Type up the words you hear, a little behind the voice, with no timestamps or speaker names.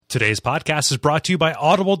Today's podcast is brought to you by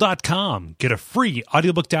Audible.com. Get a free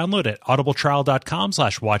audiobook download at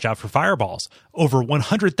audibletrial.com/watchoutforfireballs. Over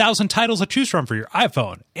 100,000 titles to choose from for your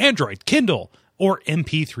iPhone, Android, Kindle, or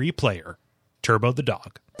MP3 player. Turbo the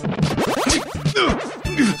dog. You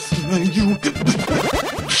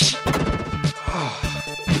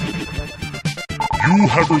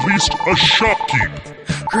have released a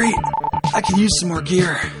shopkeep. Great. I can use some more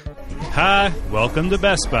gear. Hi, welcome to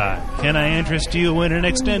Best Buy. Can I interest you in an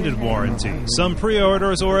extended warranty, some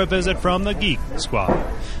pre-orders, or a visit from the Geek Squad?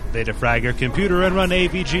 They defrag your computer and run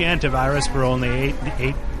AVG antivirus for only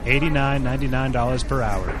 $89.99 per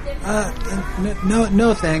hour.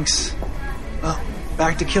 No thanks. Well,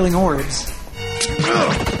 back to killing orbs.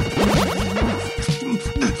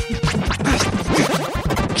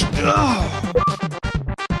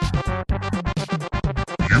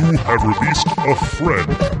 You have released a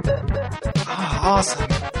friend. Awesome.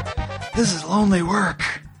 This is lonely work.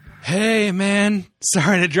 Hey, man.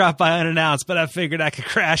 Sorry to drop by unannounced, but I figured I could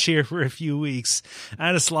crash here for a few weeks.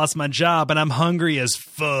 I just lost my job, and I'm hungry as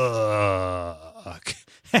fuck.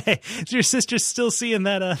 Hey, is your sister still seeing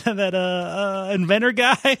that inventor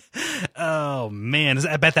guy? Oh, man.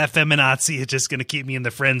 I bet that feminazi is just going to keep me in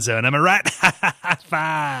the friend zone. Am I right? High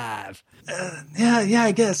five. Yeah,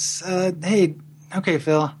 I guess. Hey, okay,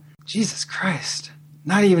 Phil. Jesus Christ.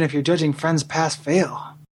 Not even if you're judging friends pass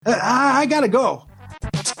fail. I gotta go.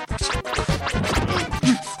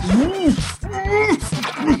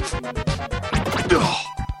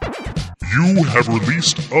 You have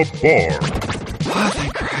released a bar. Oh,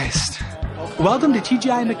 thank Christ. Welcome to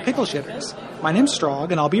TGI McPickleshitters. My name's Strog,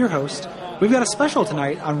 and I'll be your host. We've got a special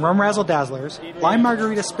tonight on Rum Razzle Dazzlers, Lime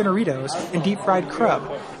Margarita Spinneritos, and Deep Fried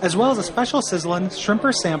Crub, as well as a special sizzling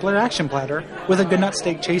Shrimper Sampler Action Platter with a Good Nut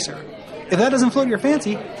Steak Chaser. If that doesn't float your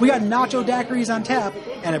fancy, we got nacho daiquiris on tap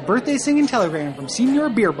and a birthday singing telegram from Senior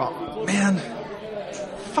Beer Ball. Man,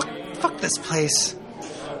 fuck this place.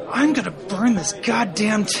 I'm gonna burn this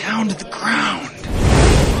goddamn town to the ground.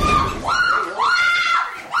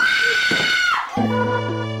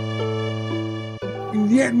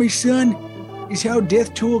 And that, my son, is how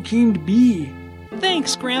Death Toll came to be.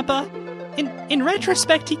 Thanks, Grandpa. In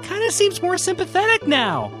retrospect, he kind of seems more sympathetic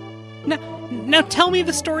now. Now tell me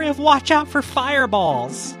the story of Watch Out for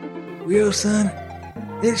Fireballs. Well, son,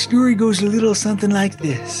 that story goes a little something like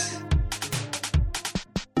this.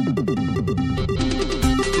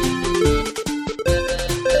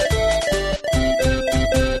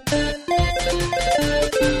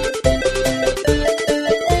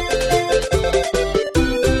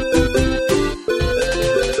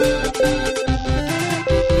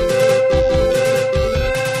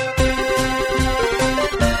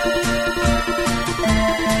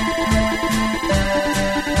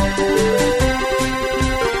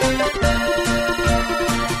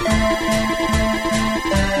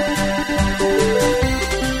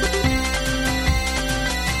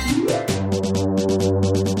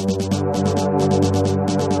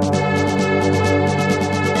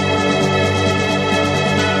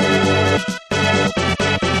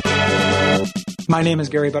 My name is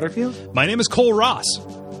Gary Butterfield. My name is Cole Ross.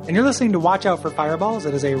 And you're listening to Watch Out for Fireballs.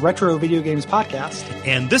 It is a retro video games podcast.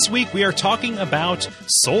 And this week we are talking about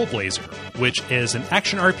Soul Blazer, which is an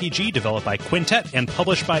action RPG developed by Quintet and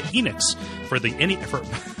published by Enix for the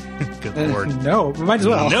Good lord. No, might as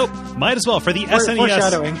well. Nope, might as well for the SNES.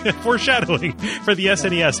 Foreshadowing. Foreshadowing for the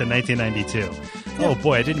SNES in 1992. Yeah. Oh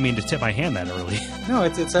boy, I didn't mean to tip my hand that early. No,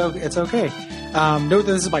 it's okay. Note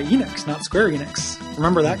that this is by Enix, not Square Enix.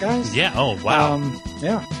 Remember that, guys? Yeah. Oh, wow.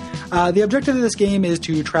 Yeah. The objective of this game is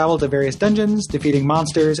to travel to various dungeons, defeating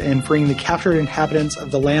monsters, and freeing the captured inhabitants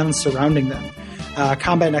of the lands surrounding them.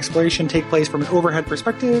 Combat and exploration take place from an overhead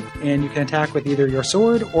perspective, and you can attack with either your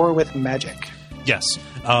sword or with magic. Yes.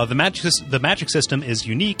 The magic system is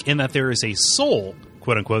unique in that there is a soul,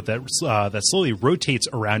 quote unquote, that slowly rotates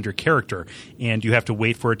around your character, and you have to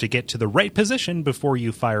wait for it to get to the right position before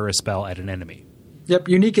you fire a spell at an enemy. Yep,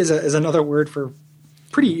 unique is another word for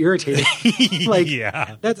pretty irritating.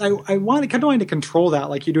 Yeah, that's I kind of wanted to control that,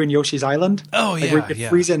 like you do in Yoshi's Island. Oh yeah, where you could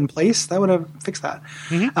freeze it in place. That would have fixed that.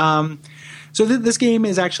 Mm-hmm. So this game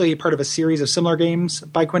is actually part of a series of similar games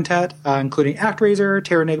by Quintet, including ActRaiser,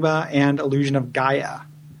 Terranigma, and Illusion of Gaia.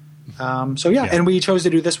 And we chose to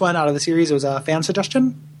do this one out of the series. It was a fan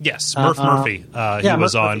suggestion. Yes, Murph Murphy. He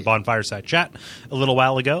was on Murphy. Bonfireside Chat a little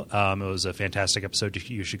while ago. It was a fantastic episode.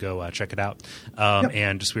 You should go check it out.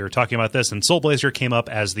 And just we were talking about this, and Soul Blazer came up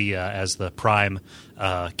as the prime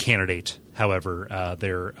candidate. However,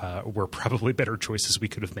 there were probably better choices we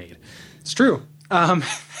could have made. It's true. And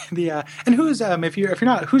who's if you're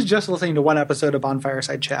not, who's just listening to one episode of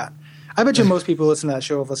Bonfireside Chat? I bet you most people who listen to that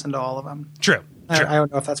show have listened to all of them. True. I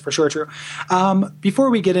don't know if that's for sure true. Before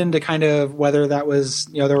we get into kind of whether that was,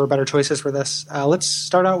 there were better choices for this, let's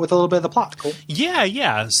start out with a little bit of the plot. Cool.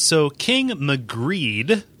 Yeah. So King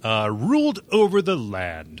Magried ruled over the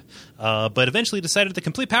land, but eventually decided that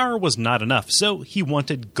complete power was not enough, so he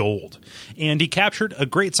wanted gold. And he captured a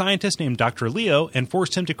great scientist named Dr. Leo and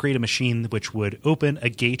forced him to create a machine which would open a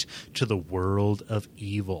gate to the world of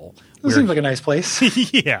evil. This seems like a nice place.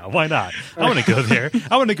 Yeah, why not? I want to go there.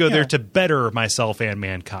 I want to go there to better myself and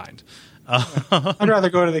mankind. I'd rather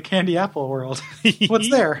go to the candy apple world. What's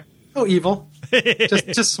there? Oh, evil.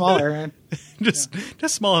 Just smaller. Right? Just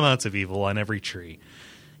small amounts of evil on every tree.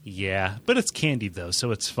 Yeah, but it's candy though, so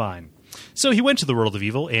it's fine. So he went to the world of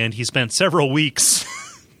evil, and he spent several weeks,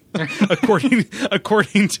 according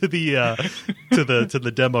to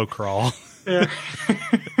the demo crawl,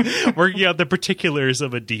 working out the particulars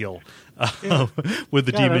of a deal with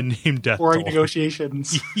the demon named Death Boring Toll.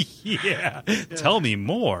 negotiations. Yeah, tell me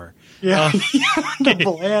more. Yeah, the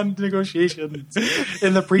bland negotiations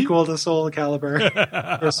in the prequel to Soul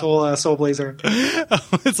Calibur or Soul Blazer.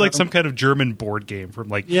 It's like some kind of German board game from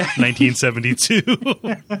 1972.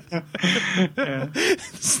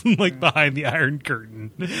 It's like behind the Iron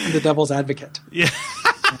Curtain. The Devil's Advocate. Yeah.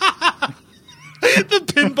 The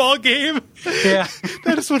pinball game. Yeah,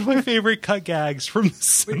 that is one of my favorite cut gags from The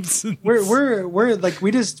Simpsons. We're like, we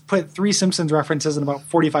just put 3 Simpsons references in about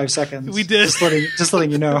 45 seconds. We did. Just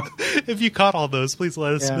letting you know. If you caught all those, please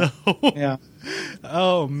let us know. Yeah.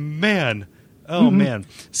 Oh man. Man.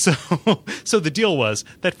 So the deal was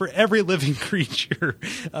that for every living creature,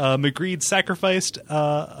 Magried sacrificed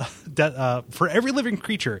for every living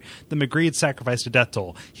creature the Magried sacrificed a death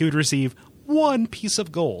toll, he would receive 1 piece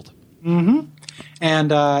of gold. Mm-hmm. And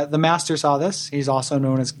the Master saw this. He's also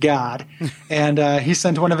known as God. And he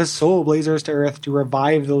sent one of his Soul Blazers to Earth to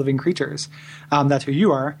revive the living creatures. That's who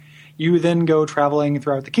you are. You then go traveling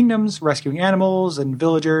throughout the kingdoms, rescuing animals and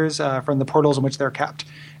villagers from the portals in which they're kept.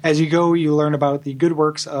 As you go, you learn about the good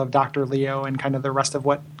works of Dr. Leo and kind of the rest of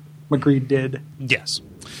what Magried did. Yes.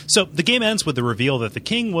 So the game ends with the reveal that the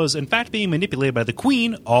king was in fact being manipulated by the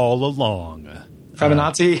queen all along.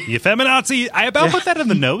 Feminazi. Feminazi. I about put that in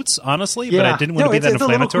the notes, honestly, but I didn't want to be that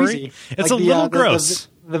inflammatory. It's a little gross.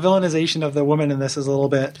 The villainization of the woman in this is a little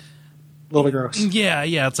bit gross. Yeah.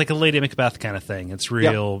 It's like a Lady Macbeth kind of thing. It's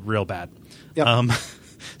real bad. Yep.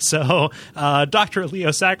 So Dr.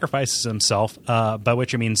 Leo sacrifices himself, by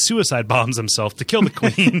which I mean suicide bombs himself to kill the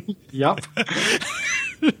queen. Yep.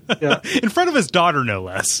 In front of his daughter, no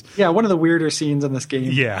less. Yeah, one of the weirder scenes in this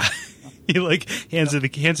game. Yeah. He hands her the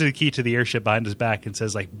key to the airship behind his back and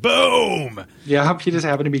says boom. Yeah, he just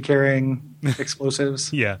happened to be carrying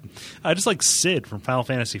explosives. Yeah, just like Sid from Final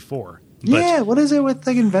Fantasy IV. Yeah, what is it with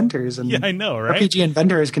like inventors? And yeah, I know, right? RPG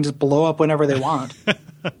inventors can just blow up whenever they want.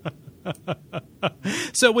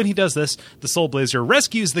 So when he does this, the Soul Blazer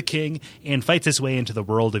rescues the king and fights his way into the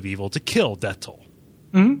world of evil to kill Death Toll.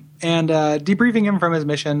 Mm-hmm. And debriefing him from his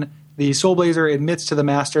mission, the Soul Blazer admits to the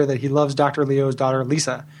Master that he loves Dr. Leo's daughter,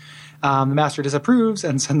 Lisa. The Master disapproves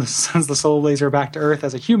and sends the Soul Blazer back to Earth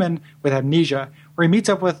as a human with amnesia, where he meets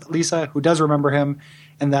up with Lisa, who does remember him,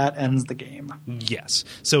 and that ends the game. Yes.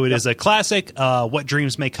 So it is a classic what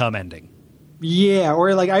dreams may come ending. Yeah,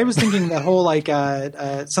 or like I was thinking that whole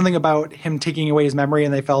something about him taking away his memory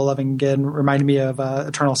and they fell loving again reminded me of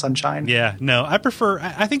Eternal Sunshine. Yeah, no, I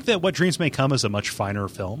think that What Dreams May Come is a much finer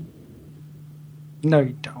film. No,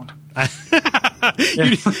 you don't.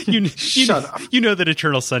 Shut up. You know that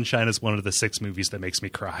Eternal Sunshine is one of the 6 movies that makes me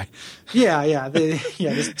cry. Yeah.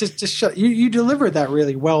 Just shut. You delivered that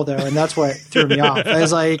really well though, and that's what threw me off. I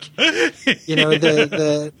was like,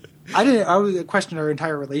 I would question our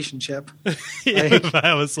entire relationship.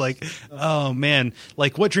 I was like, oh man,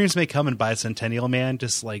 like What Dreams May Come and Bicentennial Man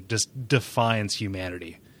just defines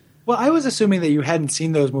humanity. Well, I was assuming that you hadn't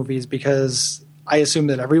seen those movies because I assume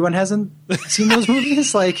that everyone hasn't seen those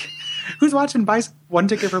movies. Like, who's watching One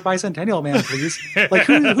Ticket for Bicentennial Man, please? Like,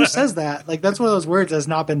 who says that? Like, that's one of those words that's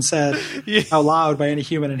not been said out loud by any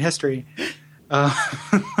human in history.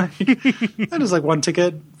 That is like 1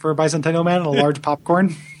 ticket for a Bicentennial Man and a large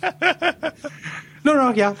popcorn.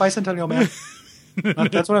 No, yeah, Bicentennial Man.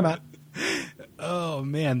 That's what I meant. Oh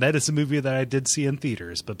man, that is a movie that I did see in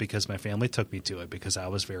theaters, but because my family took me to it because I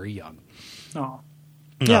was very young. Oh,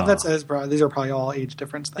 yeah, these are probably all age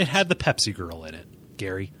difference things. It had the Pepsi Girl in it,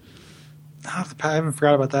 Gary. I haven't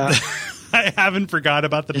forgot about that. I haven't forgot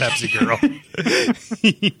about the Pepsi Girl.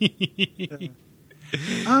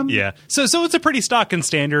 Yeah. So it's a pretty stock and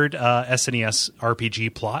standard SNES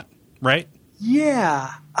RPG plot, right?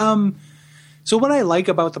 Yeah. So what I like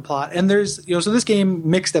about the plot, and there's, so this game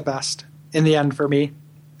mixed at best in the end for me.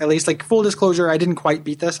 At least, like, full disclosure, I didn't quite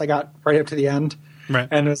beat this. I got right up to the end. Right.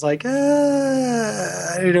 And it was like,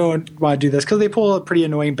 I don't want to do this. Because they pull a pretty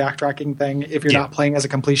annoying backtracking thing if you're not playing as a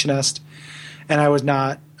completionist. And I was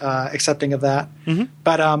not accepting of that. Mm-hmm.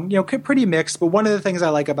 But, pretty mixed. But one of the things I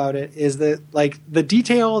like about it is that, like, the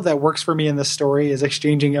detail that works for me in this story is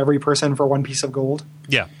exchanging every person for one piece of gold.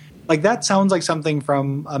 Yeah. Like, that sounds like something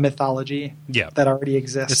from a mythology that already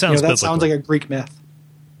exists. It sounds that sounds like a Greek myth,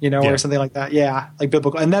 or something like that. Yeah, like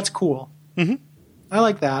biblical. And that's cool. Mm-hmm. I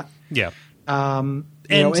like that. Yeah. In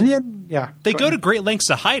the end, They go to great lengths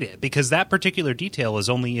to hide it, because that particular detail is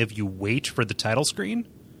only if you wait for the title screen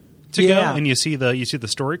to go and you see the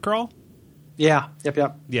story crawl. Yeah.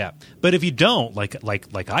 Yep. Yeah. But if you don't, like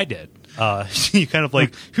I did, you kind of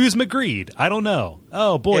like, who's Magritte? I don't know.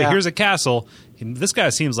 Oh boy, here's a castle. This guy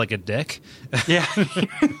seems like a dick. Yeah.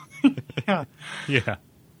 Yeah.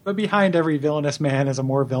 But behind every villainous man is a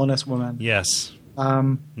more villainous woman. Yes.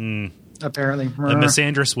 Apparently. A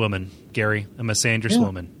misandrous woman, Gary. A misandrous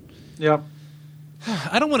woman. Yep.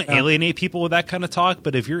 I don't want to alienate people with that kind of talk,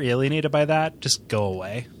 but if you're alienated by that, just go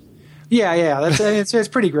away. Yeah. It's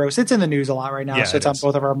pretty gross. It's in the news a lot right now, so it's on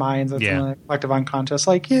both of our minds. It's in the collective unconscious.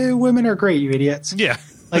 Like, women are great, you idiots. Yeah.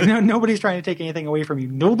 Like, nobody's trying to take anything away from you.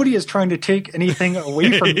 Nobody is trying to take anything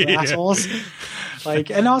away from you, assholes. Like,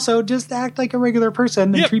 and also just act like a regular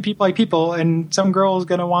person and treat people like people. And some girl is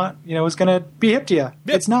going to want, is going to be hip to you. Yep.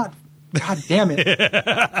 It's not. God damn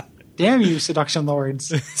it. Damn you, seduction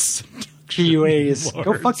lords. PUAs.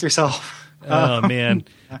 Go fuck yourself. Oh, man.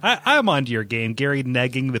 I'm onto your game, Gary,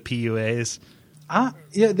 negging the PUAs.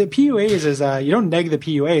 The PUAs is you don't neg the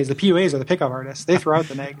PUAs. The PUAs are the pickup artists. They throw out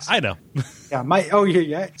the negs. I know.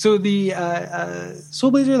 Yeah. So the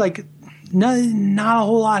Soul Blazer, like, not a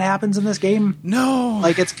whole lot happens in this game. No.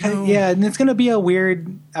 Like, it's and it's going to be a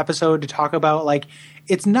weird episode to talk about. Like,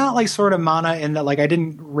 it's not like Sword of Mana in that, like, I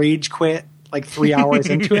didn't rage quit like 3 hours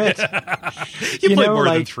into it. You played more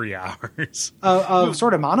than 3 hours.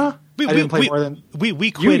 Sword of Mana? I didn't play more than...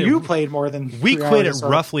 We quit you played more than We 3 quit hours, at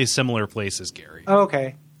roughly similar places, Gary. Oh,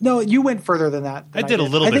 okay. No, you went further than that. I did a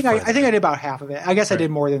little bit further. I think I did about half of it. I guess I did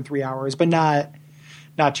more than 3 hours, but not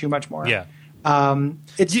too much more. Yeah.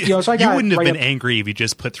 It's so I got you wouldn't have right been angry if you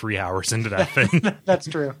just put 3 hours into that thing. That's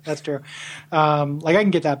true. Like, I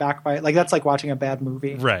can get that back by, like, that's like watching a bad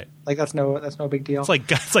movie, right? Like, that's no big deal.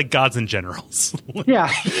 It's like Gods and Generals.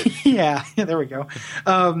 yeah. There we go.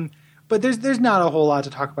 But there's not a whole lot to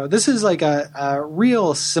talk about. This is like a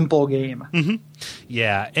real simple game. Mm-hmm.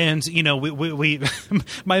 Yeah, and we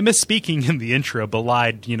my misspeaking in the intro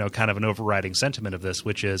belied kind of an overriding sentiment of this,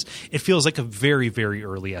 which is it feels like a very, very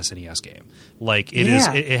early SNES game. Like it is,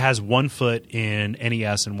 it has 1 foot in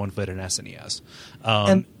NES and 1 foot in SNES.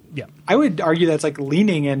 I would argue that's like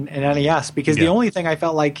leaning in NES because the only thing I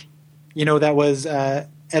felt like that was at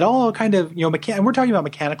all kind of and we're talking about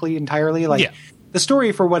mechanically entirely, like. Yeah. The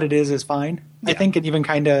story for what it is fine. Yeah. I think, and even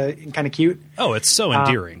kind of cute. Oh, it's so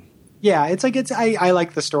endearing. Yeah, it's like I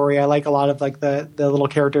like the story. I like a lot of like the little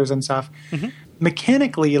characters and stuff. Mm-hmm.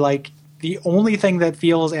 Mechanically, like the only thing that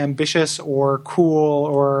feels ambitious or cool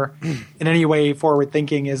or in any way forward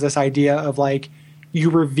thinking is this idea of like you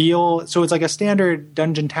reveal. So it's like a standard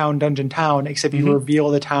dungeon town, except you reveal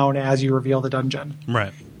the town as you reveal the dungeon.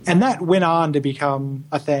 Right. And that went on to become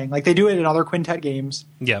a thing. Like they do it in other Quintet games.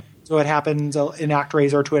 Yeah. So it happens in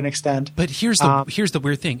ActRaiser to an extent. But here's the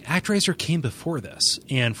weird thing. ActRaiser came before this,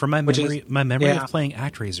 and from my memory of playing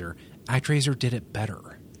ActRaiser did it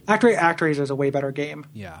better. ActRaiser is a way better game.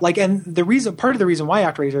 Yeah. Like, and part of the reason why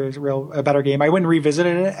ActRaiser is a better game, I went and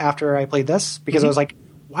revisited it after I played this because I was like,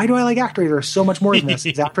 why do I like ActRaiser so much more than this?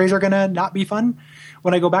 Is ActRaiser gonna not be fun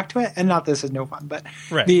when I go back to it? And not this is no fun, but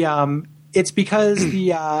it's because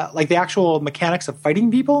the actual mechanics of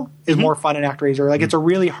fighting people is more fun in ActRaiser. Like it's a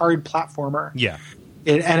really hard platformer. Yeah,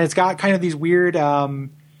 and it's got kind of these weird, kind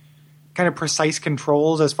of precise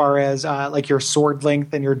controls as far as like your sword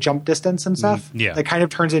length and your jump distance and stuff. Yeah, that kind of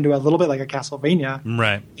turns into a little bit like a Castlevania,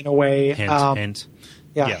 right? In a way. Hint.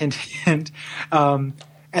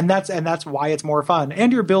 And that's why it's more fun.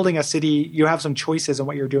 And you're building a city. You have some choices in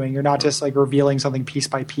what you're doing. You're not just like revealing something piece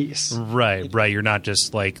by piece. Right. You're not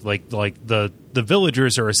just like the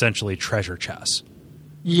villagers are essentially treasure chests.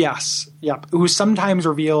 Yes. Yep. Who sometimes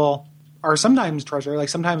reveal or sometimes treasure, like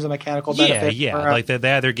sometimes a mechanical benefit. Yeah. Like they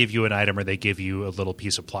either give you an item or they give you a little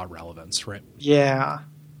piece of plot relevance, right? Yeah.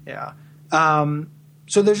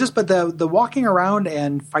 So there's just, but the walking around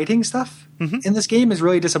and fighting stuff in this game is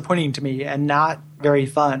really disappointing to me and not very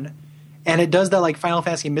fun. And it does that like Final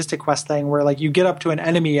Fantasy Mystic Quest thing where like you get up to an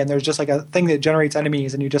enemy and there's just like a thing that generates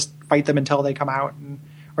enemies and you just fight them until they come out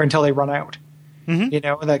or until they run out. Mm-hmm. You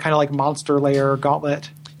know, that kind of like monster layer gauntlet.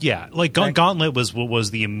 Yeah, like Gauntlet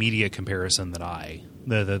was the immediate comparison that I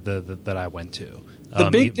went to. The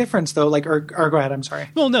big difference, though, like, or go ahead. I'm sorry.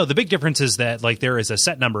 Well, no, the big difference is that like there is a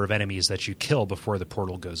set number of enemies that you kill before the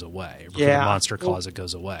portal goes away, before the monster closet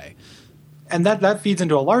goes away, and that feeds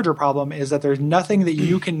into a larger problem: is that there's nothing that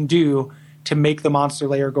you can do to make the monster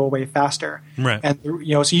layer go away faster. Right. And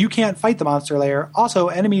so you can't fight the monster layer. Also,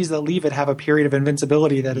 enemies that leave it have a period of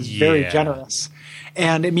invincibility that is very generous,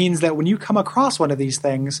 and it means that when you come across one of these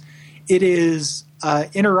things, it is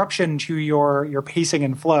interruption to your pacing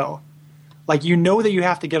and flow. Like, you know that you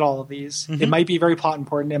have to get all of these. Mm-hmm. It might be very plot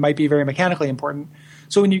important. It might be very mechanically important.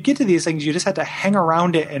 So when you get to these things, you just have to hang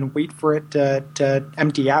around it and wait for it to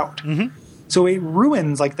empty out. Mm-hmm. So it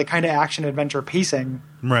ruins like the kind of action-adventure pacing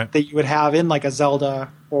that you would have in like a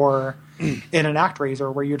Zelda or in an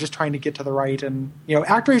ActRaiser where you're just trying to get to the right. And,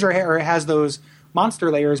 ActRaiser has those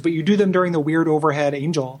monster layers, but you do them during the weird overhead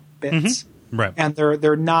angel bits. Mm-hmm. Right. And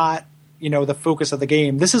they're not, the focus of the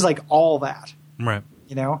game. This is like all that. Right.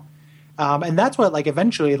 And that's what, like,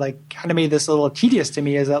 eventually, like, kind of made this a little tedious to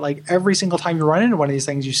me is that, like, every single time you run into one of these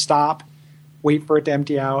things, you stop, wait for it to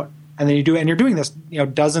empty out, and then you do it. And you're doing this,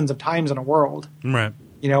 dozens of times in a world. Right.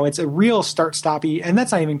 It's a real start-stoppy, and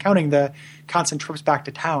that's not even counting the constant trips back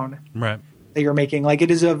to town that you're making. Like,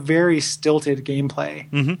 it is a very stilted gameplay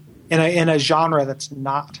in a genre that's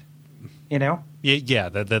not, Yeah,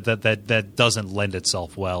 that doesn't lend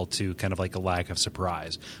itself well to kind of like a lack of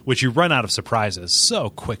surprise, which you run out of surprises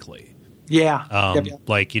so quickly. Yeah.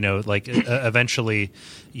 Eventually,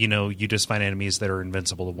 you just find enemies that are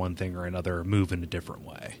invincible to one thing or another, move in a different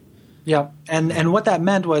way. Yeah. And what that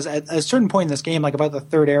meant was at a certain point in this game, like about the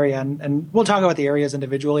third area, and we'll talk about the areas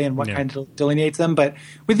individually and what kind of delineates them. But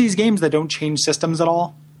with these games that don't change systems at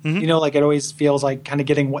all, like it always feels like kind of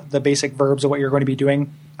getting the basic verbs of what you're going to be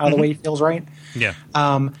doing out of the way feels right. Yeah.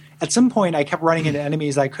 At some point, I kept running into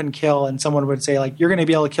enemies I couldn't kill, and someone would say, like, you're going to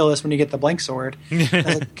be able to kill this when you get the blank sword. I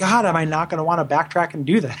was like, God, am I not going to want to backtrack and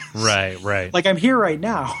do this? Right. Like, I'm here right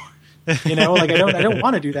now. Like, I don't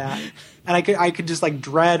want to do that. And I could just, like,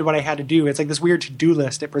 dread what I had to do. It's like this weird to-do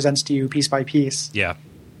list it presents to you piece by piece. Yeah.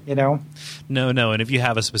 No. And if you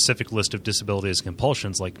have a specific list of disabilities and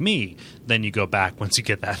compulsions like me, then you go back once you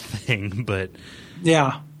get that thing. But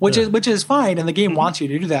yeah, which is fine, and the game wants you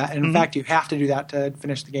to do that. And in fact, you have to do that to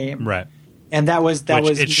finish the game. Right. And that was it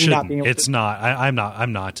me shouldn't. Not being able it's to. not.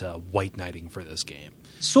 I'm not white knighting for this game.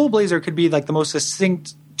 Soul Blazer could be like the most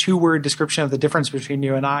succinct 2-word description of the difference between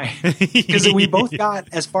you and I, because we both got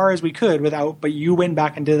as far as we could but you went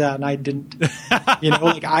back and did that and I didn't.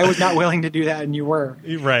 Like I was not willing to do that and you were.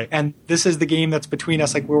 Right. And this is the game that's between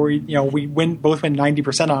us, like where we both win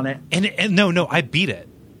 90% on it. And no, I beat it.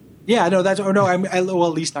 Yeah, no, at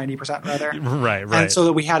least 90% rather. Right. And so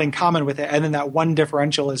that we had in common with it, and then that one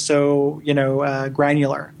differential is so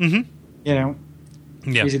granular. Mm-hmm.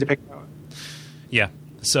 Easy to pick out. Yeah.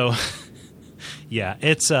 So. Yeah,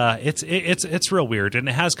 it's real weird, and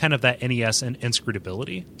it has kind of that NES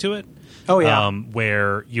inscrutability to it. Oh yeah,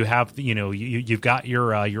 where you have you've got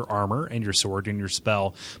your armor and your sword and your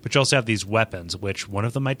spell, but you also have these weapons, which one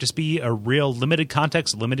of them might just be a real limited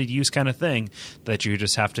context, limited use kind of thing that you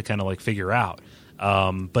just have to kind of like figure out.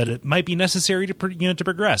 But it might be necessary to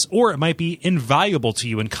progress, or it might be invaluable to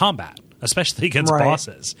you in combat, especially against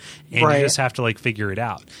bosses, and you just have to like figure it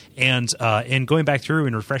out. And going back through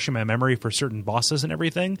and refreshing my memory for certain bosses and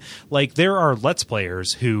everything, like there are Let's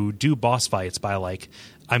Players who do boss fights by like,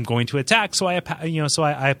 I'm going to attack, so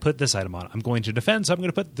I put this item on. I'm going to defend, so I'm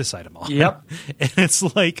going to put this item on. Yep. And it's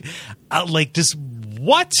like just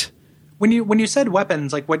what? When you said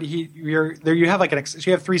weapons, like you have like so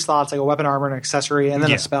you have 3 slots, like a weapon, armor, and an accessory, and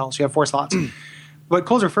then a spell. So you have 4 slots. What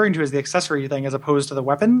Cole's referring to is the accessory thing as opposed to the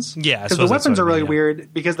weapons. Yeah, because the weapons are really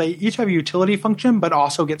weird because they each have a utility function, but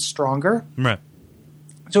also get stronger. Right.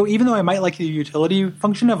 So even though I might like the utility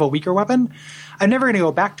function of a weaker weapon, I'm never going to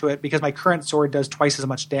go back to it because my current sword does twice as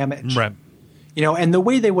much damage. Right. And the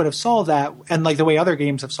way they would have solved that, and like the way other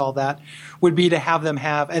games have solved that, would be to have them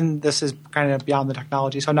have, and this is kind of beyond the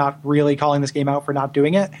technology, so I'm not really calling this game out for not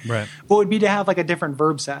doing it. Right. But would be to have like a different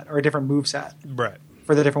verb set or a different move set. Right.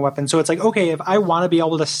 For the different weapons. So it's like, okay, if I want to be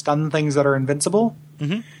able to stun things that are invincible,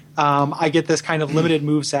 I get this kind of limited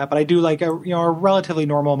move set, but I do like a relatively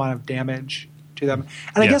normal amount of damage to them.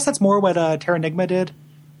 And I guess that's more what Terranigma did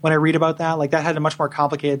when I read about that. Like that had a much more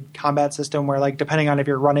complicated combat system where like depending on if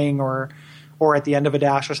you're running or at the end of a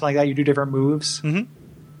dash or something like that, you do different moves. Mm-hmm.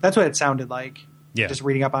 That's what it sounded like. Yeah. Just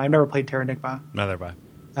reading up on it. I've never played Terranigma. Neither have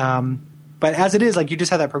I. But as it is, like, you just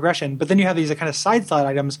have that progression. But then you have these kind of side slot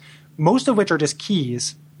items, most of which are just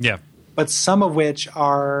keys, Yeah. but some of which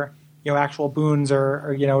are, actual boons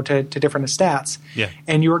or to different stats. Yeah.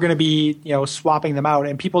 And you are going to be, swapping them out.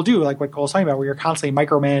 And people do, like what Cole's talking about, where you're constantly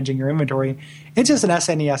micromanaging your inventory. It's just an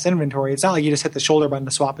SNES inventory. It's not like you just hit the shoulder button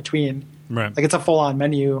to swap between. Right. Like, it's a full-on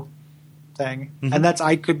menu thing. Mm-hmm.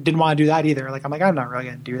 And didn't want to do that either. Like, I'm not really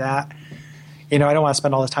going to do that. I don't want to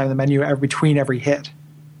spend all this time in the menu between every hit.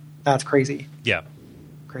 That's crazy. Yeah.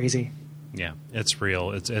 Crazy. Yeah, it's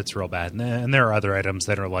real. It's real bad. And there are other items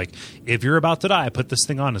that are like, if you're about to die, put this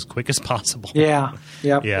thing on as quick as possible. Yeah.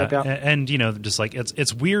 Yep. Yeah. Yep. And just like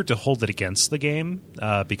it's weird to hold it against the game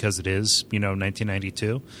because it is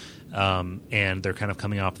 1992, and they're kind of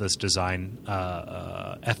coming off this design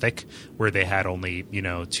ethic where they had only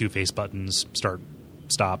 2 face buttons: start,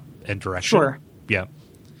 stop, and direction. Sure. Yeah.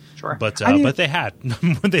 Sure. But they had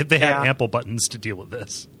they had ample buttons to deal with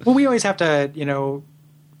this. Well, we always have to,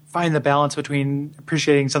 find the balance between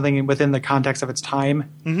appreciating something within the context of its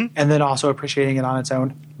time and then also appreciating it on its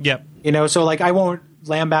own. Yep. So like I won't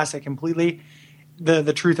lambast it completely.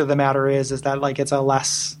 The truth of the matter is that like it's a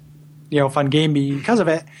less fun game because of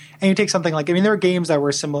it. And you take something like there are games that were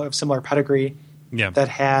of similar pedigree that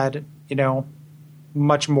had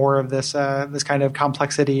much more of this this kind of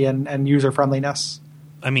complexity and user friendliness.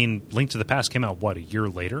 I mean, Link to the Past came out, what, a year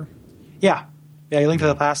later? Yeah. Yeah, Link to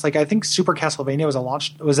the Past. Like, I think Super Castlevania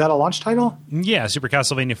was that a launch title? Yeah, Super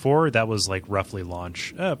Castlevania 4, that was, like, roughly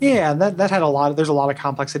launch. Yeah, and that had there's a lot of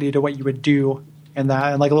complexity to what you would do in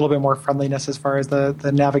that, and, like, a little bit more friendliness as far as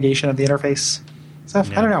the navigation of the interface stuff.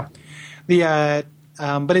 Yeah. I don't know.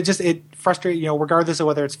 But it frustrated, regardless of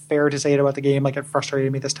whether it's fair to say it about the game, like, it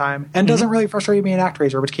frustrated me this time. And doesn't really frustrate me in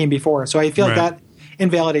ActRaiser, which came before. So I feel like that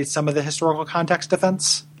invalidates some of the historical context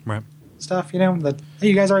defense stuff, that hey,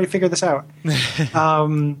 you guys already figured this out.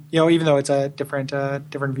 Even though it's a different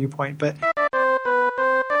viewpoint. But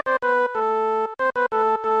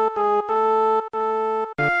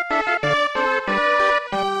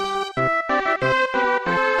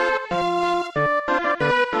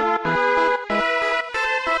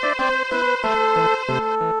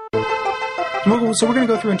so we're going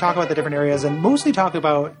to go through and talk about the different areas and mostly talk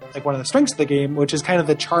about like one of the strengths of the game, which is kind of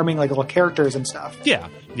the charming like little characters and stuff. Yeah.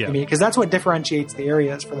 Yeah. I mean, because that's what differentiates the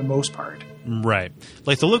areas for the most part. Right.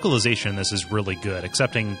 Like the localization in this is really good,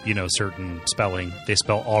 excepting, certain spelling. They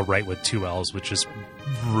spell all right with 2 L's, which just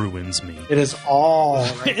ruins me. It is all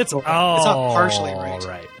right. It's not partially all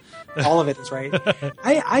right. All of it is right.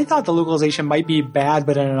 I thought the localization might be bad,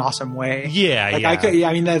 but in an awesome way. Yeah,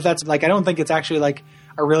 that's like, I don't think it's actually like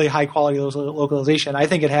a really high quality localization. I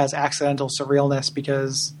think it has accidental surrealness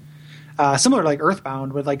because similar to like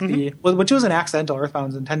Earthbound with like which was an accidental,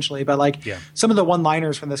 Earthbound's intentionally, but like some of the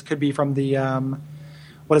one-liners from this could be from the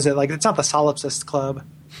what is it, like it's not the Solipsist Club,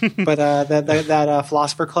 but that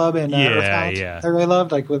Philosopher Club in Earthbound that I really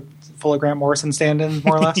loved, like with full of Grant Morrison stand-ins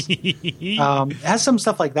more or less. It has some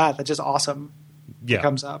stuff like that that's just awesome. That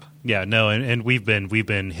comes up. Yeah, no, and we've been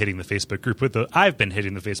hitting the Facebook group with I've been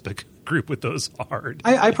hitting the Facebook group with those hard.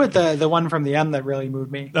 I put the one from the end that really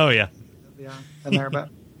moved me. Oh yeah. Yeah, in there, but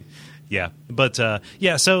yeah, but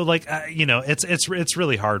so like it's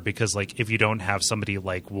really hard because like if you don't have somebody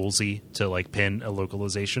like Woolsey to like pin a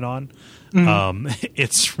localization on,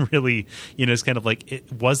 it's really it's kind of like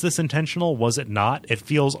was this intentional? Was it not? It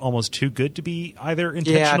feels almost too good to be either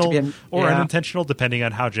intentional or unintentional, depending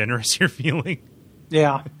on how generous you're feeling.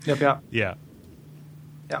 Yeah. Yep. Yeah.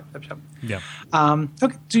 Yep. Yeah.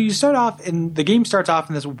 Okay, so you start off, and the game starts off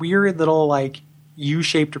in this weird little like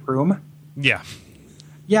U-shaped room. Yeah.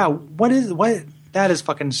 Yeah. What that is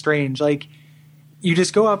fucking strange. Like, you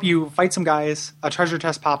just go up, you fight some guys, a treasure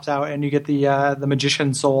chest pops out, and you get the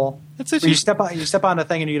magician soul. That's it. You step on a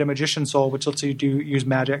thing and you get a magician soul, which lets you use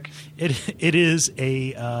magic. It is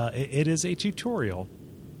a tutorial.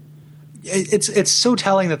 It's so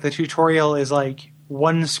telling that the tutorial is like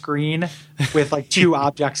one screen with like 2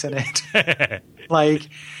 objects in it. Like,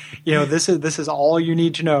 this is all you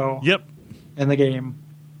need to know. Yep. In the game.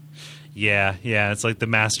 Yeah. It's like the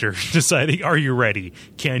master deciding, are you ready?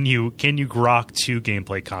 Can you grok 2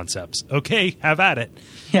 gameplay concepts? Okay, have at it.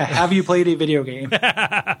 Yeah, have you played a video game?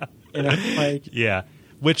 Yeah,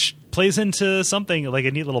 which plays into something like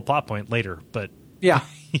a neat little plot point later. But yeah.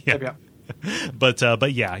 But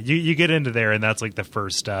yeah, you get into there, and that's like the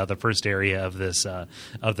first area of this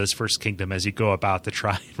first kingdom as you go about to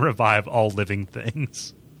try and revive all living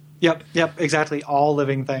things. Yep, exactly. All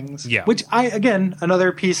living things. Yeah. Which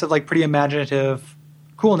another piece of like pretty imaginative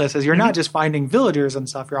coolness is you're not just finding villagers and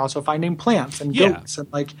stuff, you're also finding plants and goats and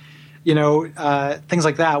like things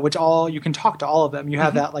like that, which all you can talk to all of them. You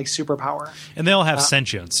have that like superpower. And they all have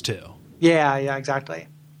sentience too. Yeah, exactly.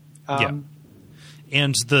 Yeah.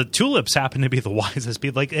 And the tulips happen to be the wisest.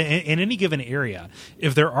 Like in any given area,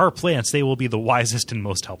 if there are plants, they will be the wisest and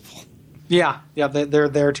most helpful. Yeah. They're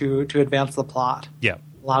there to advance the plot. Yeah.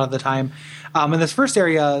 A lot of the time. In this first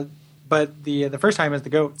area, but the first time is the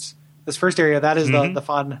goats. This first area, that is the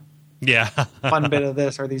fun. Yeah. Fun bit of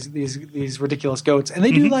this are these ridiculous goats. And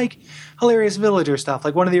they do like hilarious villager stuff.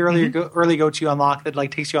 Like one of the early goats you unlock that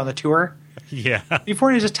like takes you on the tour. Yeah.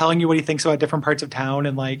 Before he's just telling you what he thinks about different parts of town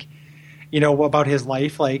and like, about his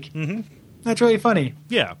life. Like, that's really funny.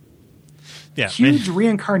 Yeah. Yeah. Huge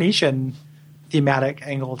reincarnation thematic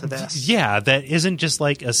angle to this. Yeah. That isn't just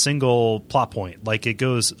like a single plot point. Like it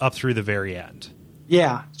goes up through the very end.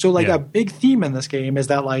 Yeah. So like a big theme in this game is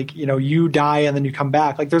that like, you die and then you come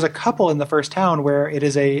back. Like there's a couple in the first town where it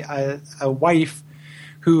is a wife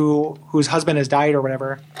whose husband has died or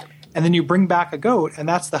whatever. And then you bring back a goat and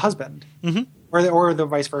that's the husband. Mm-hmm. Or the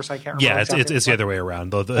vice versa. I can't remember. Yeah. It's the other way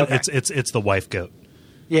around though. It's the wife goat.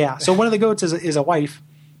 Yeah. So one of the goats is a wife.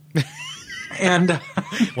 And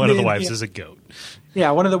one of the wives is a goat.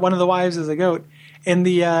 Yeah. One of the wives is a goat. And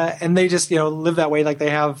and they just, live that way. Like they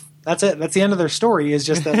have, that's it. That's the end of their story is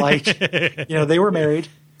just that like, they were married.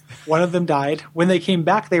 One of them died. When they came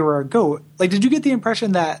back, they were a goat. Like, did you get the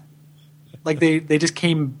impression that like they just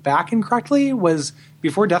came back incorrectly? Was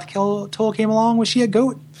before Deathkill came along, was she a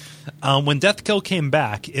goat? When Deathkill came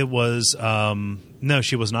back, it was, no,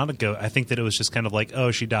 she was not a goat. I think that it was just kind of like,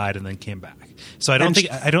 oh, she died and then came back. So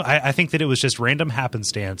I think that it was just random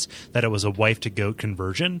happenstance that it was a wife to goat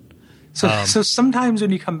conversion. So sometimes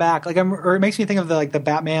when you come back, like or it makes me think of the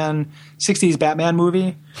Batman 60s Batman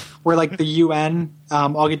movie, where like the UN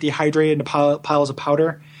all get dehydrated into piles of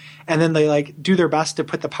powder, and then they like do their best to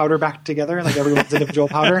put the powder back together, like everyone's individual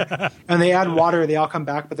powder, and they add water. They all come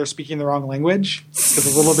back, but they're speaking the wrong language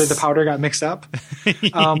because a little bit of the powder got mixed up.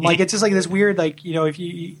 Like it's just like this weird if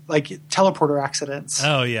you like teleporter accidents.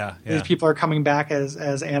 Oh yeah. These people are coming back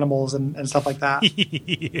as animals and stuff like that.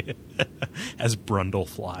 As Brundle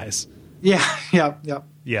flies. Yeah.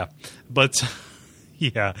 But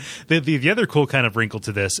yeah, the other cool kind of wrinkle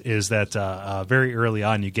to this is that very early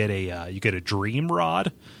on you get a dream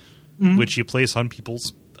rod, which you place on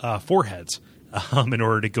people's foreheads in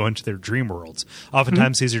order to go into their dream worlds.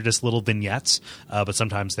 Oftentimes these are just little vignettes, but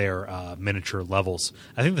sometimes they are miniature levels.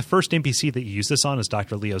 I think the first NPC that you use this on is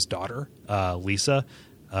Dr. Leo's daughter, Lisa,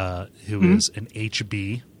 who is an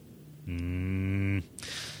HB.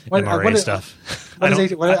 MRA stuff. I don't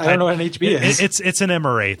know what an HB is. It's an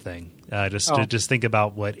MRA thing. Just think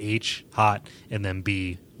about what H hot and then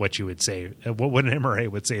B what you would say. What an MRA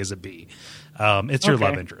would say is a B. It's your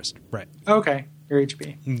love interest, right? Okay, your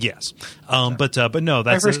HB. Yes, but no,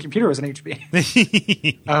 that's my first computer was an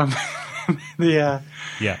HB.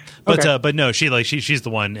 Yeah, but no, she's the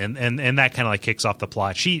one, and that kind of like kicks off the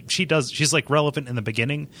plot. She's like relevant in the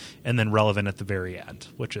beginning and then relevant at the very end,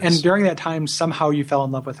 which is, and during that time somehow you fell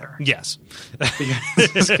in love with her. Yes,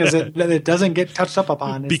 because it doesn't get touched up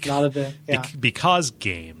upon. It's not a bit, because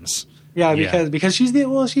games. Yeah, because she is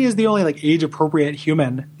the only like age appropriate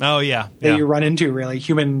human. Oh yeah, that you run into, really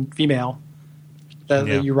human female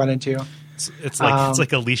that you run into. It's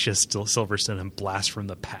like Alicia Silverstone in Blast from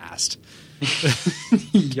the Past.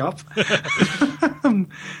 Yup.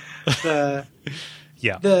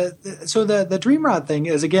 The dream rod thing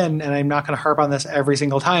is, again, and I'm not going to harp on this every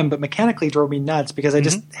single time, but mechanically drove me nuts because I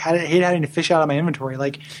just hate having to fish out of my inventory.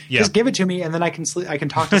 Like, just give it to me, and then I can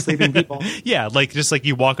talk to sleeping people. Yeah, just like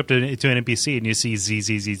you walk up to an NPC and you see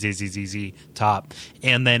Z top,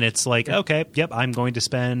 and then it's like, okay, yep, I'm going to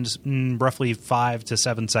spend roughly 5 to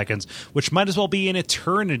 7 seconds, which might as well be an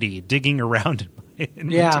eternity digging around.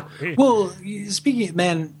 Yeah. Well, speaking,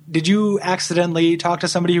 man, did you accidentally talk to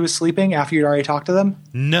somebody who was sleeping after you'd already talked to them?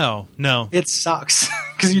 No. It sucks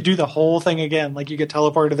because you do the whole thing again. Like you get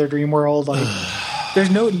teleported to their dream world. Like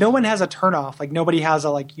there's no one has a turnoff. Like nobody has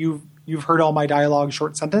a like you've heard all my dialogue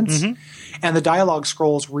short sentence, and the dialogue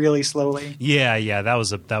scrolls really slowly. Yeah. That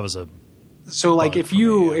was a. So like if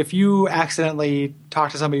you accidentally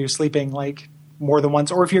talk to somebody who's sleeping, like more than once,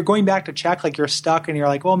 or if you're going back to check, like you're stuck and you're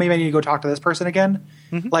like, well, maybe I need to go talk to this person again.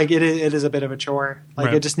 Like it is a bit of a chore.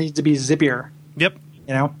 Like it just needs to be zippier. Yep.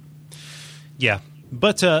 Yeah.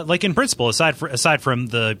 But like in principle, aside from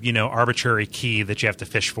the arbitrary key that you have to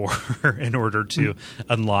fish for in order to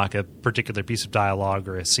unlock a particular piece of dialogue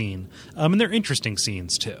or a scene, and they're interesting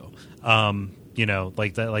scenes too. That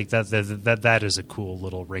is a cool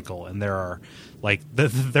little wrinkle, and there are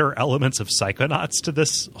there are elements of Psychonauts to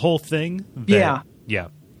this whole thing. Yeah.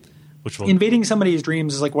 which will invading somebody's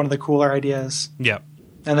dreams is like one of the cooler ideas. yeah.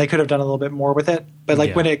 And they could have done a little bit more with it. But like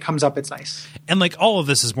Yeah. when it comes up, it's nice. And like all of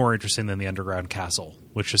this is more interesting than the underground castle,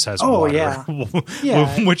 which just has Oh, water, yeah.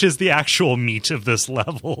 Yeah. which is the actual meat of this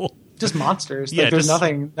level. Just monsters. Yeah, Like there's just-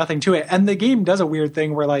 nothing to it. And the game does a weird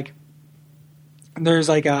thing where like there's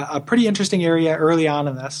like a pretty interesting area early on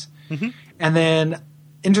in this. Mm-hmm. And then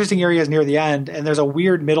interesting areas near the end. And there's a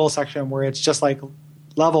weird middle section where it's just like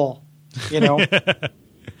level, you know?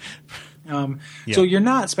 Yeah. So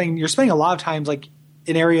you're spending a lot of times like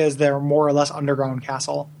in areas that are more or less underground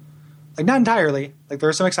castle. Like not entirely, like there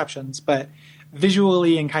are some exceptions, but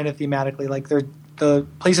visually and kind of thematically, like they're the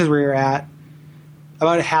places where you're at,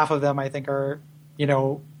 about half of them I think are, you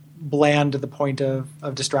know, bland to the point of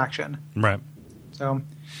distraction. Right. So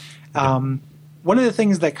one of the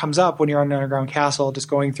things that comes up when you're on an underground castle, just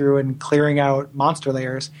going through and clearing out monster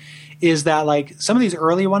layers, is that like some of these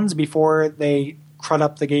early ones before they crud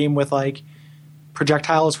up the game with like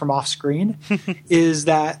projectiles from off screen is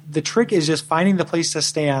that the trick is just finding the place to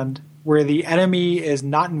stand where the enemy is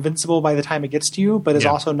not invincible by the time it gets to you, but is Yeah.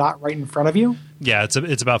 also not right in front of you. Yeah,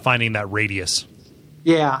 it's about finding that radius.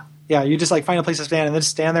 Yeah. Yeah. You just like find a place to stand and then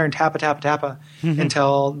stand there and tappa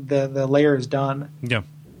until the layer is done. Yeah.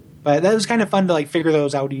 But that was kind of fun to like figure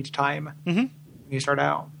those out each time when you start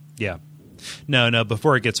out. Yeah. No,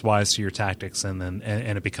 before it gets wise to your tactics and then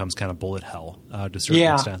and it becomes kind of bullet hell to a certain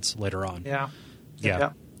Yeah. extent later on. Yeah.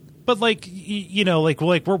 Yeah. But like you know, like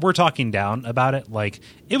we're talking down about it. Like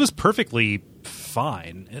it was perfectly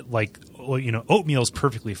fine. Like you know, oatmeal's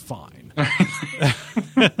perfectly fine.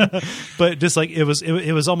 But just like it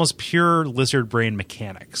was almost pure lizard brain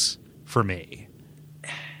mechanics for me.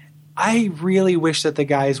 I really wish that the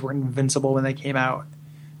guys were invincible when they came out.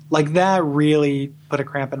 Like that really put a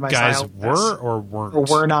cramp in my Guys style. were or weren't? Or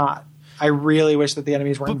were not. I really wish that the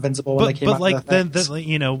enemies were invincible when they came out. But like of the then things.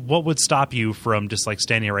 you know, what would stop you from just like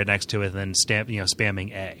standing right next to it and then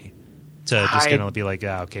spamming A to just kind of be like,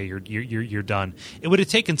 okay, you're done. It would have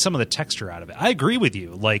taken some of the texture out of it. I agree with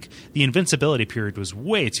you. Like the invincibility period was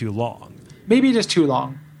way too long. Maybe just too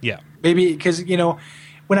long. Yeah. Maybe because, you know,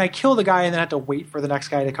 when I kill the guy and then have to wait for the next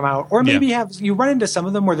guy to come out, or maybe you run into some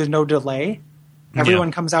of them where there's no delay.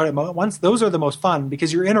 Everyone comes out at once. Those are the most fun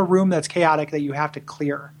because you're in a room that's chaotic that you have to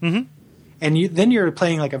clear. Mm-hmm. And then you're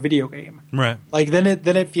playing like a video game. Right. Like then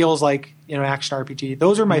it feels like, you know, action RPG.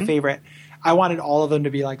 Those are my favorite. I wanted all of them to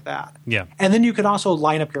be like that. Yeah. And then you could also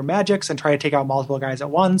line up your magics and try to take out multiple guys at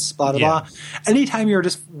once, blah, blah, blah. Anytime you're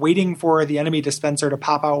just waiting for the enemy dispenser to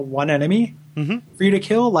pop out one enemy for you to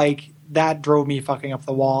kill, like that drove me fucking up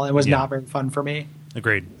the wall. It was not very fun for me.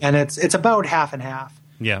 Agreed. And it's about half and half.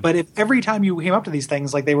 Yeah. But if every time you came up to these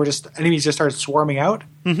things, like they were just enemies just started swarming out,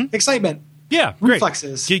 excitement. Yeah. Great.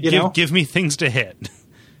 Reflexes, you know? Give me things to hit.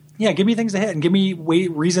 Yeah, give me things to hit and give me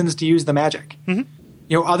reasons to use the magic. You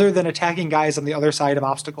know, other than attacking guys on the other side of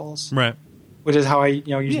obstacles, Right. which is how I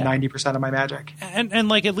use 90% of my magic. And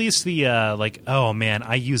like at least the like, oh man,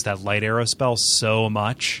 I use that light arrow spell so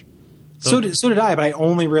much. So did I, but I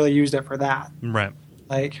only really used it for that. Right.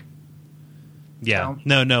 Like, Yeah.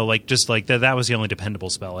 So. No, like just like that was the only dependable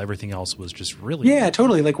spell. Everything else was just really yeah,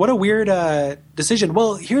 totally. Like, what a weird decision.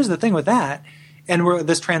 Well, here's the thing with that, and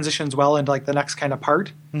this transitions well into like the next kind of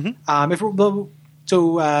part. I'll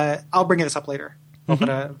bring this up later.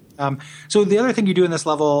 So the other thing you do in this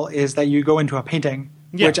level is that you go into a painting,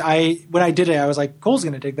 which when I did it, I was like, Cole's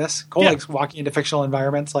going to dig this. Cole likes walking into fictional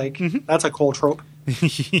environments. Like, that's a Cole trope.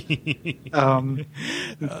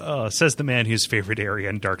 Says the man whose favorite area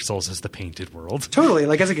in Dark Souls is the painted world. Totally,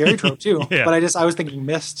 like as a Gary trope too. Yeah. But I was thinking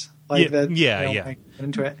Myst, like that. Get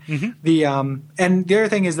into it. The and the other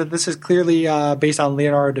thing is that this is clearly based on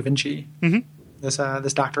Leonardo da Vinci. This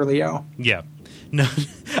Dr. Leo. Yeah. No,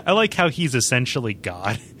 I like how he's essentially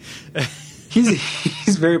God.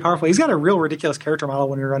 He's very powerful. He's got a real ridiculous character model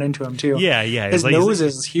when we run into him too. Yeah. His nose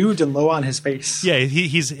is huge and low on his face. Yeah,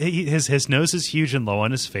 his nose is huge and low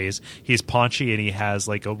on his face. He's paunchy and he has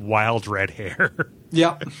like a wild red hair.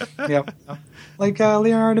 Yep. Like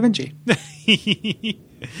Leonardo da Vinci.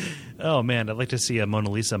 Oh man, I'd like to see a Mona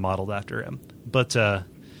Lisa modeled after him. But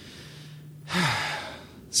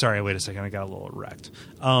sorry, wait a second, I got a little erect.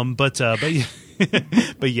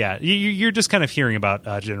 But yeah, you're just kind of hearing about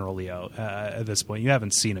General Leo at this point. You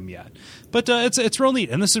haven't seen him yet, but it's real neat.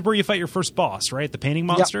 And this is where you fight your first boss, right? The painting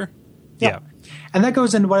monster. Yep. Yeah, and that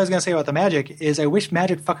goes into what I was going to say about the magic. Is I wish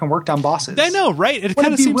magic fucking worked on bosses. I know, right? It what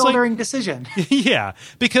kind a of seems bewildering like decision. Yeah,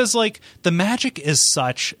 because like the magic is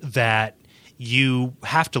such that you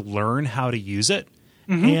have to learn how to use it.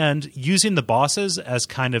 and using the bosses as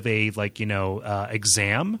kind of a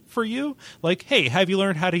exam for you. Like, hey, have you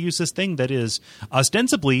learned how to use this thing that is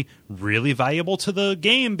ostensibly really valuable to the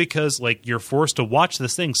game because like you're forced to watch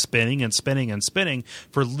this thing spinning and spinning and spinning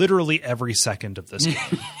for literally every second of this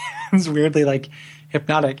game. It's weirdly like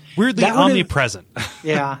hypnotic, weirdly omnipresent.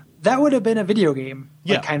 Yeah, that would have been a video game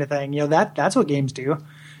kind of thing. That's what games do.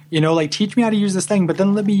 Like teach me how to use this thing, but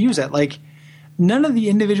then let me use it. Like none of the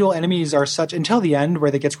individual enemies are such until the end where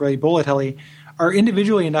they gets really bullet helly are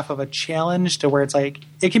individually enough of a challenge to where it's like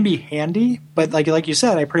it can be handy, but like you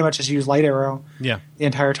said, I pretty much just use light arrow the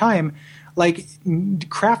entire time. Like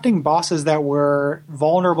crafting bosses that were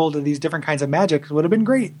vulnerable to these different kinds of magic would have been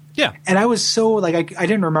great. Yeah. And I was so like I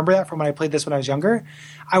didn't remember that from when I played this when I was younger.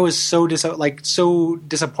 I was so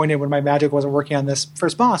disappointed when my magic wasn't working on this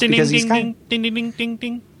first boss because he's kind of ding ding ding ding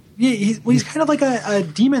ding. Yeah, he's kind of like a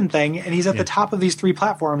demon thing, and he's at the top of these 3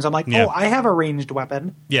 platforms. I'm like, oh, I have a ranged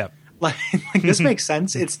weapon. Yeah. Like this makes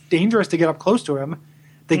sense. It's dangerous to get up close to him.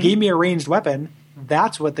 They gave me a ranged weapon.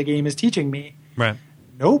 That's what the game is teaching me. Right.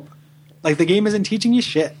 Nope. Like the game isn't teaching you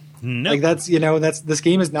shit. Nope. Like that's this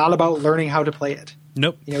game is not about learning how to play it.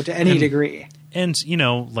 Nope. To any degree. And,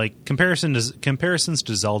 like comparisons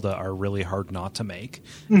to Zelda are really hard not to make,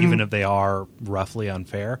 even if they are roughly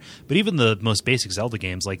unfair. But even the most basic Zelda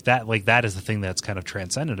games like that is the thing that's kind of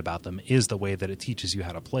transcendent about them is the way that it teaches you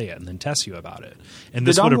how to play it and then tests you about it. And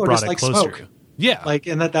this would have brought it closer. Smoke. Yeah. Like,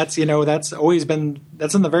 and that's always been,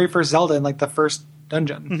 that's in the very first Zelda in like the first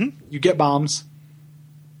dungeon. Mm-hmm. You get bombs.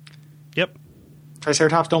 Yep.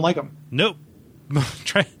 Triceratops don't like them. Nope.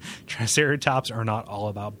 Triceratops are not all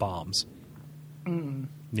about bombs.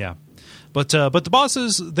 Yeah, but the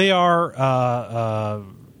bosses, they are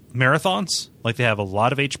marathons. Like they have a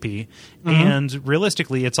lot of HP, and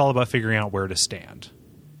realistically, it's all about figuring out where to stand.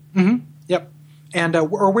 Mm-hmm. Yep, and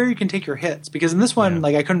or where you can take your hits. Because in this one,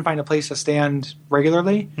 like I couldn't find a place to stand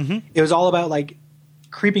regularly. Mm-hmm. It was all about like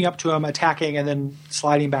creeping up to him, attacking, and then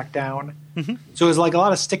sliding back down. Mm-hmm. So it was like a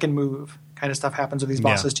lot of stick and move kind of stuff happens with these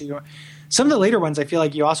bosses too. Some of the later ones, I feel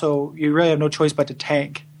like you really have no choice but to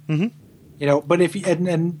tank. Mm-hmm. But if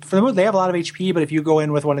and for the most, they have a lot of HP. But if you go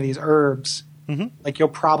in with one of these herbs, like you'll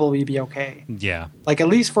probably be okay. Yeah. Like at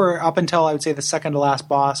least for up until I would say the second to last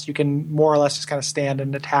boss, you can more or less just kind of stand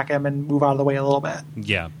and attack him and move out of the way a little bit.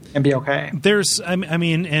 Yeah. And be okay. There's, I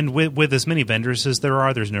mean, and with as many vendors as there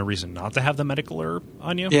are, there's no reason not to have the medical herb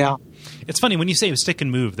on you. Yeah. It's funny when you say stick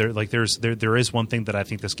and move. There is one thing that I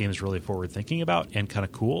think this game is really forward thinking about and kind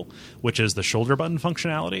of cool, which is the shoulder button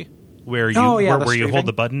functionality. Where you where you hold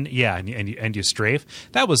the button, and you strafe.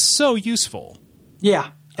 That was so useful. Yeah,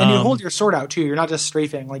 and you hold your sword out too. You're not just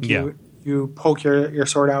strafing. Like you poke your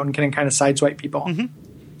sword out and can kind of sideswipe people. Mm-hmm.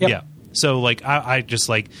 Yep. Yeah. So like I just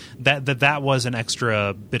like that was an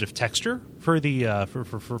extra bit of texture for the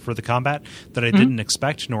for the combat that I didn't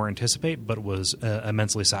expect nor anticipate, but was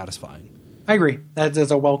immensely satisfying. I agree. That is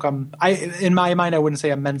a welcome. In my mind, I wouldn't say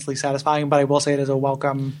immensely satisfying, but I will say it is a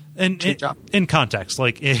welcome change up. In context,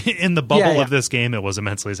 like in the bubble of this game, it was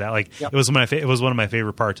immensely it was it was one of my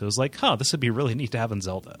favorite parts. It was like, this would be really neat to have in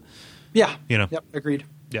Zelda. Yeah. Yep. Agreed.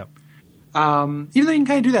 Yeah. Even though you can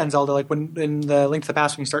kind of do that in Zelda, like when in the Link to the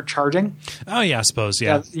Past when you start charging. Oh yeah, I suppose.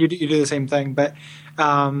 Yeah. You do the same thing, but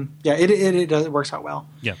it works out well.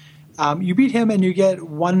 Yeah. You beat him and you get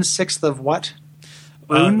 1/6 of what?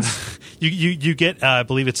 Runes? You get, I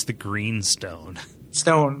believe it's the green stone.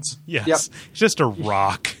 Stones. Yes. Yep. It's just a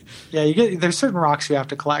rock. Yeah, there's certain rocks you have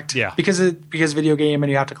to collect. Yeah. Because video game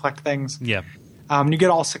and you have to collect things. Yeah. You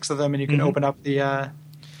get all 6 of them and you can open up the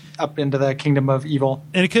up into the kingdom of evil.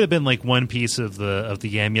 And it could have been like one piece of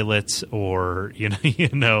the amulet, or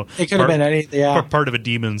it could have been any part of a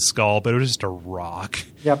demon's skull, but it was just a rock.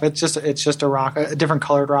 Yep, it's just a rock, a different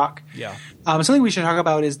colored rock. Yeah. Something we should talk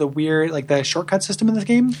about is the weird, like the shortcut system in this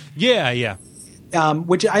game. Yeah.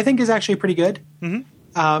 Which I think is actually pretty good.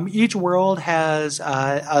 Mm-hmm. Each world has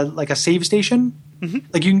a save station. Mm-hmm.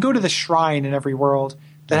 Like you can go to the shrine in every world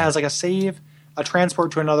that has like a save, a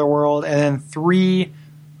transport to another world, and then 3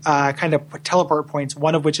 kind of teleport points,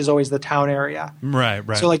 one of which is always the town area. Right.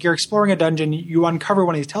 So like you're exploring a dungeon, you uncover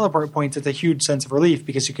one of these teleport points, it's a huge sense of relief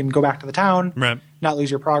because you can go back to the town, not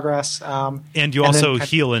lose your progress. And you also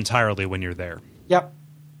heal entirely when you're there. Yep.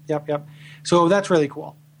 So that's really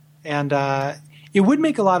cool. And it would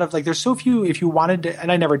make a lot of, like, there's so few, if you wanted to,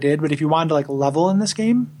 and I never did, but if you wanted to like level in this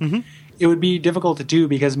game, it would be difficult to do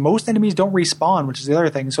because most enemies don't respawn, which is the other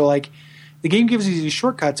thing. So like the game gives you these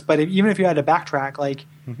shortcuts, but even if you had to backtrack, like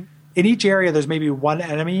in each area, there's maybe one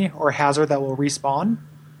enemy or hazard that will respawn.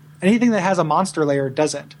 Anything that has a monster layer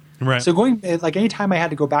doesn't. Right. So anytime I had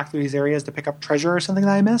to go back through these areas to pick up treasure or something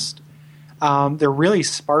that I missed, They're really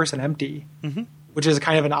sparse and empty, which is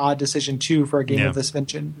kind of an odd decision too for a game of this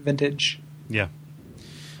vintage. Yeah.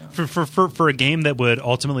 For a game that would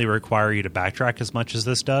ultimately require you to backtrack as much as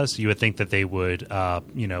this does, you would think that they would,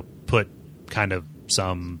 put kind of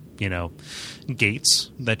some,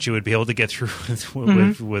 gates that you would be able to get through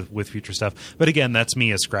with future stuff. But again, that's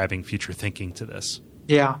me ascribing future thinking to this.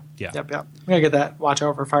 Yeah. Yeah. Yep. I'm gonna get that. Watch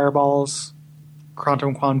out for fireballs.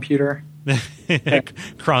 Quantum Quanputer.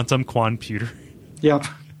 Quantum Quanputer. Yep.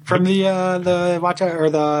 From the Watch Out or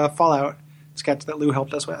the Fallout sketch that Lou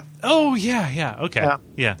helped us with. Oh yeah. Okay.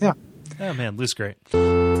 Yeah. Oh man, Lou's great.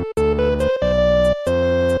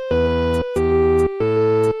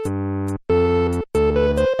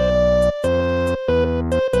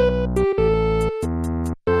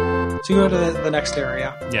 So you go to the next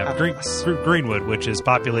area. Yeah, Greenwood, which is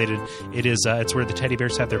populated. It's where the teddy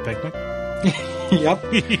bears have their picnic. Yep.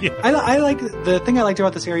 Yeah. I like the thing I liked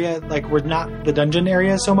about this area. Like, we're not the dungeon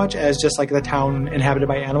area so much as just like the town inhabited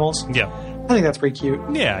by animals. Yeah, I think that's pretty cute.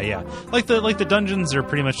 Yeah. Like the dungeons are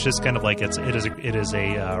pretty much just kind of like it is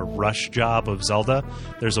a rush job of Zelda.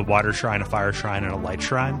 There's a water shrine, a fire shrine, and a light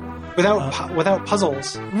shrine without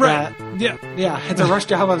puzzles. Right. Yeah. It's a rush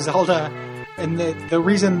job of Zelda. And the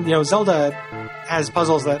reason, Zelda has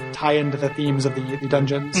puzzles that tie into the themes of the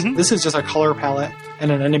dungeons. Mm-hmm. This is just a color palette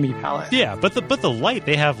and an enemy palette. Yeah, but the light,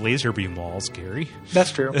 they have laser beam walls, Gary.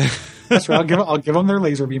 That's true. That's true. I'll give them their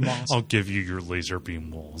laser beam walls. I'll give you your laser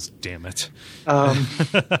beam walls. Damn it. And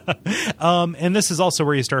this is also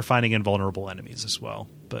where you start finding invulnerable enemies as well.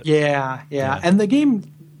 But yeah. And the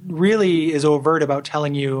game really is overt about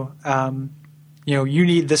telling you. You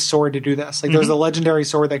need this sword to do this. Like, there's a legendary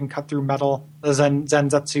sword that can cut through metal, the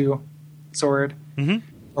Zenzetsu sword,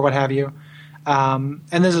 or what have you. And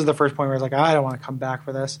this is the first point where I was like, I don't want to come back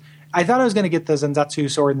for this. I thought I was going to get the Zenzetsu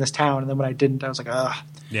sword in this town, and then when I didn't, I was like, ugh.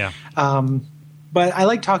 Yeah. But I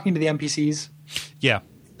like talking to the NPCs. Yeah.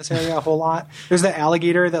 In this area a whole lot. There's the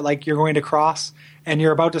alligator that, like, you're going to cross, and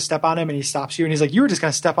you're about to step on him, and he stops you, and he's like, you were just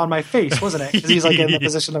going to step on my face, wasn't it? Because he's, like, in the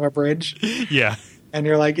position of a bridge. Yeah. And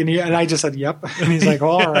you're like, and I just said, yep. And he's like,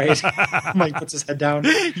 well, all right. Like, puts his head down.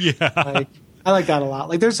 Yeah. Like, I like that a lot.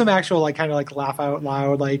 Like, there's some actual, like, kind of like laugh out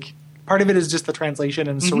loud. Like, part of it is just the translation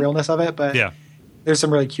and surrealness of it. But there's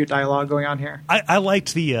some really cute dialogue going on here. I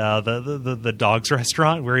liked the dog's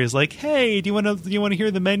restaurant where he's like, hey, do you want to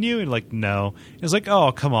hear the menu? And like, no. He's like,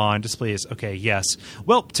 oh, come on, just please. Okay, yes.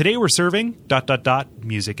 Well, today we're serving ...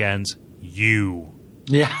 Music ends. You.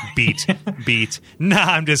 Yeah. Beat. Nah,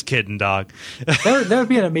 I'm just kidding, dog. That would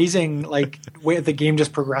be an amazing, like, way if the game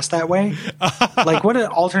just progressed that way. Like, what an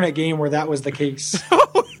alternate game where that was the case.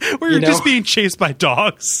 Where you're just being chased by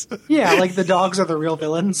dogs. Yeah, like the dogs are the real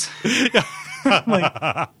villains.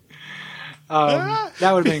 Like,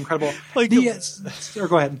 that would have been incredible. Like, or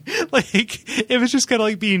go ahead. Like, it was just kind of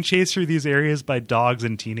like being chased through these areas by dogs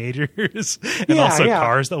and teenagers, and also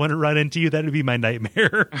cars that want to run into you. That would be my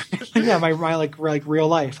nightmare. Yeah, my like real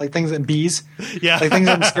life, like things and bees. Yeah, like things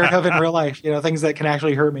I'm scared of in real life. Things that can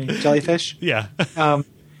actually hurt me. Jellyfish. Yeah. Some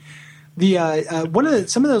of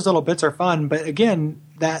those little bits are fun, but again,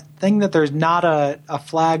 that thing that there's not a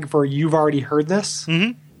flag for you've already heard this.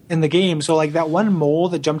 Mm-hmm. In the game, so like that one mole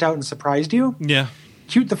that jumped out and surprised you,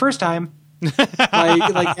 cute the first time,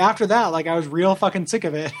 like after that, like I was real fucking sick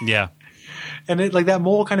of it. Yeah, and it like that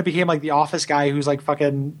mole kind of became like the office guy who's like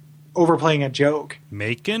fucking overplaying a joke,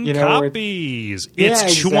 making copies.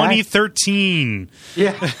 It's 2013.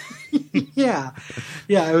 Yeah. Yeah.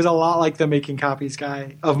 It was a lot like the making copies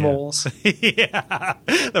guy of moles. Yeah,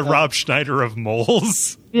 the Rob Schneider of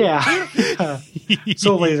moles. Yeah.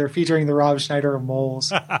 Soul Laser featuring the Rob Schneider of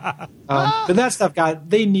moles. But that stuff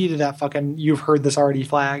they needed that fucking you've heard this already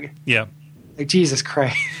flag. Yeah. Like, Jesus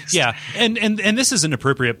Christ. Yeah, and this is an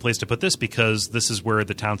appropriate place to put this because this is where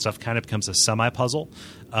the town stuff kind of becomes a semi-puzzle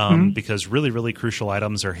because really, really crucial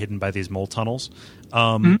items are hidden by these mole tunnels.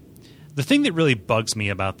 The thing that really bugs me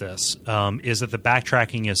about this is that the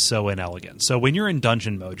backtracking is so inelegant. So when you're in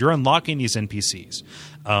dungeon mode, you're unlocking these NPCs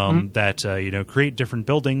that create different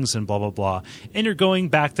buildings and blah blah blah, and you're going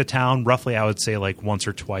back to town roughly, I would say, like once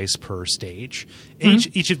or twice per stage.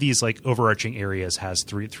 Each of these like overarching areas has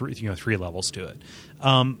three levels to it.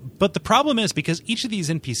 But the problem is because each of these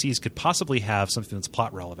NPCs could possibly have something that's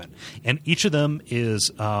plot relevant, and each of them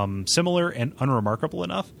is similar and unremarkable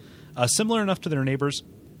enough, similar enough to their neighbors.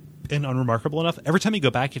 And unremarkable enough. Every time you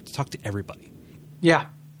go back, you have to talk to everybody. Yeah,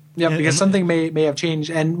 because something may have changed,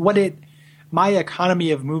 and my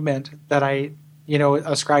economy of movement that I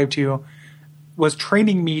ascribed to was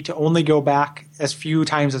training me to only go back as few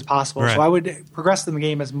times as possible. Right. So I would progress in the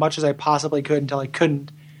game as much as I possibly could until I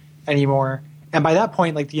couldn't anymore, And by that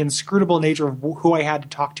point, like the inscrutable nature of who I had to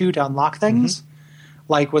talk to unlock things,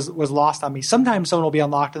 like was lost on me. Sometimes someone will be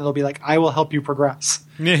unlocked and they'll be like, "I will help you progress."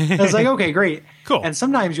 And it's like, okay, great, Cool. And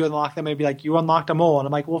sometimes you unlock them and be like, "You unlocked a mole," and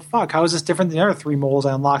I'm like, "Well, fuck, how is this different than the other 3 moles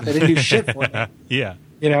I unlocked? I didn't do shit for them." Yeah.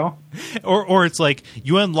 You know? Or it's like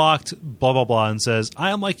you unlocked blah blah blah and says,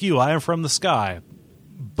 "I am like you. I am from the sky."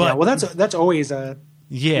 But yeah, well, that's always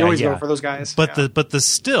you always go for those guys. But yeah. the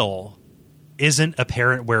still isn't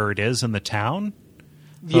apparent where it is in the town.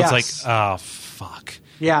 So Yes. it's like, oh fuck.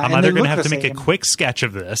 Yeah, I'm and either they going to look have to the make a same. quick sketch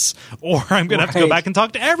of this, or I'm going to have to go Right. back and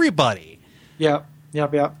talk to everybody. Yep.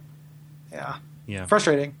 Yeah. Yeah.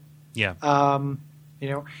 Frustrating. Yeah. You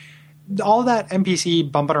know, all that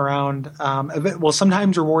NPC bumping around will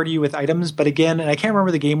sometimes reward you with items, but again, and I can't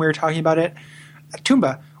remember the game we were talking about it,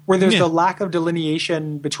 Toomba, where there's Yeah. the lack of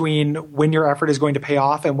delineation between when your effort is going to pay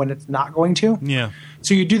off and when it's not going to. Yeah.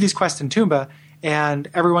 So you do these quests in Toomba, and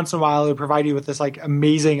every once in a while it would provide you with this like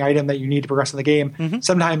amazing item that you need to progress in the game.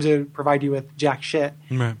 Sometimes it would provide you with jack shit.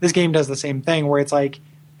 Right. This game does the same thing where it's like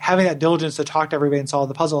having that diligence to talk to everybody and solve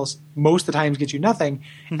the puzzles most of the times gets you nothing.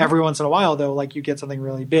 Every once in a while though, like you get something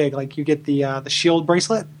really big. Like you get the shield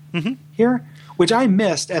bracelet here, which I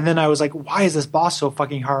missed, and then I was like, why is this boss so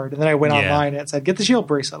fucking hard? And then I went Yeah. online and it said, get the shield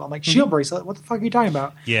bracelet. I'm like, shield bracelet? What the fuck are you talking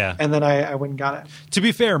about? Yeah. And then I went and got it. To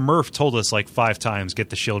be fair, Murph told us like 5 times get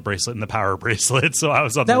the shield bracelet and the power bracelet, so I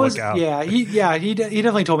was on That the was lookout. he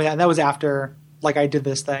definitely told me that, and that was after like I did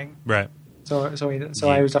this thing. Right. So I was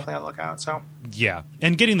definitely on the lookout. So Yeah,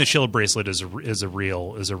 and getting the shield bracelet is a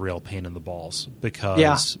real pain in the balls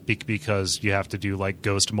because because you have to do like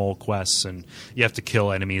ghost mole quests and you have to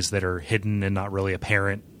kill enemies that are hidden and not really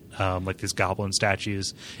apparent, like these goblin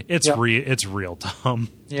statues. It's it's real dumb.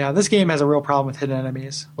 yeah, this game has a real problem with hidden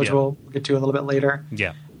enemies, which Yeah. we'll get to a little bit later.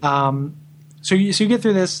 Yeah, So you get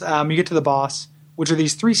through this, you get to the boss, which are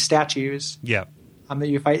these 3 statues yeah, that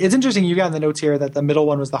you fight. It's interesting. You got in the notes here that the middle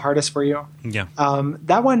one was the hardest for you. yeah.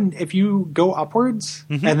 That one, if you go upwards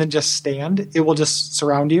and then just stand, it will just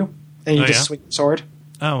surround you, and you Oh, just yeah? swing the sword.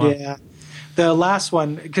 Oh, wow. Yeah. The last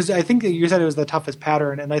one, because I think that you said it was the toughest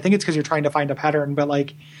pattern, and I think it's because you're trying to find a pattern, but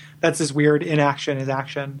like that's this weird inaction is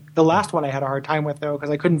action. The last one I had a hard time with though, because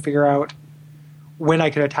I couldn't figure out when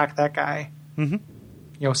I could attack that guy,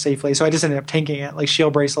 safely. So I just ended up tanking it, like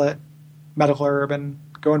shield bracelet, medical herb, and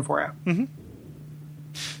going for it.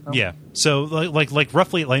 Yeah. So like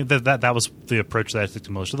roughly like that was the approach that I took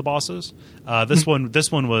to most of the bosses. This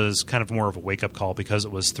one was kind of more of a wake up call because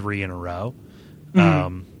it was 3 in a row.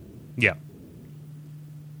 Yeah.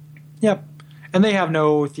 Yep. And they have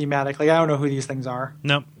no thematic. Like I don't know who these things are.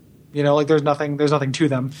 Nope. Like there's nothing to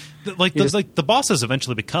them. The bosses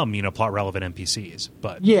eventually become plot relevant NPCs,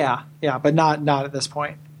 but Yeah, but not at this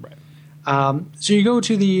point. right. So you go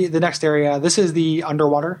to the next area. This is the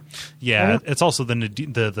underwater. Yeah, it's also the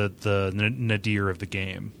nadir of the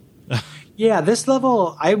game. Yeah, this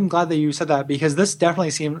level. I'm glad that you said that because this definitely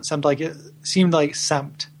seemed like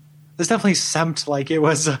Sempt. This definitely seemed like it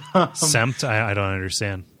was. Sempt? I don't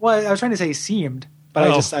understand. Well, I was trying to say seemed,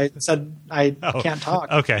 but I said I can't talk.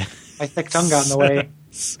 Okay. My thick tongue got in the way.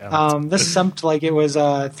 Sempt. This seemed like it was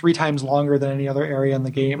 3 times longer than any other area in the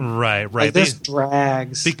game. Right. Like this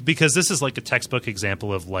drags. Because this is like a textbook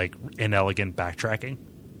example of like inelegant backtracking.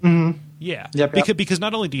 Mm-hmm. Yeah. Yep. Because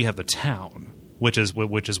not only do you have the town, which is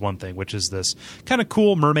one thing, which is this kind of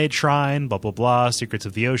cool mermaid shrine, blah blah blah, secrets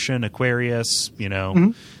of the ocean, Aquarius,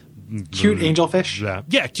 Cute angelfish.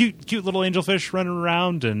 Yeah, cute little angelfish running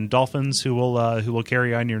around and dolphins who will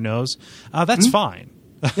carry on your nose. That's fine.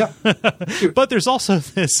 Yep. But there's also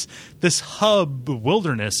this hub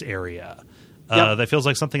wilderness area that feels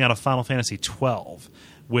like something out of Final Fantasy XII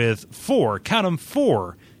with 4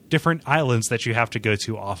 different islands that you have to go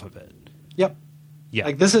to off of it. Yep. Yeah.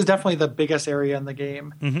 Like this is definitely the biggest area in the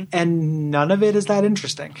game, and none of it is that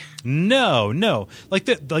interesting. No.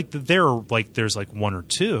 There's like 1 or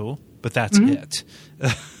 2, but that's it.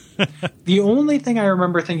 The only thing I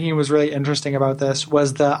remember thinking was really interesting about this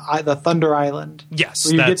was the Thunder Island. Yes,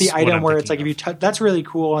 where you get the that's what item I'm where it's like thinking if you touch, that's really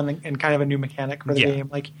cool and kind of a new mechanic for the game.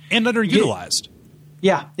 Like and underutilized.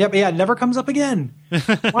 Yeah, it never comes up again.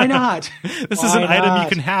 Why not? This is an item you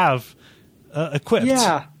can have equipped.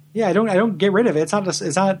 Yeah, I don't get rid of it.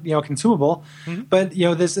 It's not consumable. But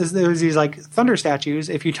there's these like thunder statues.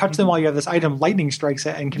 If you touch them while you have this item, lightning strikes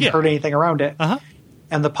it and can hurt anything around it.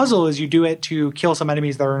 And the puzzle is you do it to kill some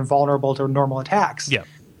enemies that are invulnerable to normal attacks. Yeah.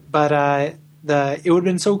 But it would have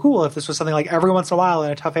been so cool if this was something like every once in a while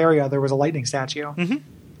in a tough area there was a lightning statue.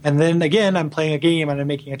 And then again, I'm playing a game and I'm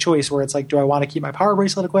making a choice where it's like, do I want to keep my power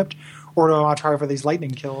bracelet equipped or do I want to try for these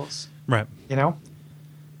lightning kills? Right.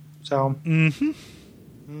 So.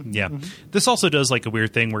 Yeah. This also does like a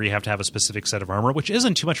weird thing where you have to have a specific set of armor, which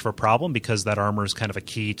isn't too much of a problem because that armor is kind of a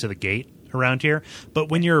key to the gate around here. But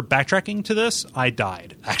when you're backtracking to this, I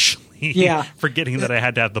died, actually. Yeah. Forgetting that I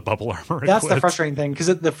had to have the bubble armor That's equipped. the frustrating thing, because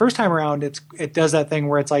the first time around, it does that thing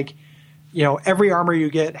where it's like, every armor you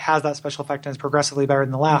get has that special effect and is progressively better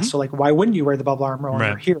than the last. So, like, why wouldn't you wear the bubble armor when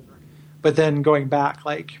you're here? But then going back,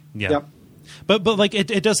 like, yep. But like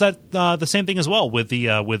it does that the same thing as well with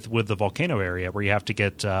the with the volcano area where you have to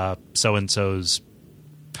get so and so's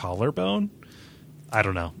collarbone. I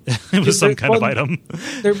don't know. It was some kind of item.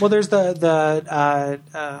 There's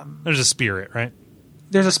there's a spirit, right?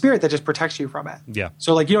 There's a spirit that just protects you from it. Yeah.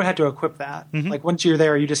 So like you don't have to equip that. Like once you're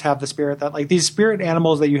there, you just have the spirit that like these spirit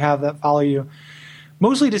animals that you have that follow you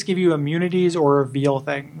mostly just give you immunities or reveal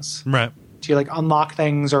things. Right. To like unlock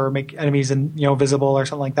things or make enemies visible or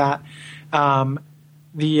something like that.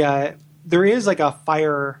 There is like a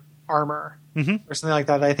fire armor or something like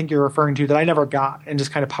that I think you're referring to that I never got and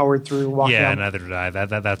just kind of powered through walking. Yeah, on. neither did I.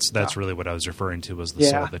 That's really what I was referring to was the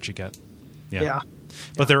sword that you get. Yeah.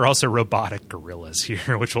 But there are also robotic gorillas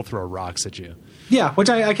here, which will throw rocks at you. Yeah, which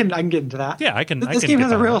I can get into that. Yeah, I can. This game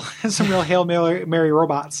has some real Hail Mary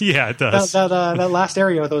robots. Yeah, it does. That last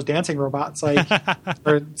area with those dancing robots, like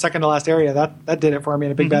or second to last area, that did it for me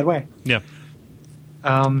in a big bad way. Yeah.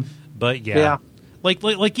 But yeah.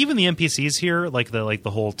 Like even the NPCs here, like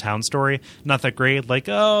the whole town story, not that great. Like,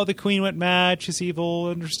 oh, the queen went mad, she's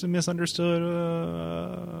evil, misunderstood.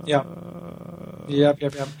 Yep. Yeah.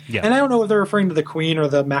 And I don't know if they're referring to the queen or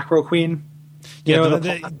the macro queen.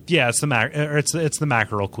 It's the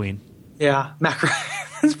mackerel queen. Yeah, mackerel.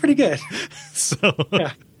 That's pretty good. So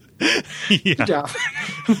yeah. Good job.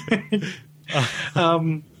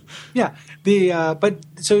 Yeah. But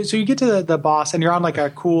so you get to the boss and you're on like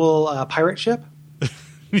a cool pirate ship,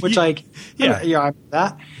 which like I'm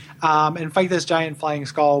that. And fight this giant flying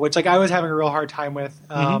skull, which like I was having a real hard time with.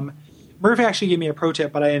 Murphy actually gave me a pro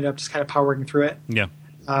tip, but I ended up just kind of powering through it. Yeah.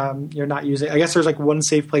 You're not using. I guess there's like one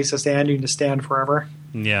safe place to stand. You can just stand forever.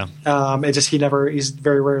 Yeah. He's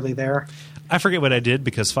very rarely there. I forget what I did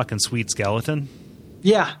because fucking sweet skeleton.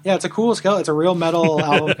 Yeah. It's a cool skeleton. It's a real metal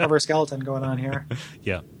album cover skeleton going on here.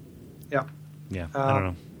 Yeah. Yeah. Yeah. I don't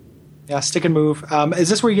know. Yeah. Stick and move. Is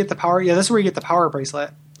this where you get the power? Yeah. This is where you get the power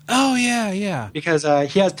bracelet. Oh yeah. Because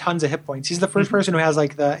he has tons of hit points. He's the first person who has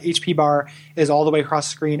like the HP bar is all the way across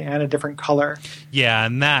the screen and a different color. Yeah,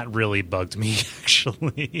 and that really bugged me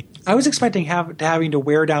actually. I was expecting having to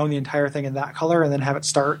wear down the entire thing in that color and then have it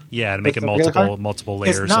start. Yeah, to make it multiple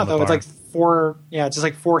layers. It's not on the though. bar. It's like four. Yeah, it's just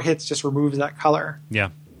like 4 hits just removes that color. Yeah.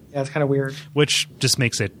 Yeah, it's kind of weird. Which just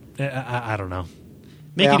makes it. I don't know.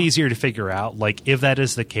 Make it easier to figure out. Like if that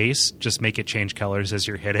is the case, just make it change colors as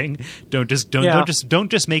you're hitting. Don't just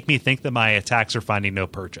make me think that my attacks are finding no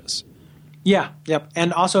purchase. Yeah, yep.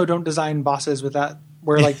 And also don't design bosses with that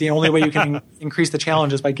where like the only way you can increase the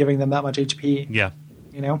challenge is by giving them that much HP. Yeah.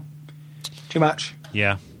 Too much.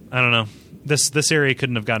 Yeah. I don't know. This area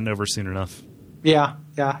couldn't have gotten over soon enough. Yeah.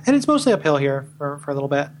 And it's mostly uphill here for a little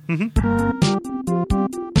bit.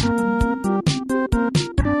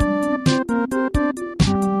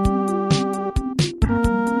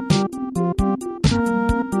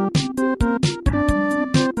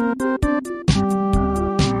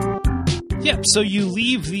 Yep. So you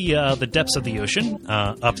leave the depths of the ocean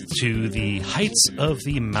up to the heights of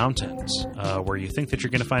the mountains, where you think that you're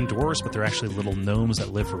going to find dwarves, but they're actually little gnomes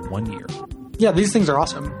that live for 1 year. Yeah, these things are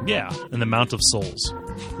awesome. Yeah, in the Mount of Souls.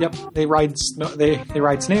 Yep, they ride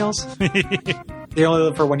snails. They only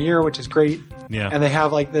live for 1 year, which is great. Yeah, and they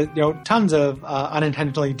have like tons of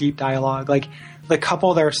unintentionally deep dialogue. Like the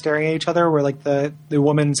couple that are staring at each other, where like the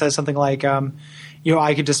woman says something like,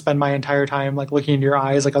 I could just spend my entire time like looking into your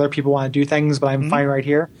eyes. Like other people want to do things, but I'm fine right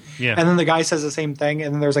here. Yeah. And then the guy says the same thing,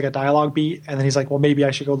 and then there's like a dialogue beat, and then he's like, "Well, maybe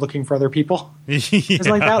I should go looking for other people." It's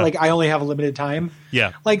like that. Like I only have a limited time.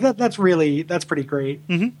 Yeah. Like that's pretty great.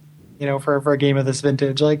 Mm-hmm. For a game of this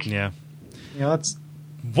vintage, like that's.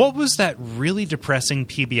 What was that really depressing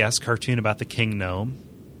PBS cartoon about the King Gnome?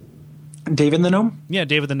 David the Gnome? Yeah,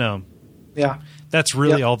 David the Gnome. Yeah. That's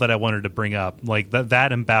really all that I wanted to bring up. Like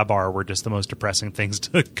that and Babar were just the most depressing things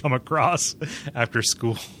to come across after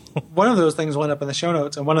school. One of those things will end up in the show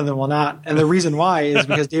notes, and one of them will not. And the reason why is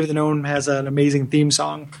because David the Gnome has an amazing theme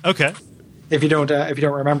song. Okay. If you don't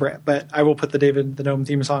remember it, but I will put the David the Gnome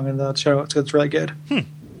theme song in the show notes because it's really good.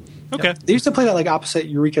 Okay. Yep. They used to play that like opposite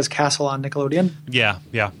Eureka's Castle on Nickelodeon. Yeah.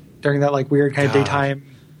 During that like weird kind of daytime.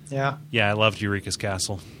 Yeah. Yeah, I loved Eureka's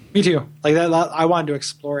Castle. Me too. Like that, I wanted to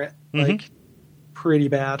explore it. Like pretty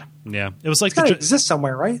bad. Yeah, it was like it exists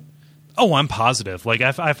somewhere, right? Oh, I'm positive. Like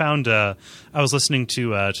I found I was listening to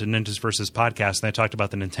Ninjas Versus podcast, and I talked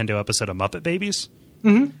about the Nintendo episode of Muppet Babies.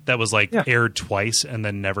 Mm-hmm. That was aired twice and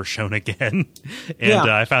then never shown again. And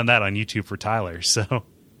I found that on YouTube for Tyler. So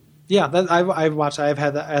yeah, I've watched. I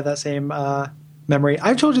had that same memory.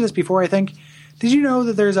 I've told you this before, I think. Did you know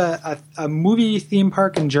that there's a movie theme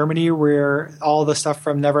park in Germany where all the stuff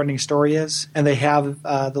from Neverending Story is, and they have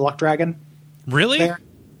the Luck Dragon? Really? There?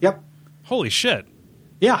 Yep. Holy shit.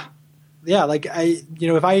 Yeah. Yeah, like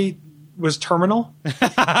if I was terminal,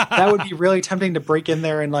 that would be really tempting to break in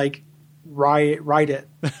there and like ride it,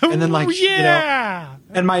 and then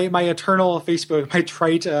and my eternal Facebook, my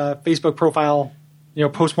trite Facebook profile,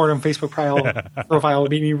 postmortem Facebook profile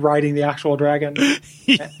would be me riding the actual dragon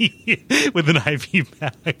with an IV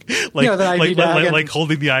bag, like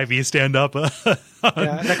holding the IV stand up.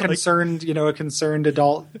 And a concerned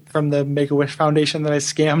adult from the Make-A-Wish Foundation that I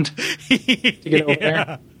scammed to get over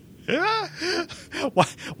there.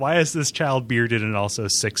 Why is this child bearded and also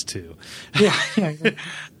 6'2"? Yeah.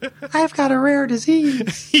 I've got a rare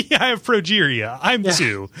disease. I have progeria. I'm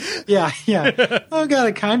 2. Yeah. I've got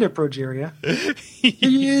a kind of progeria.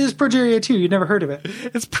 It's progeria 2. You've never heard of it.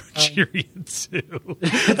 It's progeria 2.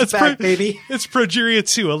 It's back, baby. It's progeria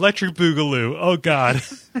 2. Electric Boogaloo. Oh, God.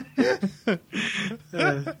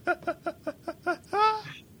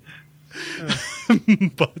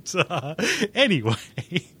 But anyway...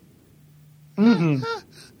 Mm-hmm.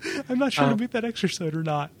 I'm not sure to make that extra soda or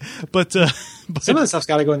not, but some of the stuff's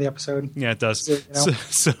got to go in the episode. Yeah, it does.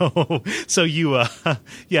 So you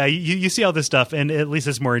you see all this stuff, and at least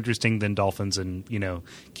it's more interesting than dolphins and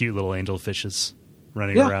cute little angel fishes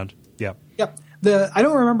running around. Yeah. Yep. I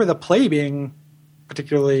don't remember the play being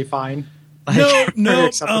particularly fine.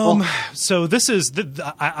 No. So this is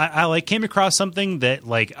I came across something that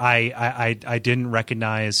I didn't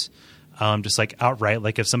recognize. Just like outright,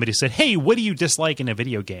 like if somebody said, "Hey, what do you dislike in a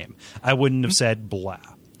video game?" I wouldn't have said blah.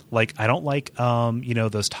 Like I don't like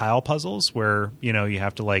those tile puzzles where you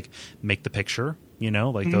have to like make the picture.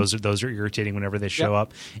 Those are irritating whenever they show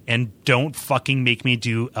up. And don't fucking make me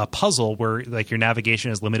do a puzzle where like your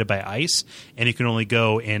navigation is limited by ice and you can only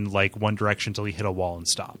go in like one direction until you hit a wall and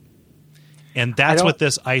stop. And that's what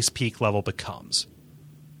this ice peak level becomes.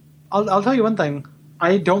 I'll tell you one thing.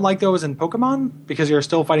 I don't like those in Pokemon because you're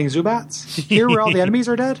still fighting Zubats. Here where all the enemies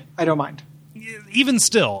are dead, I don't mind. Even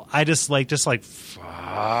still, I just like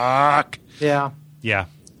fuck. Yeah. Yeah.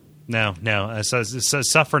 No.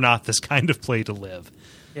 Suffer not this kind of play to live.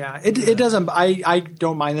 Yeah. It doesn't. I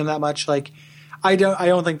don't mind them that much. Like I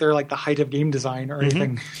don't think they're like the height of game design or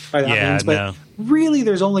anything by that means. But really,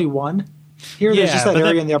 there's only one. Here, there's just that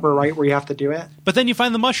area in the upper right where you have to do it. But then you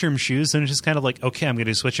find the mushroom shoes, and it's just kind of like, okay, I'm going to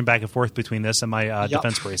be switching back and forth between this and my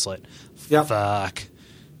defense bracelet. Yep. Fuck.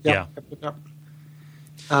 Yep.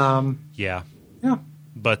 Yeah.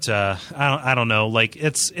 But I don't know. Like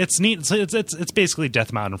it's neat. It's basically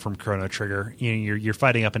Death Mountain from Chrono Trigger. You're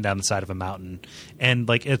fighting up and down the side of a mountain, and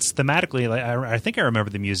like it's thematically. Like I think I remember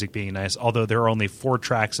the music being nice. Although there are only 4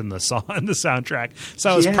 tracks in the soundtrack, so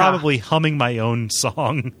I was probably humming my own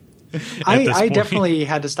song. I definitely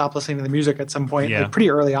had to stop listening to the music at some point, like pretty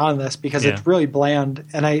early on in this, because it's really bland.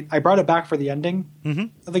 And I brought it back for the ending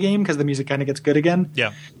of the game because the music kind of gets good again.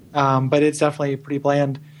 Yeah. But it's definitely pretty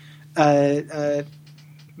bland. So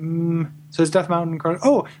it's Death Mountain.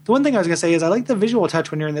 Oh, the one thing I was going to say is I like the visual touch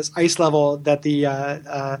when you're in this ice level that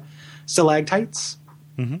the stalactites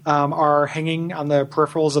are hanging on the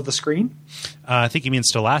peripherals of the screen. I think you mean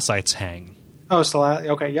stalactites hang. Oh,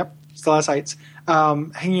 okay, yep. Stalactites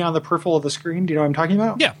hanging on the peripheral of the screen. Do you know what I'm talking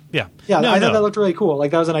about? Yeah. I thought that looked really cool. Like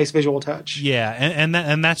that was a nice visual touch. Yeah,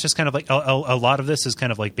 and that's just kind of like a lot of this is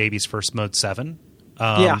kind of like Baby's First Mode 7.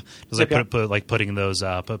 Putting those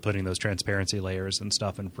transparency layers and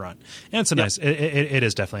stuff in front. And it's a nice. It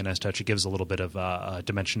is definitely a nice touch. It gives a little bit of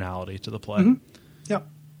dimensionality to the play. Mm-hmm. Yep.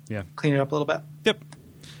 Yeah. Clean it up a little bit. Yep.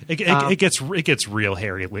 It gets real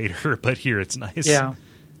hairy later, but here it's nice. Yeah.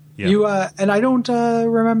 You and I don't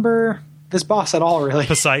remember this boss at all, really.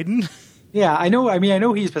 Poseidon? Yeah, I know. I mean, I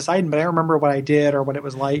know he's Poseidon, but I don't remember what I did or what it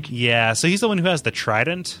was like. Yeah, so he's the one who has the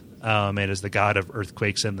trident and is the god of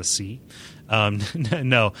earthquakes and the sea.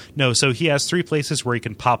 No. So he has 3 places where he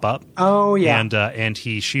can pop up. Oh yeah, and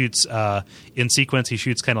he shoots in sequence. He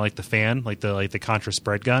shoots kind of like the fan, like the Contra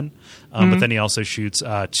spread gun. But then he also shoots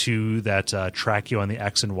 2 that track you on the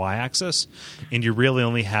X and Y axis, and you really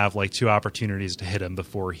only have like 2 opportunities to hit him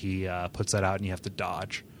before he puts that out, and you have to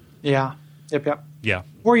dodge. Yeah. Yep. Yeah.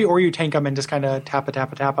 Or you tank him and just kind of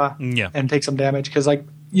tappa. Yeah. And take some damage because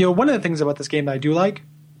one of the things about this game that I do like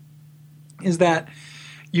is that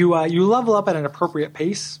you level up at an appropriate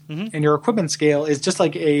pace, and your equipment scale is just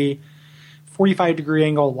like a 45-degree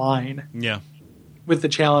angle line Yeah. with the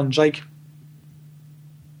challenge, like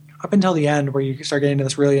up until the end where you start getting into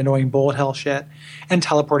this really annoying bullet hell shit and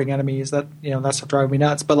teleporting enemies that, that stuff drives me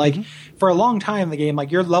nuts. But like for a long time in the game,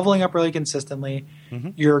 like you're leveling up really consistently.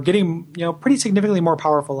 You're getting, pretty significantly more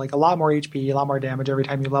powerful, like a lot more HP, a lot more damage every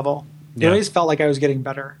time you level. It always felt like I was getting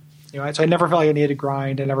better. So I never felt like I needed to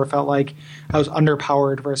grind. I never felt like I was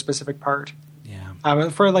underpowered for a specific part. Yeah.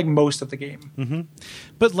 For like most of the game.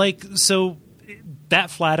 But like, so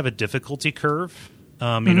that flat of a difficulty curve,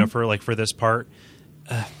 for this part,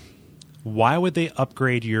 why would they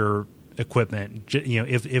upgrade your equipment?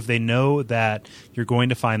 If they know that you're going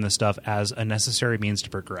to find this stuff as a necessary means to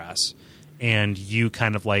progress, and you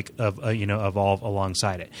kind of like evolve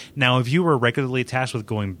alongside it. Now, if you were regularly tasked with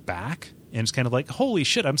going back, and it's kind of like, holy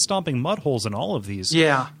shit, I'm stomping mud holes in all of these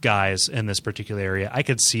guys in this particular area, I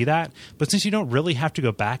could see that. But since you don't really have to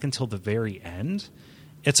go back until the very end,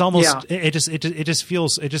 it's almost it just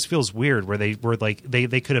feels weird where they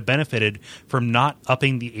could have benefited from not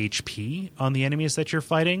upping the HP on the enemies that you're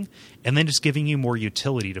fighting, and then just giving you more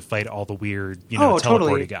utility to fight all the weird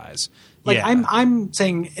teleporty guys. Like I'm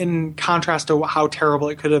saying in contrast to how terrible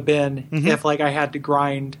it could have been if like I had to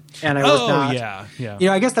grind and I was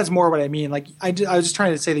not. I guess that's more what I mean. Like I was just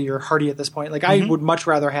trying to say that you're hardy at this point. Like I would much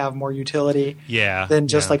rather have more utility than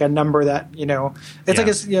just like a number that it's like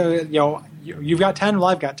it's you've got 10, well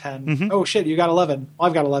I've got 10. Oh shit, you got 11. Well,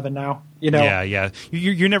 I've got 11 now.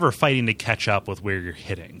 You're never fighting to catch up with where you're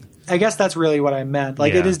hitting. I guess that's really what I meant.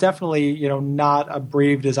 Like it is definitely not a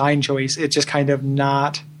brave design choice. It's just kind of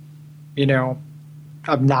not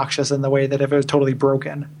obnoxious in the way that if it was totally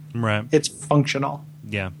broken. Right. It's functional.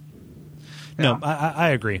 Yeah. No, I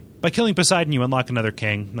agree. By killing Poseidon, you unlock another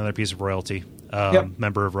king, another piece of royalty,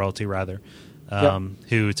 member of royalty, rather,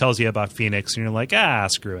 who tells you about Phoenix, and you're like,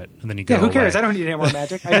 screw it. And then you go who cares? I don't need any more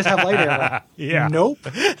magic. I just have light arrow. Nope.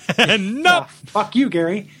 Nope. Fuck you,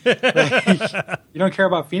 Gary. You don't care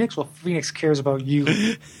about Phoenix? Well, Phoenix cares about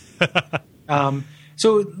you.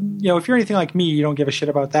 So, if you're anything like me, you don't give a shit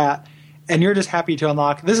about that. And you're just happy to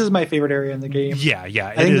unlock. This is my favorite area in the game. Yeah.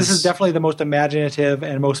 I think this is definitely the most imaginative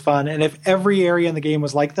and most fun. And if every area in the game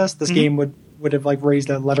was like this game would have like raised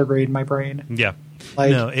a letter grade in my brain. Yeah.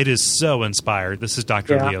 Like, no, it is so inspired. This is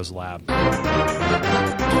Dr. Leo's lab.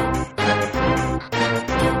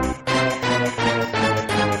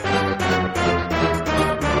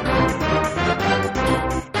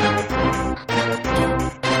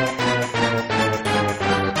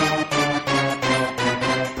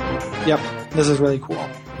 Yep, this is really cool.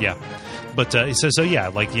 Yeah. But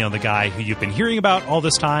the guy who you've been hearing about all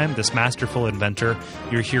this time, this masterful inventor,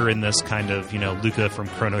 you're here in this kind of, Luca from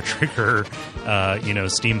Chrono Trigger,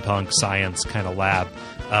 steampunk science kind of lab,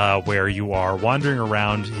 where you are wandering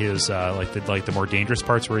around his, the more dangerous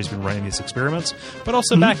parts where he's been running these experiments, but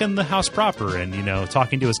also back in the house proper and,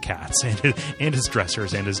 talking to his cats and his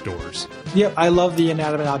dressers and his doors. Yep, I love the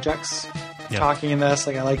inanimate objects. Talking in this,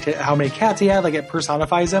 like I liked it, how many cats he had, like it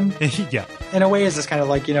personifies him. In a way, is this kind of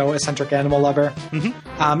like eccentric animal lover.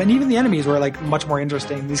 And even the enemies were like much more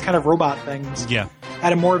interesting. These kind of robot things.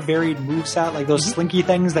 Had a more varied moveset, like those slinky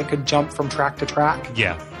things that could jump from track to track.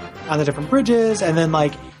 On the different bridges, and then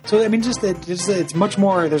like so. I mean, it's much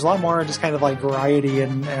more. There's a lot more just kind of like variety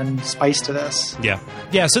and spice to this. Yeah.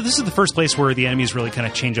 So this is the first place where the enemies really kind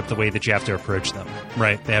of change up the way that you have to approach them.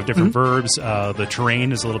 Right? They have different verbs. The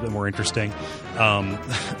terrain is a little bit more interesting.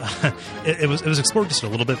 It was explored just a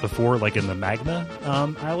little bit before, like in the Magna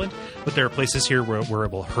Island, but there are places here where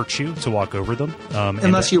it will hurt you to walk over them,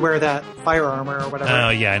 unless you wear that fire armor or whatever.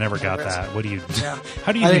 Oh yeah, I never got that. What do you?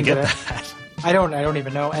 How do you even get that? I don't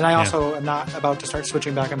even know. And I also am not about to start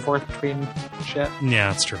switching back and forth between shit.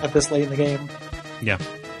 Yeah, that's true. At this late in the game. Yeah.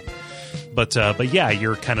 But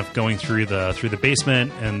you're kind of going through the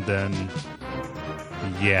basement, and then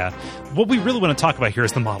what we really want to talk about here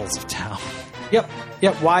is the models of town. Yep.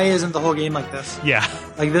 Why isn't the whole game like this? Yeah.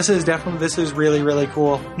 Like this is really, really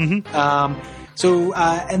cool. And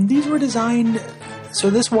these were designed.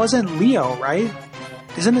 So this wasn't Leo, right?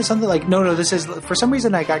 Isn't it something like no? This is for some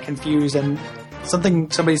reason I got confused, and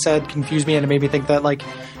somebody said confused me, and it made me think that like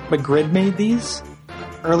McGrid made these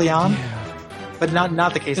early on, but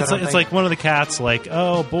not the case. It's like one of the cats, like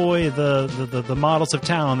oh boy, the models of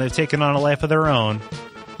town, they've taken on a life of their own.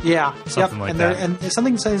 Yeah, something like that. And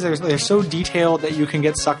something says they're so detailed that you can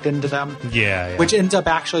get sucked into them. Yeah. Which ends up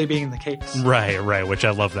actually being the case. Right. Which I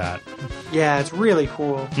love that. Yeah, it's really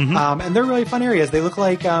cool. And they're really fun areas. They look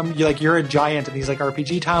like you're a giant in these like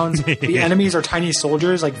RPG towns. The enemies are tiny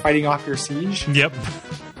soldiers like fighting off your siege. Yep.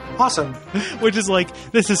 Awesome. Which is like,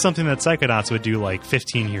 this is something that Psychonauts would do like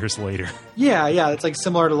 15 years later. Yeah, it's like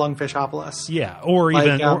similar to Lungfishopolis. Yeah, or Like,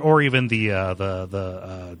 even or even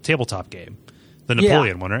the tabletop game, the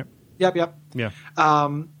Napoleon one, right? Yep. Yeah.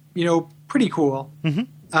 Pretty cool.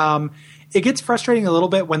 Mm-hmm. It gets frustrating a little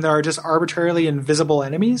bit when there are just arbitrarily invisible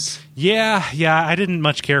enemies. Yeah, I didn't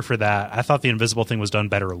much care for that. I thought the invisible thing was done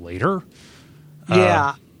better later.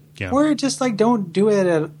 Yeah. Yeah. Or just like don't do it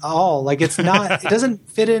at all. Like it's not, it doesn't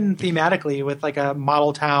fit in thematically with like a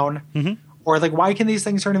model town. Mm-hmm. Or like why can these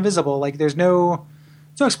things turn invisible? Like there's no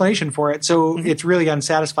explanation for it. So it's really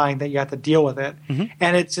unsatisfying that you have to deal with it. Mm-hmm.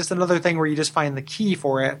 And it's just another thing where you just find the key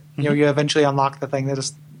for it. You eventually unlock the thing that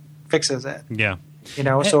just fixes it. Yeah.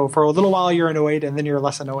 So for a little while you're annoyed and then you're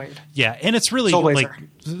less annoyed. Yeah, and it's really Soul like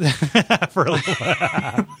for a little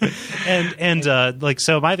while. and like,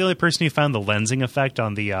 so am I the only person who found the lensing effect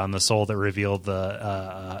on the soul that revealed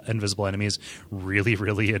the invisible enemies really,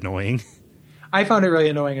 really annoying? I found it really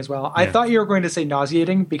annoying as well. Yeah. I thought you were going to say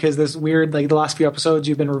nauseating because this weird, like the last few episodes,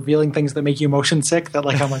 you've been revealing things that make you motion sick. That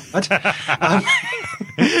like I'm like what?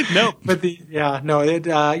 Nope. But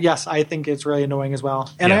yes, I think it's really annoying as well.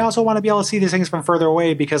 And Yeah. I also want to be able to see these things from further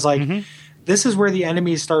away because like this is where the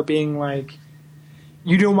enemies start being like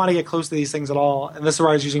you don't want to get close to these things at all. And this is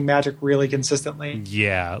where I was using magic really consistently.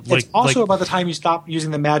 Yeah, It's also about the time you stop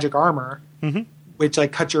using the magic armor. Which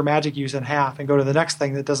like cuts your magic use in half and go to the next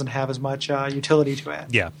thing that doesn't have as much utility to it.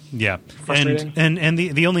 Yeah. Frustrating. And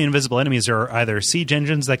the only invisible enemies are either siege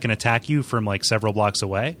engines that can attack you from like several blocks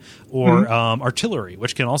away, or artillery,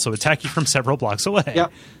 which can also attack you from several blocks away.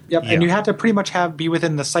 Yep. Yeah. And you have to pretty much be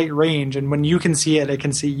within the sight range, and when you can see it, it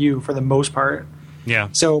can see you for the most part. Yeah.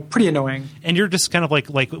 So pretty annoying. And you're just kind of like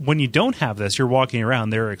when you don't have this, you're walking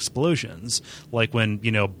around, there are explosions. Like when,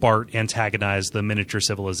 Bart antagonized the miniature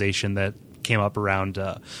civilization that came up around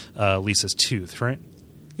Lisa's tooth, right?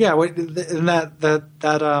 Yeah, in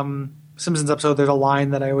that Simpsons episode, there's a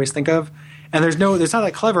line that I always think of, and it's not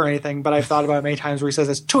that clever or anything, but I've thought about it many times where he says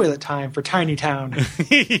it's toilet time for Tiny Town.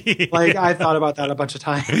 Like I thought about that a bunch of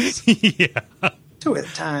times. Yeah.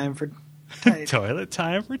 Toilet time for Tiny Town. Toilet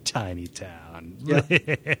time for Tiny Town. Yeah.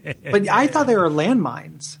 But I thought they were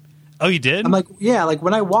landmines. Oh, you did? I'm like, yeah, like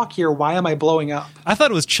when I walk here, why am I blowing up? I thought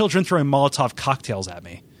it was children throwing Molotov cocktails at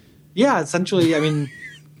me. Yeah, essentially, I mean,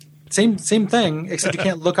 same thing, except you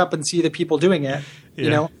can't look up and see the people doing it,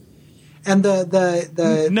 And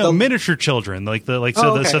the miniature children,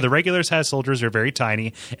 so the regulars has soldiers are very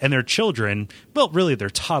tiny, and their children, well, really their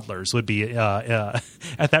toddlers would be at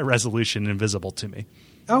that resolution invisible to me.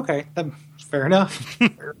 Okay, fair enough.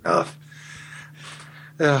 Fair enough.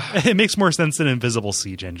 It makes more sense than invisible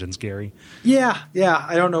siege engines, Gary. Yeah.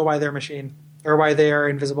 I don't know why they're machine or why they are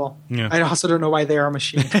invisible. Yeah. I also don't know why they are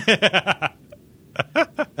machine.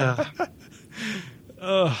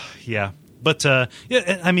 Yeah. But,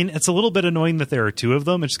 I mean, it's a little bit annoying that there are two of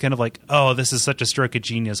them. It's kind of like, oh, this is such a stroke of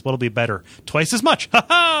genius. What'll be better? Twice as much. Ha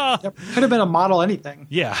ha! Yep. Could have been a model anything.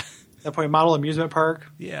 Yeah. At that point, model amusement park.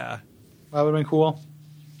 Yeah. That would have been cool.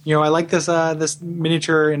 I like this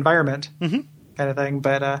miniature environment kind of thing.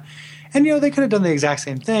 But, they could have done the exact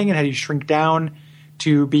same thing and had you shrink down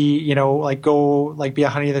to be, be a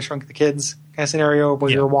Honey That Shrunk the Kids kind of scenario where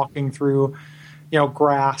you're walking through,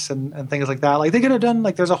 grass and things like that. Like they could have done,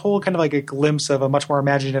 there's a whole kind of like a glimpse of a much more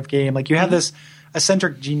imaginative game. Like you have this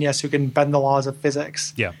eccentric genius who can bend the laws of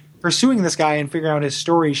physics. Yeah. Pursuing this guy and figuring out his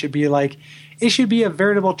story should be it should be a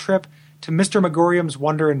veritable trip to Mr. Megorium's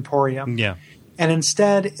Wonder Emporium. Yeah. And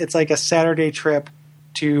instead, it's like a Saturday trip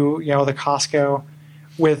to, the Costco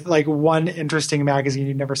with one interesting magazine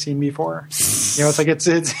you've never seen before. It's like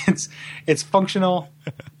it's functional.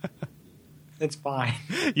 It's fine.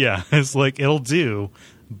 Yeah, it's like it'll do,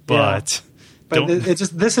 but it's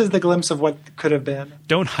just this is the glimpse of what could have been.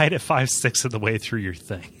 Don't hide it 5/6 of the way through your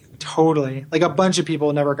thing. Totally, a bunch of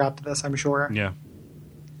people never got to this. I'm sure. Yeah.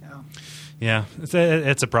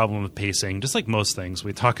 It's a problem with pacing, just like most things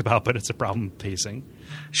we talk about, but it's a problem with pacing.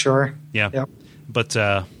 Sure. Yeah. Yep. But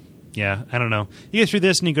yeah, I don't know. You get through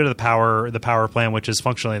this and you go to the power plant, which is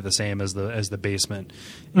functionally the same as the basement,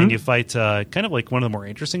 and you fight kind of like one of the more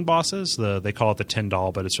interesting bosses. They call it the Tin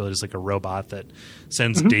Doll, but it's really just like a robot that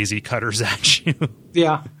sends daisy cutters at you.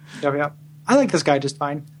 Yeah. I like this guy just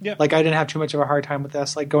fine. Yeah. I didn't have too much of a hard time with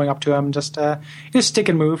this. Going up to him, just stick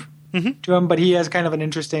and move to him. But he has kind of an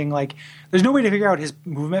interesting there's no way to figure out his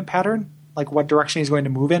movement pattern. What direction he's going to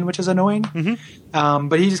move in, which is annoying.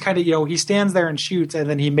 But he just kind of, he stands there and shoots, and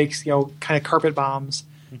then he makes, kind of carpet bombs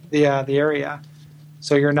the area.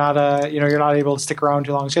 So you're not able to stick around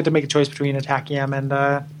too long. So you have to make a choice between attacking him and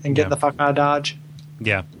getting the fuck out of Dodge.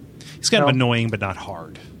 Yeah. He's kind of annoying, but not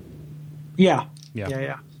hard. Yeah.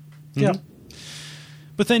 Yeah. Yeah.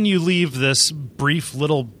 But then you leave this brief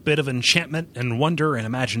little bit of enchantment and wonder and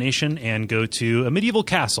imagination and go to a medieval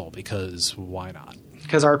castle because why not?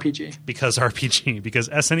 Because RPG. Because RPG. Because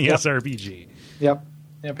SNES RPG. Yep.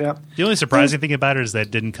 The only surprising thing about it is that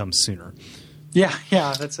it didn't come sooner. Yeah.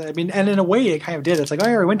 And in a way it kind of did. It's like,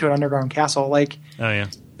 I already went to an underground castle. Like, Oh, yeah.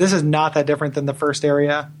 this is not that different than the first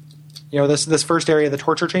area. This first area, the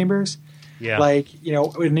torture chambers. Yeah. Like,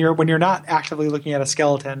 when you're not actively looking at a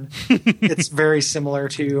skeleton, it's very similar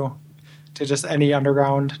to just any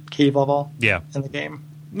underground cave level Yeah. in the game.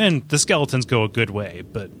 And the skeletons go a good way,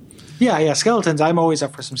 but... Yeah, skeletons. I'm always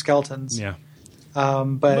up for some skeletons. Yeah.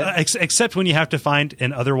 But Except when you have to find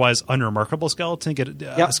an otherwise unremarkable skeleton,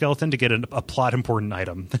 skeleton to get a plot important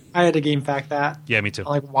item. I had to game fact that. Yeah, me too. I'm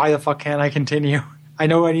like, why the fuck can't I continue? I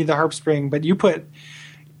know I need the harp string, but you put...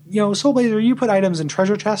 Soul Blazer, you put items in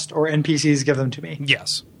treasure chest or NPCs give them to me.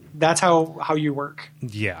 Yes. That's how you work.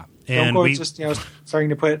 Yeah. Don't And go just starting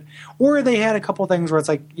to put, or they had a couple things where it's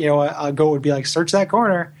like a goat would be like, search that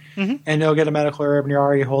corner, and they'll get a medical herb, and you're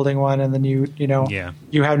already holding one, and then you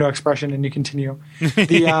have no expression and you continue.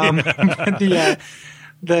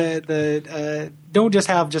 Don't just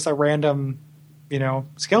have just a random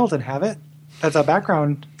skeleton. Have it. That's a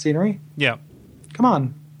background scenery. Yeah. Come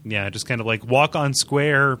on. Yeah, just kind of like walk on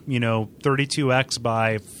square, 32x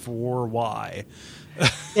by 4y.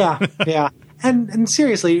 Yeah. And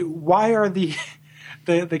seriously, why are the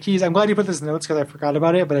keys? I'm glad you put this in notes because I forgot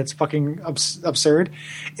about it, but it's fucking absurd.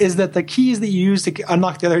 Is that the keys that you use to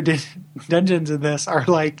unlock the other dungeons in this are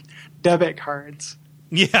like debit cards?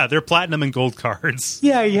 Yeah, they're platinum and gold cards.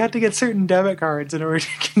 Yeah, you have to get certain debit cards in order to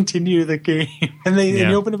continue the game. And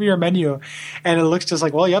you open up your menu, and it looks just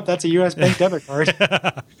like, well, yep, that's a U.S. Bank debit card.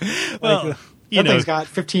 Well, that thing's got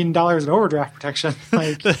 $15 in overdraft protection.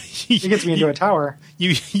 Like, it gets me into a tower.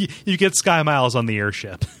 You get Sky Miles on the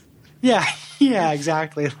airship. Yeah,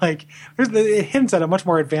 exactly. Like, it hints at a much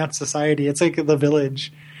more advanced society. It's like The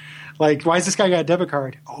Village. Like, why has this guy got a debit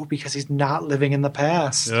card? Oh, because he's not living in the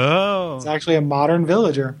past. Oh. It's actually a modern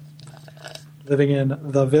villager living in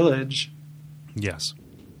the village. Yes.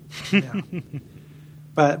 Yeah.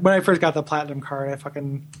 But when I first got the platinum card,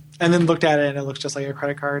 and then looked at it and it looks just like a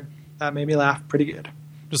credit card. That made me laugh pretty good.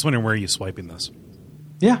 Just wondering where are you swiping this?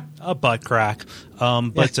 Yeah. A butt crack. I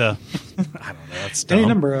don't know. That's dumb. Any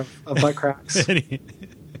number of butt cracks.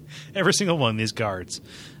 Every single one of these cards.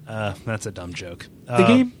 That's a dumb joke.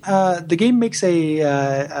 The game makes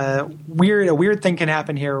a weird thing can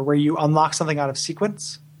happen here where you unlock something out of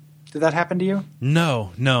sequence. Did that happen to you?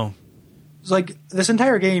 No. It's like this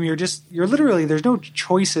entire game, you're literally, there's no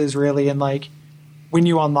choices really in like when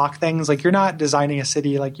you unlock things. Like, you're not designing a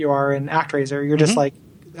city like you are in ActRaiser. You're just like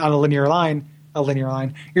on a linear line.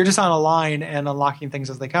 You're just on a line and unlocking things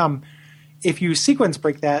as they come. If you sequence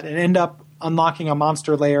break that and end up unlocking a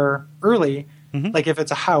monster layer early, like if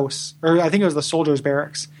it's a house, or I think it was the soldier's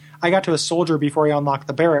barracks. I got to a soldier before I unlocked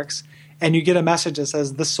the barracks, and you get a message that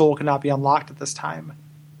says this soul cannot be unlocked at this time.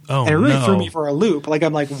 Oh, and it really threw me for a loop. Like,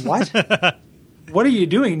 I'm like, what? What are you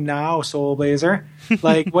doing now, Soul Blazer?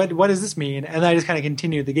 Like, what does this mean? And I just kind of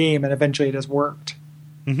continued the game, and eventually it just worked.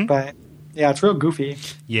 But yeah, it's real goofy.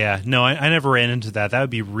 Yeah, no, I never ran into that. That would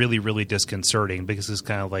be really, really disconcerting because it's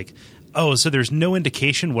kind of like, oh, so there's no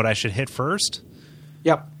indication what I should hit first?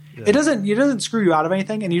 Yep. Yeah. It doesn't screw you out of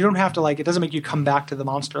anything, and you don't have to, like, it doesn't make you come back to the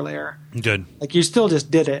monster lair. Good. Like, you still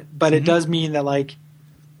just did it, but it does mean that, like,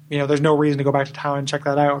 there's no reason to go back to town and check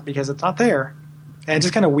that out because it's not there. And it's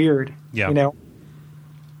just kind of weird. Yeah.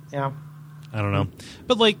 Yeah. I don't know.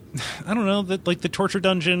 But, like, I don't know, that, like, the torture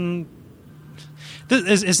dungeon...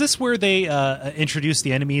 Is this where they introduce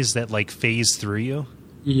the enemies that, like, phase through you?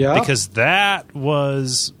 Yeah. Because that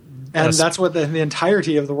was... And that's what the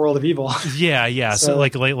entirety of the world of evil. Yeah. So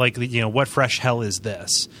like what fresh hell is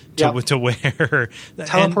this? To where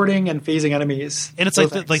teleporting and phasing enemies. And it's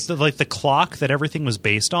like the clock that everything was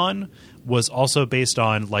based on was also based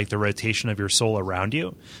on like the rotation of your soul around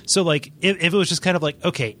you. So like if it was just kind of like,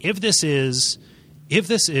 okay, if this is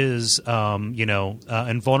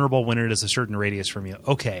invulnerable when it is a certain radius from you,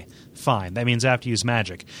 okay, fine. That means I have to use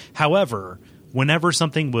magic. However, whenever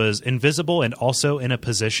something was invisible and also in a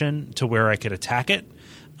position to where I could attack it,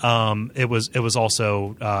 it was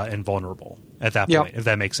also invulnerable at that point, if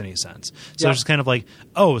that makes any sense. So it's just kind of like,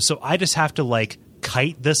 oh, so I just have to like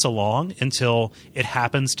kite this along until it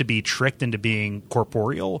happens to be tricked into being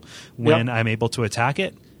corporeal when I'm able to attack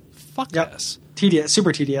it. Fuck this. Tedious,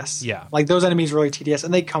 super tedious. Yeah. Like those enemies are really tedious,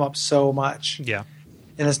 and they come up so much. Yeah.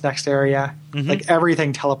 In this next area, like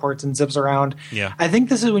everything teleports and zips around. Yeah, I think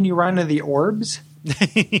this is when you run into the orbs,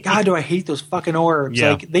 God, do I hate those fucking orbs.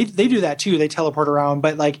 Yeah. Like they do that too. They teleport around,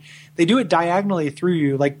 but like they do it diagonally through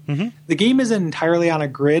you. Like the game isn't entirely on a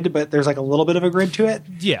grid, but there's like a little bit of a grid to it.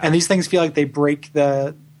 Yeah. And these things feel like they break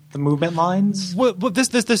the movement lines. Well, this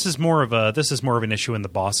is more of an issue in the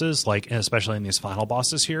bosses, like especially in these final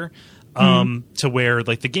bosses here, to where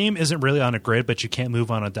like the game isn't really on a grid, but you can't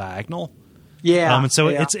move on a diagonal. Yeah. And so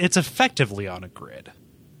yeah. it's effectively on a grid,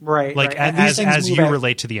 right. like right. And these things as move you at-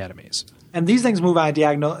 relate to the enemies. And these things move on a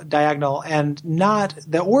diagonal, and not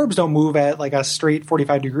the orbs don't move at like a straight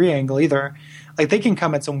 45-degree angle either. Like they can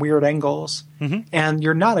come at some weird angles, and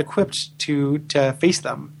you're not equipped to face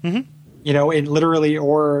them. You know, in literally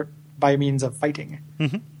or by means of fighting.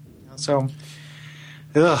 So,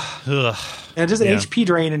 Ugh. and it does an Yeah. HP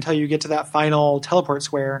drain until you get to that final teleport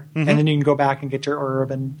square, and then you can go back and get your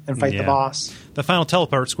orb and fight Yeah. the boss. The final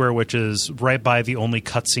teleport square, which is right by the only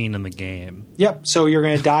cutscene in the game. Yep. So you're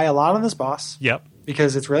going to die a lot on this boss. Yep.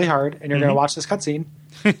 Because it's really hard, and you're going to watch this cutscene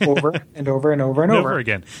over and over and over and Over over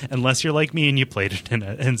again, unless you're like me and you played it in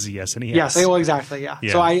ZS and ES. Yes, well, exactly, yeah.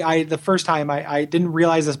 Yeah. So I the first time I didn't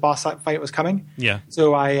realize this boss fight was coming. Yeah.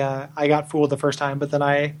 So I got fooled the first time, but then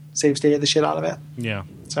I save stated the shit out of it. Yeah.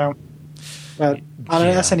 So, but on an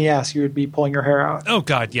Yeah. SNES, you would be pulling your hair out. Oh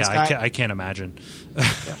God, yeah, This guy- I can't imagine.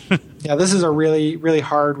 Yeah, this is a really, really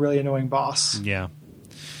hard, really annoying boss. Yeah.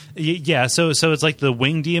 Yeah, so it's like the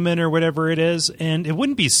wing demon or whatever it is, and it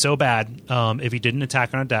wouldn't be so bad if he didn't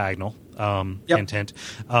attack on a diagonal. Yep. Hint, hint.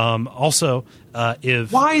 Also,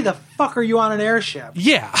 if Why the fuck are you on an airship?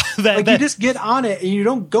 yeah, Like you just get on it and you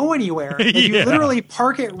don't go anywhere. Like you Yeah. literally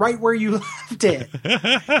park it right where you left it.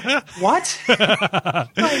 What?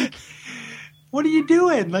 Like, what are you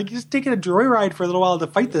doing? Like you're just taking a joyride for a little while to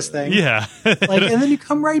fight this thing. yeah, Like, and then you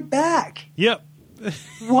come right back. yep,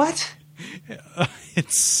 What?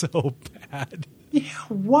 it's so bad. Yeah,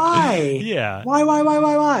 why? Yeah.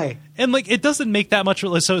 Why? And like it doesn't make that much.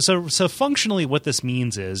 So functionally, what this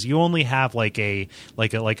means is you only have like a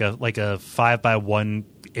 5x1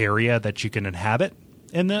 area that you can inhabit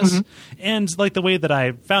in this, and like the way that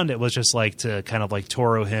I found it was just like to kind of like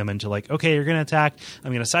Toro him into like, okay, you're gonna attack.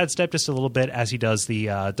 I'm gonna sidestep just a little bit as he does the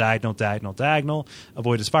diagonal,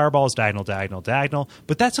 avoid his fireballs, diagonal.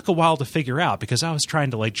 But that took a while to figure out because I was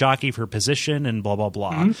trying to like jockey for position and blah blah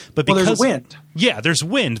blah. But Well, because there's wind. yeah, there's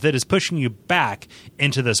wind that is pushing you back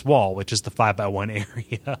into this wall, which is the 5x1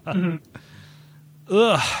 area.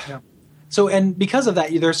 Ugh. Yeah. So, and because of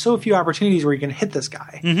that, there's so few opportunities where you can hit this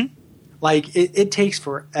guy. Like it takes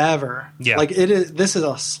forever. Yeah. Like this is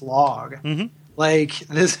a slog. Like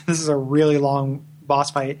this is a really long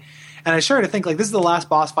boss fight. And I started to think like this is the last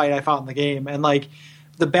boss fight I fought in the game, and like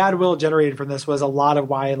the bad will generated from this was a lot of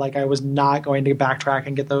why like I was not going to backtrack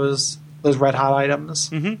and get those red hot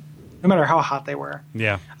items, no matter how hot they were.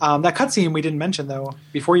 Yeah. That cutscene we didn't mention though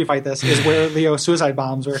before you fight this is where Leo suicide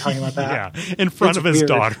bombs. We were talking about that. Yeah. In front It's of his weird.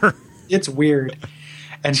 daughter. It's weird,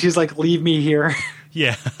 and she's like, "Leave me here."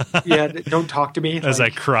 Yeah. Yeah, don't talk to me. As I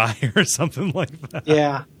Like, cry or something like that.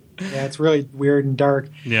 yeah, it's really weird and dark.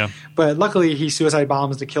 Yeah. But luckily, he suicide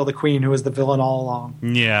bombs to kill the queen, who was the villain all along.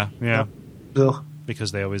 Yeah. Yeah. Ugh.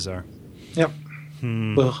 Because they always are. Yep.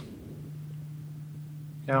 Ugh.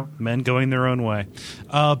 Yeah. Men going their own way.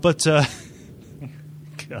 But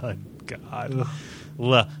God.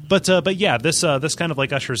 But yeah, this kind of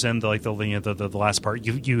like ushers in the last part.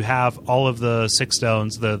 You have all of the 6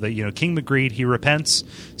 stones. The King Magritte, he repents,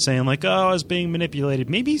 saying like, "Oh, I was being manipulated."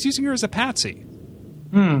 Maybe he's using her as a patsy.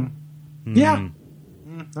 Yeah.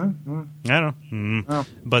 I don't know. Oh.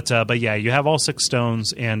 But yeah, you have all 6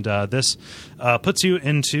 stones, and this puts you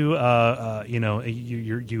into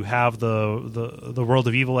you have the world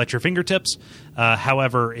of evil at your fingertips.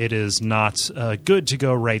 However, it is not good to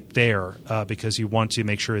go right there because you want to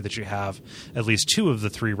make sure that you have at least 2 of the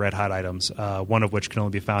 3 red hot items, one of which can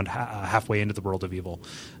only be found halfway into the world of evil.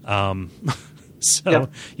 So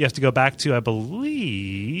Yep. you have to go back to, I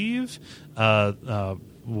believe,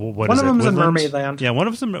 what One is of it? them's in Woodland? Mermaid Land. Yeah, one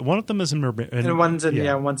of them is in Mermaid. And one's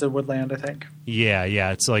in Woodland, I think. Yeah.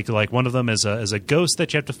 It's like one of them is a ghost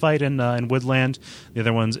that you have to fight in Woodland. The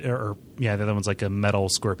other one's the other one's like a metal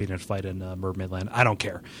scorpion you have to fight in Mermaid Land. I don't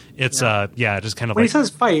care. It's just kind of When like he says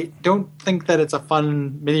fight, don't think that it's a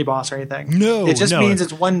fun mini boss or anything. No, it just no. means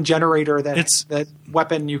it's one generator It's- that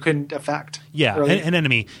weapon you couldn't affect. yeah, really. an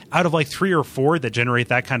enemy out of like 3 or 4 that generate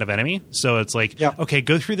that kind of enemy. So it's like, Yep. okay,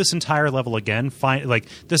 go through this entire level again, find like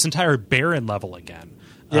this entire barren level again,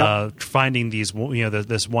 Yep. finding these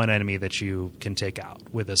this one enemy that you can take out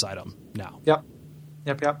with this item now. Yep.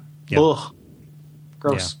 Yep. Ugh.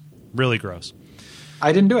 Gross. Yeah, really gross.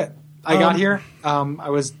 I didn't do it. I got here. I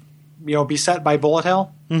was, beset by bullet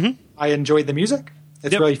hell. I enjoyed the music.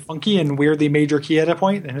 It's Yep. really funky and weirdly major key at a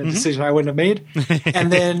point, and a decision I wouldn't have made.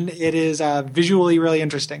 And then it is visually really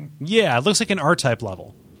interesting. Yeah, it looks like an R-Type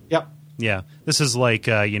level. Yep. Yeah, this is like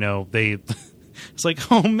they. It's like,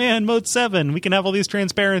 oh man, mode 7, we can have all these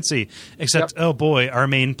transparency. Except, oh boy, our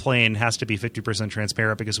main plane has to be 50%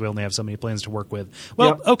 transparent because we only have so many planes to work with.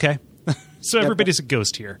 Well, okay, so everybody's a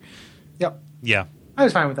ghost here. Yep. Yeah, I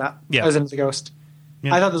was fine with that. Yeah. I was into the Ghost.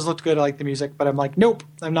 Yeah. I thought this looked good. I liked the music, but I'm like, nope,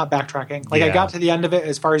 I'm not backtracking. Like I Yeah. got to the end of it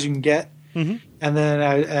as far as you can get, and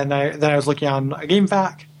then I was looking on a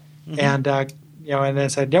GameFAQ, and and then it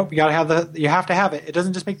said, nope, you have to have it. It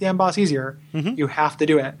doesn't just make the end boss easier. You have to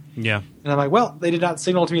do it. yeah, And I'm like, well, they did not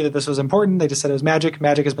signal to me that this was important. They just said it was magic.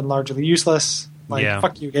 Magic has been largely useless. Like, Yeah.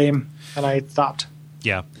 fuck you, game. And I stopped.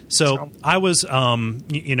 yeah. So So- I was,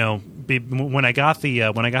 when I got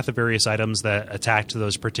the various items that attacked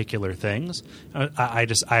those particular things, I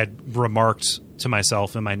had remarked to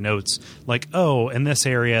myself in my notes, like, oh, in this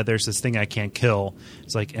area there's this thing I can't kill.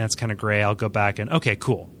 It's like, and it's kind of gray. I'll go back and okay,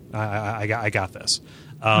 cool. I got this.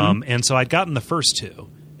 And so I'd gotten the first two,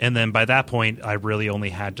 and then by that point I really only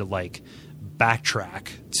had to like backtrack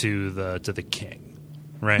to the king,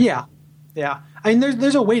 right? Yeah. Yeah. I mean,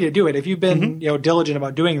 there's a way to do it if you've been diligent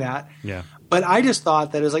about doing that. Yeah. But I just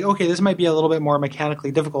thought that it was like, okay, this might be a little bit more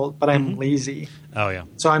mechanically difficult, but I'm lazy. Oh yeah.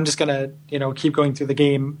 So I'm just going to, keep going through the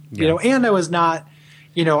game, Yeah. and I was not,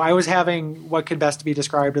 I was having what could best be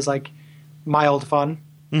described as like mild fun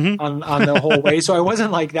on the whole way. So I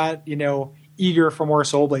wasn't like that, eager for more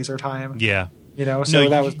Soul Blazer time, Yeah. so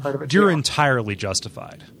that was part of it. You're too. entirely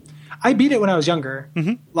justified. I beat it when I was younger.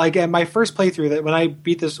 Like at my first playthrough, that when I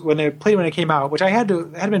beat this, when it came out, which had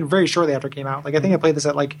been very shortly after it came out. Like I think I played this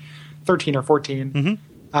at like 13 or 14,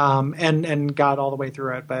 and got all the way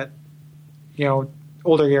through it. But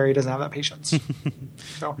older Gary doesn't have that patience.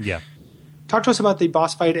 So Yeah. talk to us about the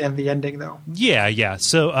boss fight and the ending, though. Yeah.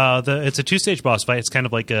 So it's a 2-stage boss fight. It's kind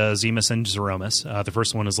of like Zemus and Zeromus. The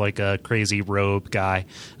first one is like a crazy robe guy.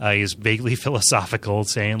 He's vaguely philosophical,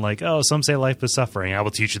 saying like, "Oh, some say life is suffering. I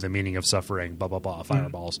will teach you the meaning of suffering." Blah blah blah.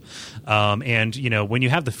 Fireballs. And when you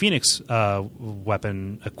have the Phoenix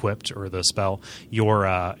weapon equipped or the spell,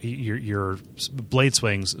 your blade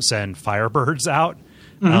swings send firebirds out.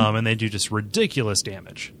 And they do just ridiculous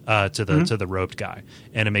damage to the robed guy,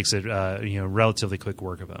 and it makes it relatively quick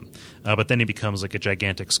work of him. But then he becomes like a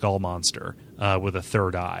gigantic skull monster with a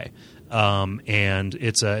third eye, and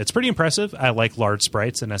it's pretty impressive. I like large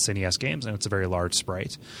sprites in SNES games, and it's a very large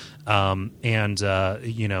sprite.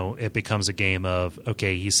 It becomes a game of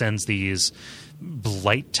okay, he sends these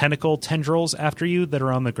blight tentacle tendrils after you that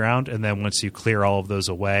are on the ground, and then once you clear all of those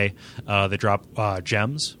away, they drop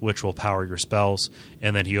gems which will power your spells,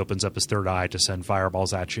 and then he opens up his third eye to send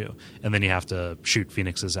fireballs at you, and then you have to shoot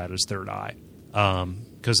phoenixes at his third eye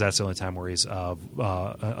because that's the only time where he's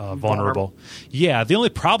vulnerable. Yeah, the only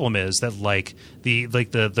problem is that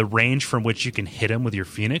the range from which you can hit him with your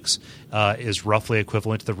phoenix is roughly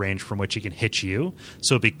equivalent to the range from which he can hit you,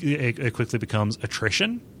 so it quickly becomes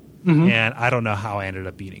attrition. And I don't know how I ended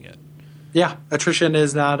up beating it. Yeah, attrition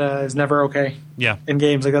is never okay. Yeah. In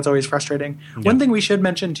games, like that's always frustrating. Yeah. One thing we should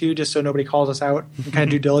mention too, just so nobody calls us out and kind of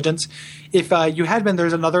due diligence, if you had been,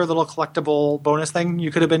 there's another little collectible bonus thing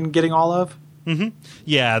you could have been getting all of.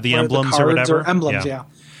 Yeah, the Or emblems the or cards whatever. emblems, yeah.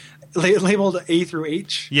 Labeled A through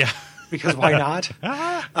H. Yeah. Because why not?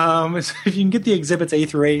 So if you can get the exhibits A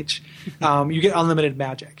through H, you get unlimited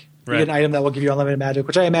magic. You Right. get an item that will give you unlimited magic,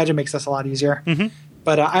 which I imagine makes this a lot easier.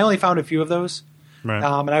 But I only found a few of those, Right.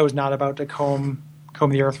 and I was not about to comb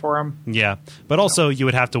the earth for them. Yeah, but also you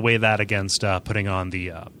would have to weigh that against putting on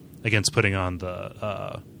the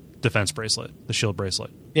defense bracelet, the shield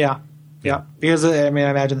bracelet. Yeah. Because I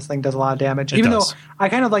imagine this thing does a lot of damage. It Even does. though I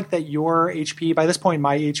kind of like that your HP, by this point,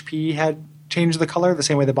 my HP had changed the color the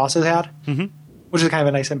same way the bosses had, which is kind of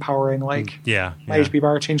a nice empowering, like, Yeah, my yeah. HP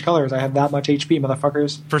bar changed colors. I have that much HP,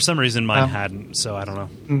 motherfuckers. For some reason, mine hadn't, so I don't know.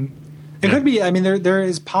 It Yeah. could be. I mean, there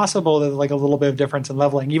is possible that like a little bit of difference in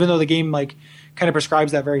leveling, even though the game like kind of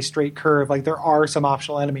prescribes that very straight curve. Like there are some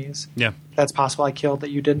optional enemies. Yeah. That's possible I killed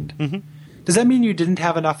that you didn't. Does that mean you didn't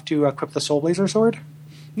have enough to equip the Soul Blazer sword?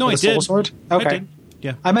 No, Or I the Soul did. sword? I Okay. did.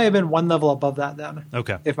 Yeah. I might have been one level above that then.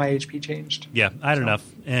 Okay. If my HP changed. Yeah, I had enough,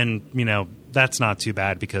 and that's not too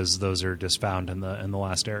bad because those are just found in the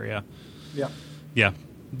last area. Yeah. Yeah.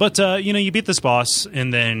 But, you beat this boss,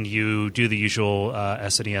 and then you do the usual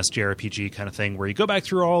SNES JRPG kind of thing where you go back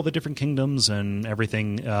through all the different kingdoms and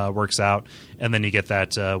everything works out, and then you get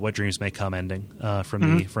that What Dreams May Come ending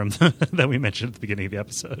from that we mentioned at the beginning of the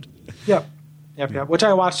episode. Yep. Yep. Which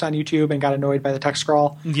I watched on YouTube and got annoyed by the text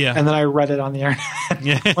scroll. Yeah. And then I read it on the internet.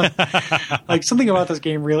 Yeah. Like something about this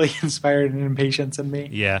game really inspired an impatience in me.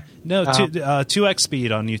 Yeah. No, 2x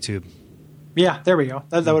speed on YouTube. Yeah, there we go.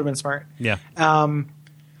 That would have been smart. Yeah.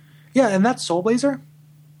 Yeah, and that's Soul Blazer.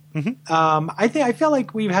 I feel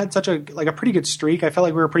like we've had such a pretty good streak. I felt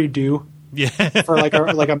like we were pretty due. Yeah. For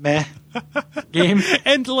a meh game.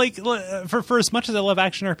 And for as much as I love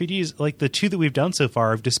action RPGs, like the two that we've done so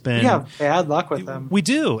far have just been bad luck with them. We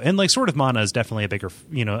do, and like Sword of Mana is definitely a bigger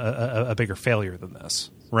a bigger failure than this,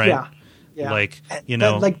 right? Yeah.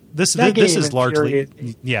 This is largely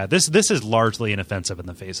this is largely inoffensive in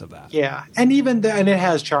the face of that. Yeah, and and it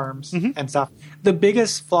has charms and stuff. The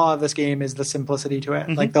biggest flaw of this game is the simplicity to it,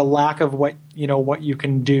 like the lack of what you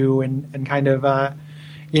can do and kind of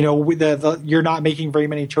you're not making very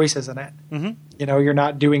many choices in it. You're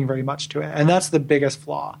not doing very much to it, and that's the biggest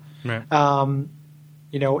flaw. Right.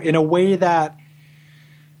 In a way that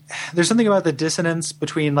there's something about the dissonance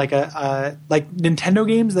between like Nintendo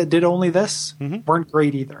games that did only this weren't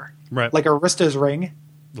great either. Right. Like Arista's Ring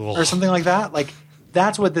or something like that. Like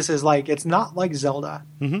that's what this is like. It's not like Zelda.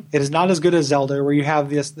 It is not as good as Zelda, where you have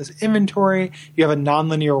this inventory, you have a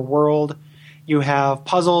nonlinear world, you have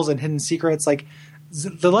puzzles and hidden secrets. Like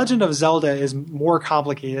The Legend of Zelda is more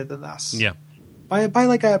complicated than this. Yeah. By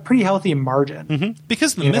like a pretty healthy margin.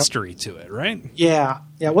 Because of the mystery to it, right? Yeah.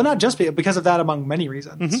 Yeah. Well, not just because of that, among many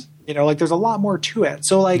reasons. There's a lot more to it.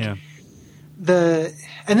 So and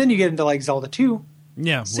then you get into like Zelda 2.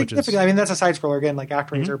 Yeah. Significant. I mean, that's a side scroller again, like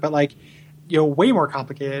ActRaiser, but way more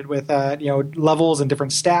complicated with levels and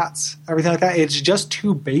different stats, everything like that. It's just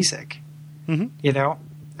too basic.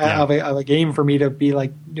 Of a game for me to be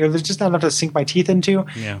like, there's just not enough to sink my teeth into.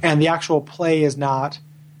 Yeah. And the actual play is not,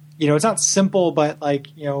 it's not simple, but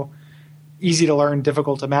easy to learn,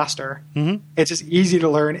 difficult to master. It's just easy to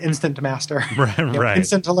learn, instant to master. Right.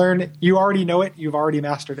 Instant to learn. You already know it. You've already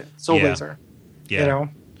mastered it. Soul Blazer. Yeah.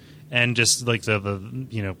 And just like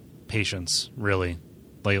the patience, really.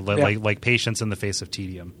 Like patience in the face of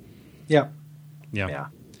tedium. Yeah.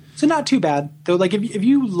 So not too bad though. Like if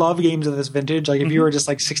you love games of this vintage, like if you were just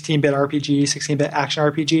like 16-bit RPG, 16-bit action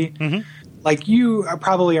RPG, like you are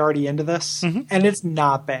probably already into this, and it's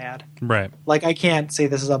not bad. Right. Like I can't say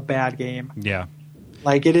this is a bad game. Yeah.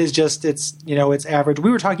 Like it is just it's average.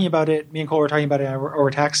 We were talking about it. Me and Cole were talking about it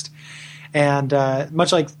over text, and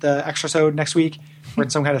much like the Extrasode next week, we're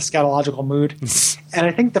in some kind of scatological mood, and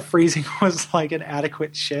I think the phrasing was like an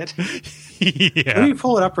adequate shit. Yeah. Let me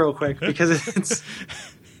pull it up real quick because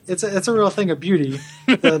it's a real thing of beauty.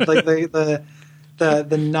 The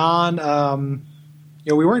non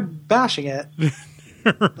we weren't bashing it.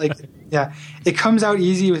 It comes out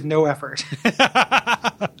easy with no effort.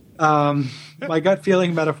 My gut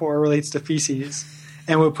feeling metaphor relates to feces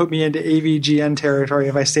and would put me into AVGN territory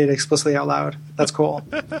if I say it explicitly out loud. That's cool.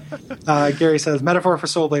 Gary says, metaphor for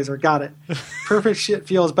Soul Blazer. Got it. Perfect shit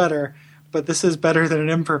feels better, but this is better than an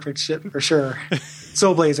imperfect shit for sure.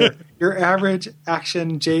 Soul Blazer, your average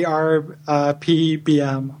action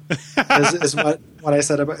JRPBM is what I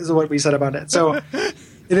said about is what we said about it. So it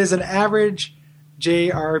is an average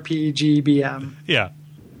JRPGBM. Yeah.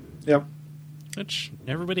 Yep. Which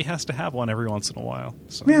everybody has to have one every once in a while.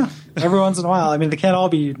 So. Yeah, every once in a while. I mean, they can't all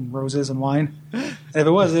be roses and wine. And if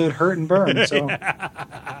it was, it would hurt and burn. So.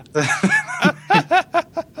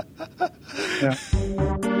 Yeah.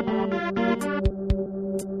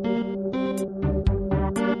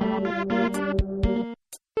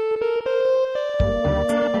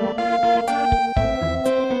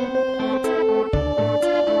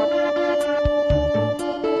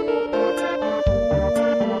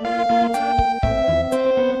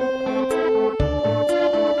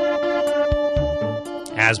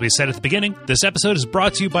 As we said at the beginning, this episode is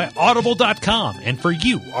brought to you by Audible.com. And for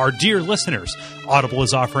you, our dear listeners, Audible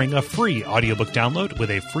is offering a free audiobook download with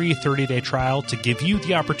a free 30-day trial to give you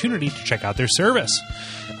the opportunity to check out their service.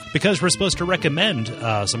 Because we're supposed to recommend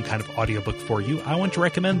some kind of audiobook for you, I want to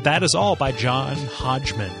recommend That Is All by John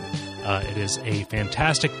Hodgman. It is a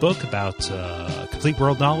fantastic book about complete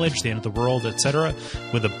world knowledge, the end of the world, etc.,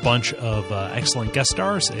 with a bunch of excellent guest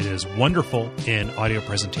stars. It is wonderful in audio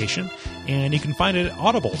presentation, and you can find it at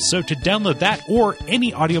Audible. So to download that or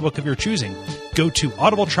any audiobook of your choosing, go to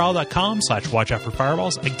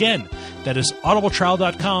audibletrial.com/watchoutforfireballs. Again, that is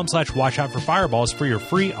audibletrial.com/watchoutforfireballs for your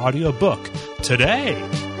free audiobook today.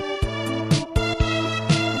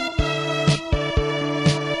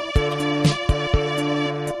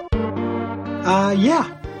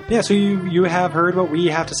 Yeah. So you have heard what we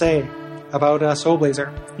have to say about Soul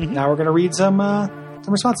Blazer. Now we're going to read some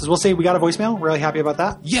responses. We'll say we got a voicemail. We're really happy about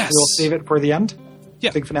that. Yes. We'll save it for the end.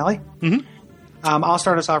 Yeah. Big finale. I'll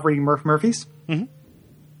start us off reading Murph Murphy's.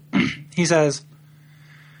 He says,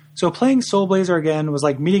 so playing Soul Blazer again was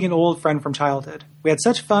like meeting an old friend from childhood. We had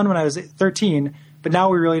such fun when I was 13, but now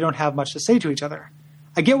we really don't have much to say to each other.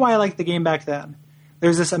 I get why I liked the game back then.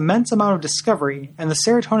 There's this immense amount of discovery, and the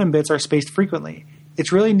serotonin bits are spaced frequently.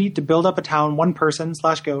 It's really neat to build up a town one person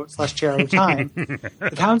 / goat / chair at a time.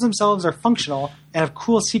 The towns themselves are functional and have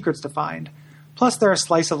cool secrets to find. Plus, there are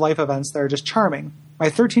slice-of-life events that are just charming. My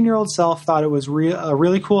 13-year-old self thought it was a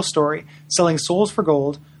really cool story, selling souls for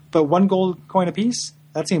gold, but 1 gold coin apiece?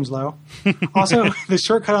 That seems low. Also, the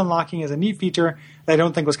shortcut unlocking is a neat feature that I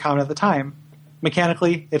don't think was common at the time.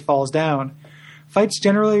 Mechanically, it falls down. Fights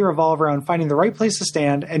generally revolve around finding the right place to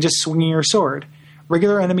stand and just swinging your sword,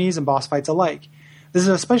 regular enemies and boss fights alike. This is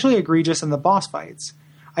especially egregious in the boss fights.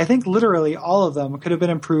 I think literally all of them could have been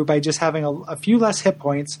improved by just having a few less hit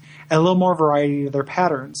points and a little more variety to their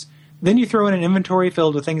patterns. Then you throw in an inventory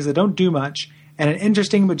filled with things that don't do much, and an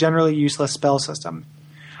interesting but generally useless spell system.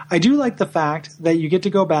 I do like the fact that you get to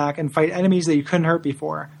go back and fight enemies that you couldn't hurt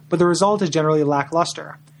before, but the result is generally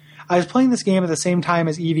lackluster. I was playing this game at the same time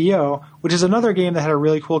as EVO, which is another game that had a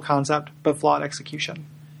really cool concept, but flawed execution.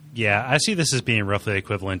 Yeah, I see this as being roughly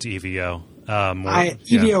equivalent to EVO.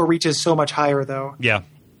 EVO reaches so much higher, though. Yeah.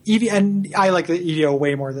 And I like the EVO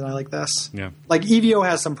way more than I like this. Yeah. Like, EVO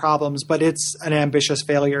has some problems, but it's an ambitious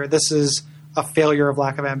failure. This is a failure of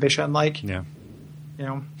lack of ambition. Like, yeah. You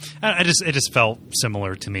know, it just felt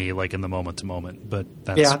similar to me, like in the moment to moment. But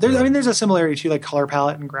that's yeah, there's a similarity to like color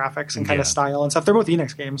palette and graphics and kind of style and stuff. They're both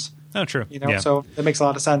Enix games. Oh, true. You know, so it makes a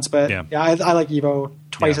lot of sense. But I like EVO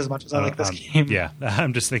twice as much as I like this game. Yeah,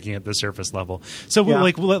 I'm just thinking at the surface level. So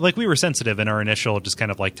like we were sensitive in our initial just kind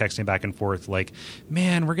of like texting back and forth, like,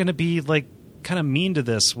 man, we're gonna be like kind of mean to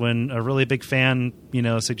this when a really big fan,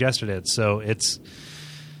 suggested it. So it's,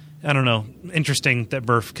 I don't know, interesting that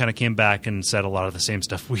Murph kind of came back and said a lot of the same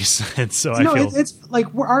stuff we said. So I feel it's like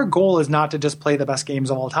our goal is not to just play the best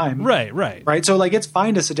games of all time. Right. So like it's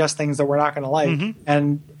fine to suggest things that we're not going to like,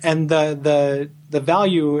 and the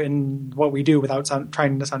value in what we do without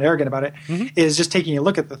trying to sound arrogant about it is just taking a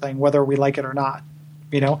look at the thing, whether we like it or not.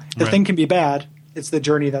 The thing can be bad. It's the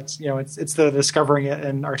journey that's it's the discovering it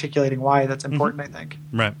and articulating why that's important. I think.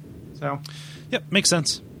 Right. So. Yep, makes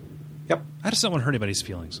sense. Yep. I just don't want to hurt anybody's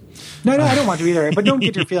feelings. No, I don't want to either. But don't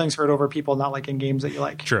get your feelings hurt over people not liking games that you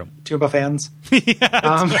like. True. Tuba fans.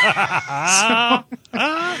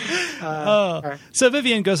 So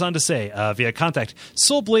Vivian goes on to say, via contact,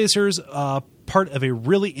 Soul Blazers, part of a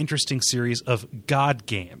really interesting series of God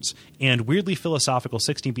games and weirdly philosophical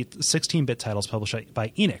 16-bit titles published by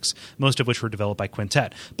Enix, most of which were developed by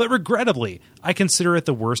Quintet. But regrettably, I consider it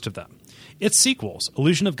the worst of them. Its sequels,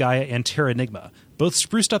 Illusion of Gaia and Terranigma, both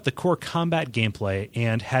spruced up the core combat gameplay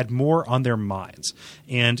and had more on their minds.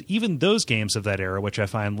 And even those games of that era, which I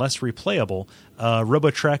find less replayable,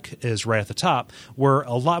 Robotrek is right at the top, were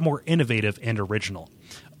a lot more innovative and original.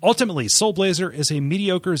 Ultimately, Soul Blazer is a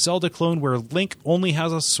mediocre Zelda clone where Link only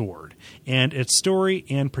has a sword, and its story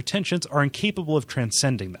and pretensions are incapable of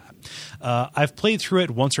transcending that. I've played through it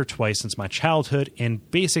once or twice since my childhood and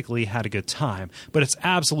basically had a good time, but it's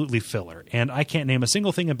absolutely filler, and I can't name a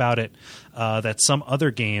single thing about it that some other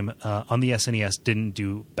game on the SNES didn't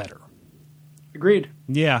do better. Agreed.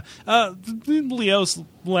 Yeah. Leo's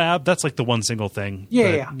Lab, that's like the one single thing.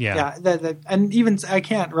 Yeah. And even I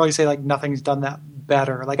can't really say like nothing's done that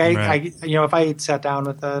better. Like I if I sat down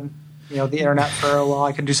with the internet for a while,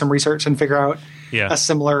 I can do some research and figure out a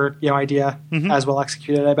similar idea as well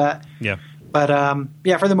executed, I bet. Yeah. But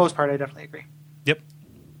for the most part, I definitely agree. Yep.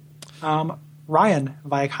 Ryan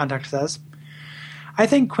via contact says, I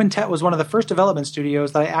think Quintet was one of the first development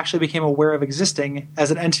studios that I actually became aware of existing as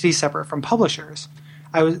an entity separate from publishers.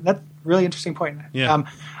 That's a really interesting point. Yeah.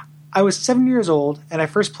 I was 7 years old, and I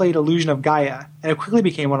first played Illusion of Gaia, and it quickly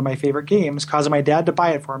became one of my favorite games, causing my dad to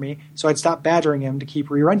buy it for me, so I'd stop badgering him to keep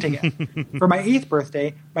re-renting it. For my 8th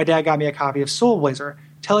birthday, my dad got me a copy of Soul Blazer,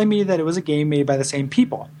 telling me that it was a game made by the same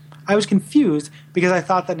people. I was confused because I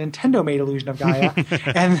thought that Nintendo made Illusion of Gaia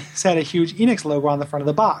and had a huge Enix logo on the front of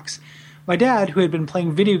the box. My dad, who had been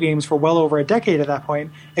playing video games for well over a decade at that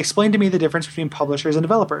point, explained to me the difference between publishers and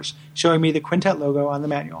developers, showing me the Quintet logo on the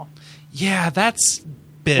manual. Yeah, that's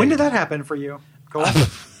big. When did that happen for you? Go on.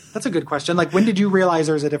 That's a good question. Like, when did you realize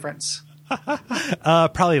there's a difference?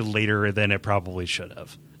 Probably later than it probably should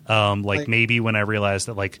have. Like maybe when I realized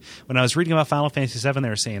that, like, when I was reading about Final Fantasy VII, they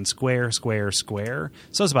were saying square, square, square.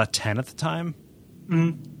 So I was about 10 at the time.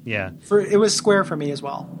 Mm-hmm. Yeah. It was Square for me as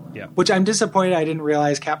well. Yeah. Which I'm disappointed I didn't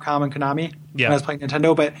realize Capcom and Konami when Yeah. I was playing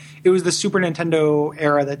Nintendo, but it was the Super Nintendo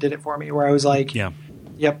era that did it for me, where I was like, Yeah.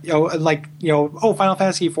 Yep. Final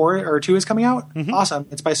Fantasy 4 or 2 is coming out. Awesome.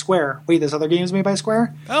 It's by Square. Wait, this other game's made by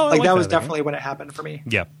Square? Oh, like that was definitely when it happened for me.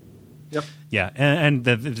 Yeah. Yep. Yeah, and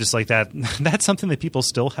just like that, that's something that people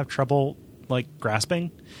still have trouble like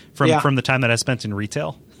grasping from the time that I spent in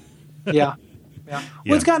retail. Yeah. Well,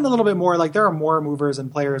 it's gotten a little bit more like there are more movers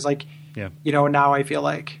and players. Like, now I feel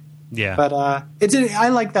like. Yeah. But I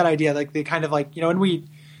like that idea. Like the kind of like and we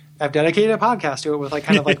have dedicated a podcast to it with like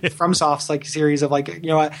kind of like FromSoft's like series of like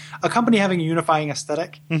a company having a unifying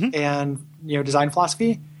aesthetic and design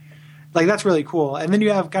philosophy. Like that's really cool. And then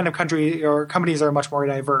you have kind of country or companies that are much more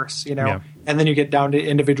diverse, and then you get down to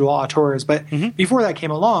individual auteurs. But before that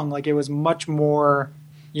came along, like it was much more,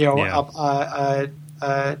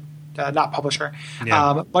 not publisher,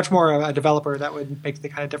 much more a developer that would make the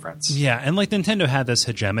kind of difference. Yeah, and like Nintendo had this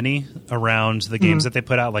hegemony around the games that they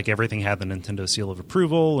put out. Like everything had the Nintendo seal of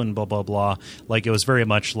approval and blah, blah, blah. Like it was very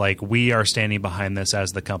much like we are standing behind this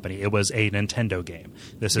as the company. It was a Nintendo game.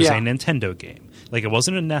 This is a Nintendo game. Like it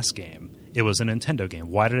wasn't a NES game. It was a Nintendo game.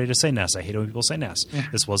 Why did I just say NES? I hate it when people say NES. Yeah.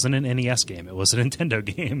 This wasn't an NES game. It was a Nintendo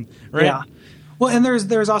game, right? Yeah. Well, and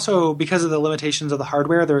there's also, because of the limitations of the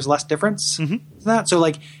hardware, there's less difference than that. So,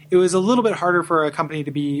 like, it was a little bit harder for a company to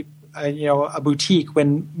be, a boutique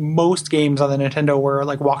when most games on the Nintendo were,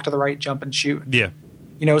 like, walk to the right, jump and shoot. Yeah.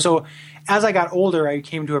 So as I got older, I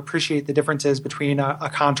came to appreciate the differences between a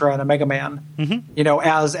Contra and a Mega Man,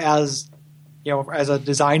 as a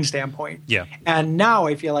design standpoint. Yeah. And now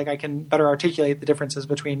I feel like I can better articulate the differences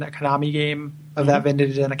between a Konami game of that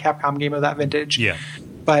vintage and a Capcom game of that vintage. Yeah.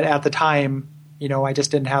 But at the time, I just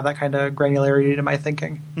didn't have that kind of granularity to my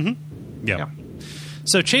thinking. Yeah.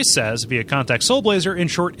 So Chase says, via contact, Soul Blazer, in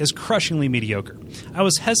short, is crushingly mediocre. I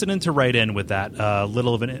was hesitant to write in with that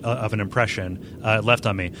little of an impression left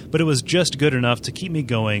on me, but it was just good enough to keep me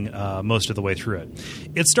going most of the way through it.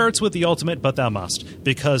 It starts with the ultimate "but thou must,"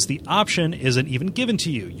 because the option isn't even given to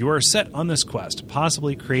you. You are set on this quest,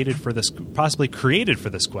 possibly created for this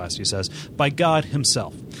quest, he says, by God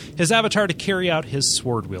himself. His avatar to carry out his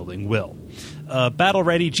sword-wielding will.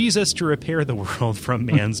 Battle-ready Jesus to repair the world from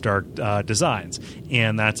man's dark designs.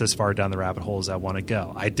 And that's as far down the rabbit hole as I want to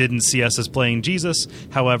go. I didn't see us as playing Jesus,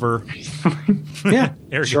 however... Yeah,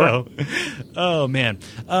 there you go. Oh, man.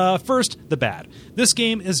 First, the bad. This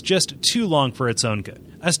game is just too long for its own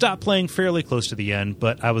good. I stopped playing fairly close to the end,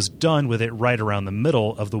 but I was done with it right around the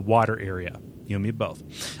middle of the water area. You and me both.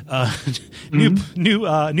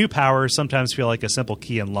 New powers sometimes feel like a simple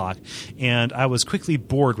key and lock, and I was quickly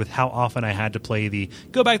bored with how often I had to play the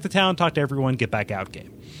go back to town, talk to everyone, get back out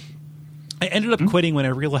game. I ended up quitting when I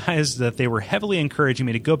realized that they were heavily encouraging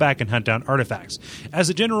me to go back and hunt down artifacts. As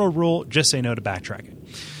a general rule, just say no to backtracking.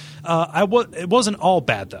 It wasn't all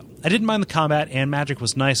bad, though. I didn't mind the combat, and magic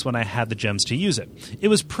was nice when I had the gems to use it. It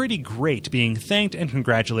was pretty great being thanked and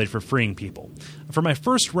congratulated for freeing people. For my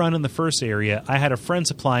first run in the first area, I had a friend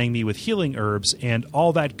supplying me with healing herbs and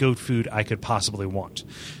all that goat food I could possibly want.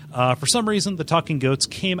 For some reason, the talking goats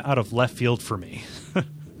came out of left field for me.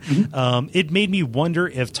 It made me wonder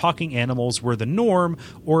if talking animals were the norm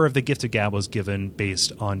or if the gift of gab was given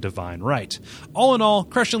based on divine right. All in all,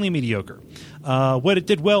 crushingly mediocre. What it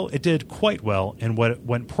did well, it did quite well, and what it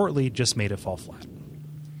went poorly just made it fall flat.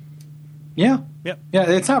 Yeah. Yep. Yeah,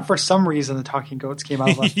 it's not for some reason the talking goats came out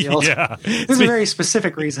of left field. Yeah. There's a very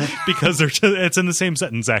specific reason. Because it's in the same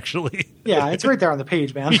sentence, actually. Yeah, it's right there on the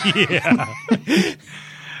page, man.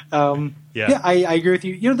 Yeah. I agree with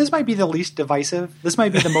you. This might be the least divisive. This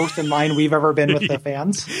might be the most in line we've ever been with the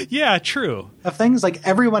fans. Yeah, true. Of things like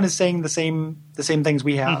everyone is saying the same things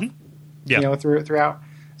we have. Throughout.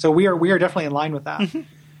 So we are definitely in line with that.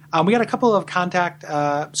 We got a couple of contact.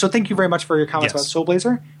 So thank you very much for your comments about Soul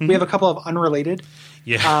Blazer. We have a couple of unrelated.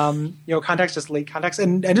 Yeah. Contacts, just late contacts,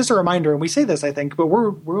 and just a reminder. And we say this, I think, but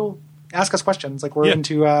we'll ask us questions. Like we're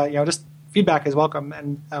into just. Feedback is welcome,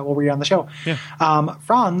 and we'll read it on the show. Yeah.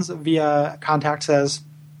 Franz, via contact, says,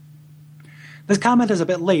 this comment is a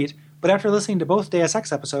bit late, but after listening to both Deus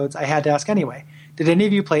Ex episodes, I had to ask anyway. Did any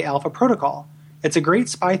of you play Alpha Protocol? It's a great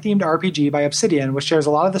spy-themed RPG by Obsidian, which shares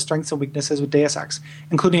a lot of the strengths and weaknesses with Deus Ex,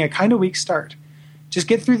 including a kind of weak start. Just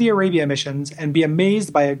get through the Arabia missions and be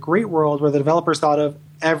amazed by a great world where the developers thought of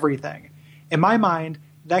everything. In my mind,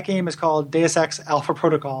 that game is called Deus Ex Alpha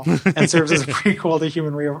Protocol and serves as a prequel to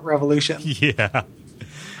Human Revolution. Yeah.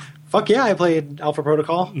 Fuck yeah, I played Alpha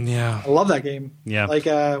Protocol. Yeah. I love that game. Yeah. Like,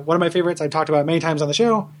 one of my favorites, I've talked about many times on the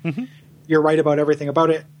show. You're right about everything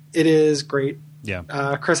about it. It is great.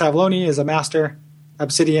 Yeah. Chris Avellone is a master.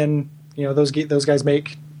 Obsidian, those guys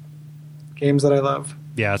make games that I love.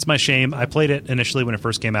 Yeah, it's my shame. I played it initially when it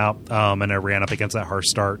first came out, and I ran up against that harsh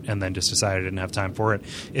start and then just decided I didn't have time for it.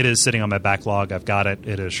 It is sitting on my backlog. I've got it.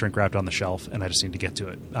 It is shrink-wrapped on the shelf, and I just need to get to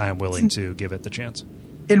it. I am willing to give it the chance.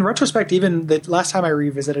 In retrospect, even the last time I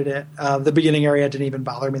revisited it, the beginning area didn't even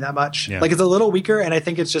bother me that much. Yeah. Like, it's a little weaker, and I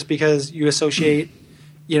think it's just because you associate,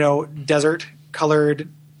 desert-colored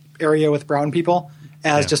area with brown people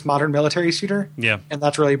as just modern military shooter. Yeah. And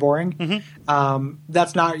that's really boring.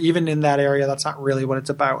 That's not, even in that area, that's not really what it's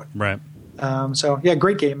about. Right.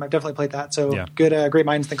 Great game. I've definitely played that. So Yeah. good, great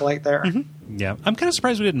minds think alike there. Yeah. I'm kind of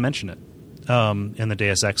surprised we didn't mention it in the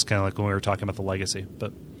Deus Ex, kind of like when we were talking about the legacy.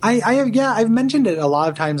 But I've mentioned it a lot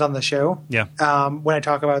of times on the show. Yeah. When I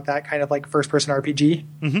talk about that kind of like first-person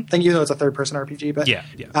RPG thing, even though it's a third-person RPG. But Yeah.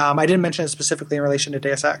 I didn't mention it specifically in relation to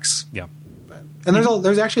Deus Ex. Yeah. And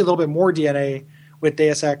there's actually a little bit more DNA with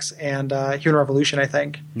Deus Ex and Human Revolution, I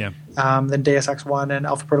think, Yeah. than Deus Ex 1 and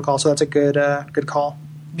Alpha Protocol. So that's a good call.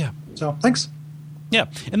 Yeah. So thanks. Yeah.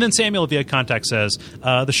 And then Samuel via contact says,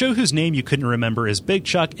 the show whose name you couldn't remember is Big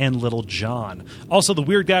Chuck and Little John. Also, the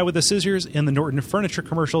weird guy with the scissors in the Norton Furniture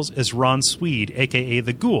commercials is Ron Swede, a.k.a.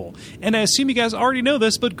 the Ghoul. And I assume you guys already know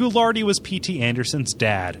this, but Ghoulardi was P.T. Anderson's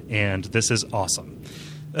dad, and this is awesome.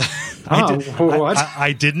 What?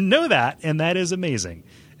 I didn't know that, and that is amazing.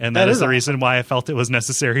 And that is the reason why I felt it was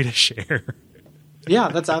necessary to share. Yeah,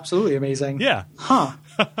 that's absolutely amazing. Yeah. Huh.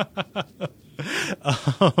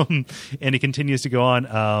 And he continues to go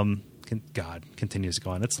on. Continues to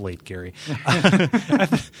go on. It's late, Gary.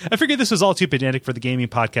 I figured this was all too pedantic for the gaming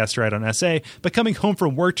podcast to write on SA, but coming home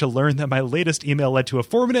from work to learn that my latest email led to a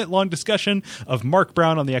 4-minute long discussion of Mark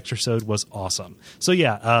Brown on the Extrasode was awesome. So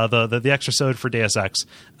yeah, the Extrasode for Deus Ex,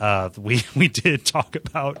 we did talk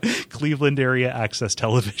about Cleveland area access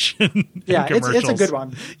television. Yeah, it's a good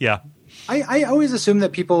one. Yeah. I always assume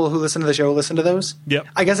that people who listen to the show listen to those. Yep.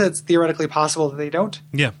 I guess it's theoretically possible that they don't.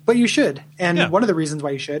 Yeah. But you should. And Yeah. one of the reasons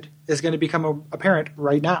why you should is going to become apparent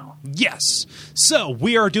right now. Yes. So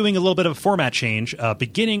we are doing a little bit of a format change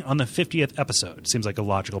beginning on the 50th episode. Seems like a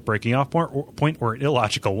logical breaking off point or an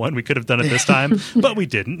illogical one. We could have done it this time, but we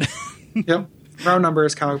didn't. Yep. Round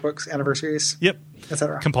numbers, comic books, anniversaries. Yep.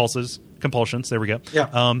 Etc. Compulsions. There we go.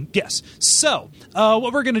 Yeah. Yes. So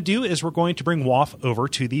what we're going to do is we're going to bring WAF over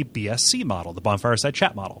to the BSC model, the Bonfireside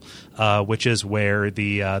Chat model, which is where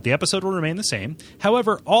the episode will remain the same.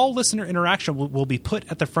 However, all listener interaction will be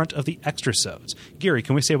put at the front of the Extrasodes. Gary,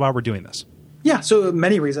 can we say why we're doing this? Yeah, so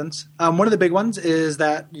many reasons. One of the big ones is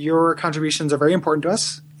that your contributions are very important to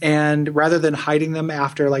us. And rather than hiding them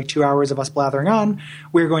after like 2 hours of us blathering on,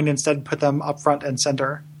 we're going to instead put them up front and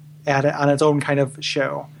center on its own kind of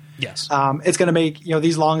show. Yes. It's going to make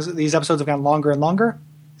these episodes have gotten longer and longer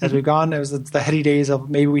as we've gone. It's the heady days of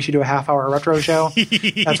maybe we should do a half-hour retro show.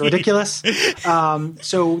 That's ridiculous.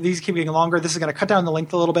 So these keep getting longer. This is going to cut down the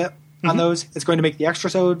length a little bit on those. It's going to make the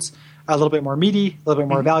Extrasodes a little bit more meaty, a little bit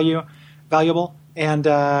more valuable. And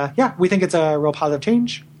we think it's a real positive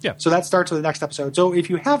change. Yeah. So that starts with the next episode. So if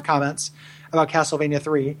you have comments about Castlevania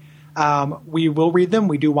 3, we will read them.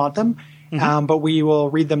 We do want them. But we will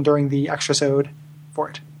read them during the Extrasode for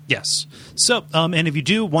it. Yes. So, and if you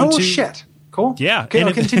do want to... Oh, shit. Cool. Yeah. Okay,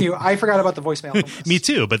 I'll continue. I forgot about the voicemail. Me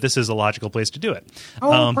too, but this is a logical place to do it.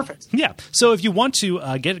 Oh, perfect. Yeah. So if you want to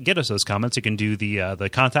get us those comments, you can do the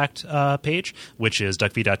contact page, which is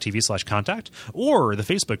duckfeed.tv/contact, or the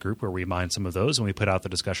Facebook group where we mine some of those and we put out the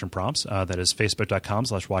discussion prompts. That is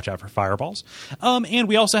facebook.com/watchoutforfireballs. And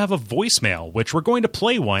we also have a voicemail, which we're going to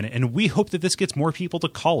play one, and we hope that this gets more people to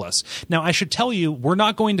call us. Now, I should tell you, we're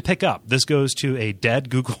not going to pick up. This goes to a dead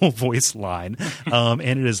Google voice line, and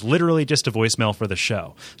it is literally just a voicemail for the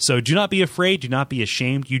show. So do not be afraid. Do not be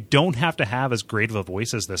ashamed. You don't have to have as great of a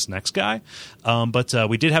voice as this next guy. But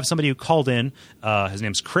we did have somebody who called in. His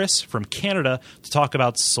name's Chris from Canada to talk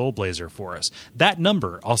about Soul Blazer for us. That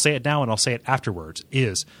number, I'll say it now and I'll say it afterwards,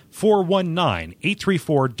 is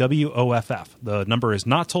 419-834-WOFF. The number is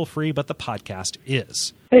not toll free, but the podcast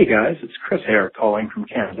is. Hey guys, it's Chris Hare calling from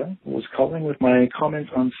Canada. I was calling with my comments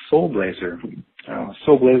on Soul Blazer.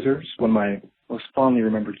 Soul Blazer is one of my most fondly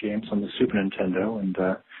remembered games on the Super Nintendo, and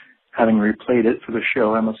having replayed it for the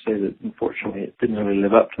show, I must say that unfortunately it didn't really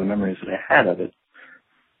live up to the memories that I had of it.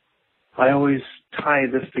 I always tie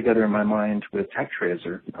this together in my mind with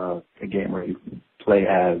Actraiser, a game where you play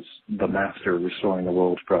as the Master restoring the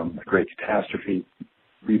world from a great catastrophe,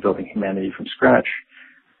 rebuilding humanity from scratch.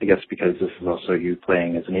 I guess because this is also you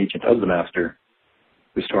playing as an agent of the Master,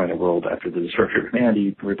 restoring the world after the destruction of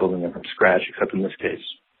humanity, rebuilding them from scratch, except in this case,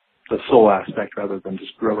 the soul aspect rather than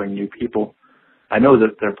just growing new people. I know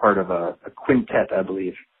that they're part of a quintet, I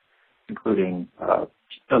believe, including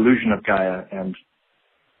Illusion of Gaia and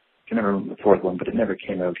can never remember the fourth one, but it never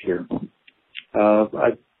came out here.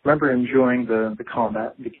 I remember enjoying the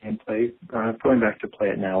combat, the gameplay. Going back to play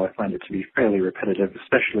it now, I find it to be fairly repetitive,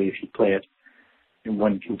 especially if you play it in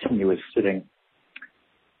one continuous sitting.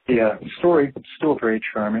 The story is still very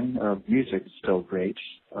charming. Music is still great.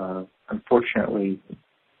 Unfortunately,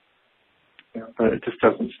 it just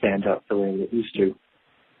doesn't stand up the way it used to.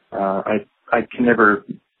 I can never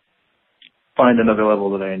find another level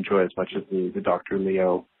that I enjoy as much as the Dr.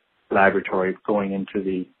 Leo laboratory, going into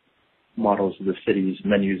the models of the cities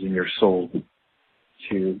and then using your soul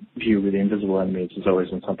to view the invisible enemies has always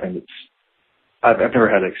been something that's I've never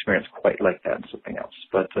had an experience quite like that in something else.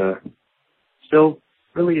 But still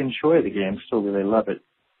really enjoy the game, still really love it.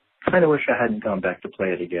 Kind of wish I hadn't gone back to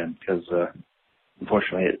play it again because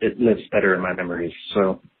unfortunately it lives better in my memories.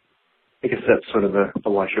 So I guess that's sort of the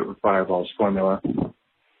wash it with fireballs formula.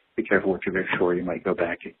 Be careful what you wish for. You might go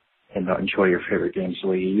back and not enjoy your favorite games the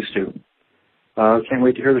way you used to. Can't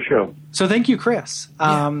wait to hear the show. So thank you, Chris.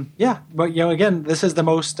 But again, this is the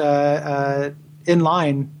most in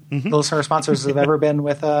line the listener sponsors have ever been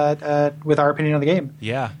with our opinion on the game.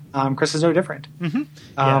 Yeah. Chris is no different.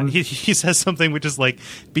 He says something which is like,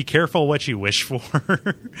 be careful what you wish for.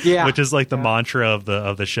 Which is like the mantra of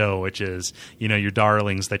the show, which is, your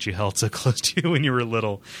darlings that you held so close to you when you were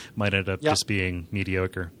little might end up just being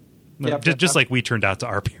mediocre. Just like we turned out to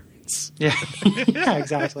our parents. Yeah. Yeah,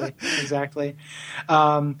 exactly.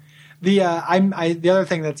 The other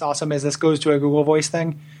thing that's awesome is this goes to a Google Voice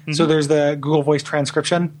thing. So there's the Google Voice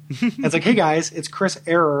transcription. It's like, hey guys, it's Chris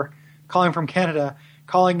Error calling from Canada,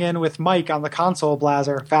 calling in with Mike on the console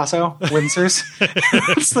blazer, Faso, Windsors.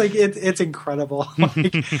 It's like, it's incredible.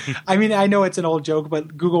 I mean, I know it's an old joke,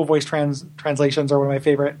 but Google Voice translations are one of my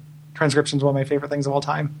favorite, transcriptions, one of my favorite things of all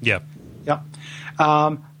time. Yeah. Yep.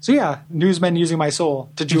 Newsmen using my soul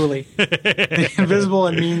to Julie. The invisible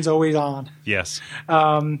and means always on. Yes.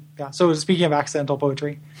 So speaking of accidental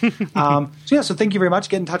poetry. So thank you very much.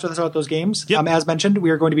 Get in touch with us about those games. Yep. As mentioned,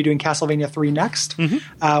 we are going to be doing Castlevania 3 next. For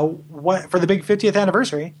the big 50th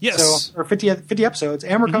anniversary. Yes. Or 50 episodes.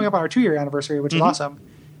 And we're coming up on our 2-year anniversary, which is awesome.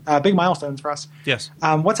 Big milestones for us. Yes.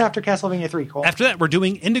 What's after Castlevania 3, Cole? After that, we're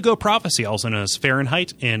doing Indigo Prophecy, also known as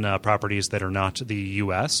Fahrenheit, in properties that are not the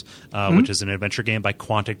U.S., which is an adventure game by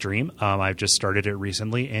Quantic Dream. I've just started it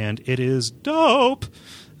recently, and it is dope.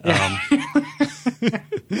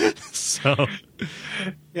 So,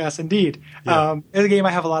 yes, indeed. It's a game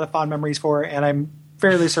I have a lot of fond memories for, and I'm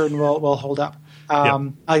fairly certain will hold up.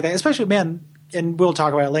 I like that, especially, man. And we'll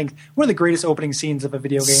talk about it at length. One of the greatest opening scenes of a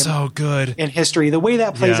video game. So good. In history. The way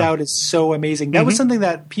that plays out is so amazing. That was something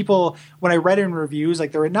that people, when I read in reviews,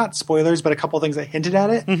 like there were not spoilers, but a couple of things that hinted at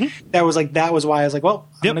it. That was why I was like, well,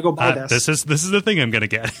 I'm going to go buy this. This is the thing I'm going to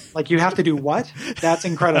get. Like, you have to do what? That's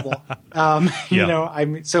incredible.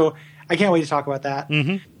 So I can't wait to talk about that.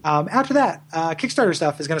 After that, Kickstarter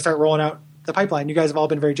stuff is going to start rolling out the pipeline. You guys have all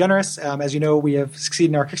been very generous. As you know, we have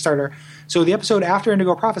succeeded in our Kickstarter. So the episode after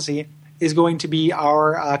Indigo Prophecy is going to be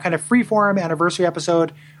our kind of free-form anniversary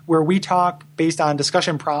episode where we talk based on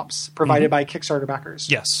discussion prompts provided by Kickstarter backers.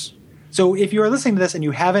 Yes. So if you are listening to this and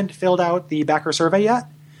you haven't filled out the backer survey yet,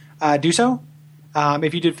 do so.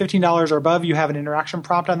 If you did $15 or above, you have an interaction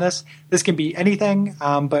prompt on this. This can be anything,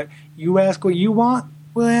 but you ask what you want,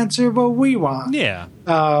 we'll answer what we want. Yeah.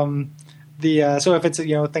 So if it's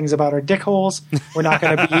things about our dick holes, we're not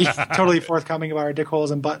going to be totally forthcoming about our dick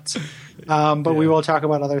holes and butts, but we will talk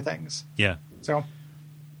about other things. Yeah. So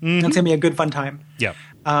it's going to be a good fun time. Yeah.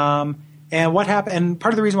 And what happened? And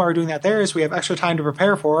part of the reason why we're doing that there is we have extra time to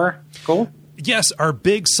prepare for. Cole? Yes, our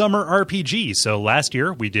big summer RPG. So last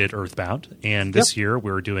year we did Earthbound, and this year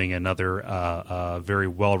we're doing another very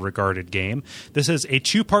well-regarded game. This is a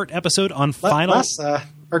 2-part episode on final. Less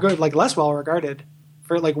well regarded.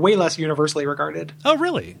 For way less universally regarded. Oh,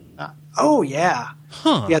 really? Yeah.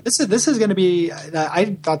 Huh. Yeah, this is going to be.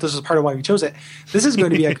 I thought this was part of why we chose it. This is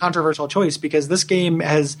going to be a controversial choice because this game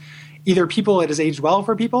has either it has aged well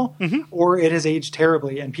for people, or it has aged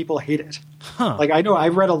terribly and people hate it. Huh. I know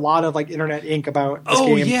I've read a lot of internet ink about this game.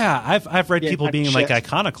 Oh yeah, I've read people being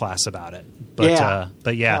iconoclasts about it. But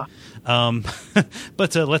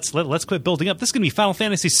let's quit building up. This is going to be Final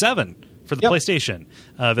Fantasy VII. For the PlayStation,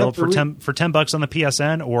 available for $10 on the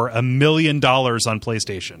PSN or $1 million on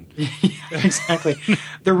PlayStation. Exactly.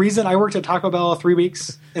 The reason I worked at Taco Bell 3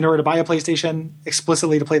 weeks in order to buy a PlayStation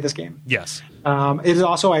explicitly to play this game. Yes. It is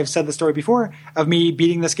also, I've said the story before, of me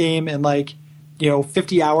beating this game in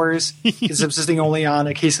 50 hours, subsisting only on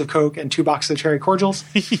a case of Coke and 2 boxes of cherry cordials.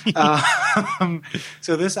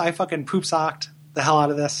 So this I fucking poop socked the hell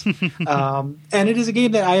out of this. And it is a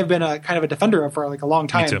game that I have been a kind of a defender of for like a long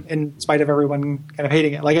time, in spite of everyone kind of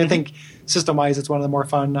hating it. Like I think system-wise, it's one of the more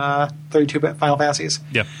fun 32-bit Final Fantasies.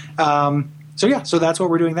 Yeah. So that's what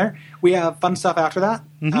we're doing there. We have fun stuff after that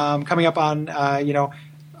coming up on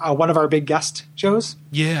one of our big guest shows.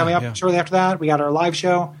 Yeah, coming up shortly after that. We got our live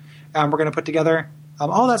show. We're going to put together.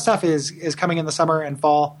 All that stuff is coming in the summer and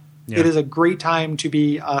fall. Yeah. It is a great time to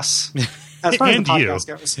be us. As far as the podcast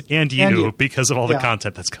goes. And you, because of all the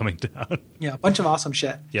content that's coming down. Yeah, a bunch of awesome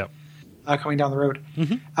shit coming down the road.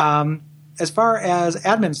 As far as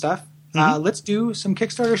admin stuff, let's do some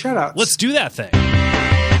Kickstarter shout-outs. Let's do that thing.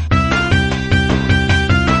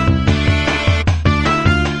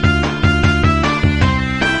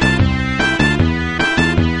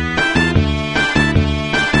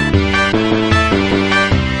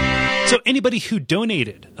 So anybody who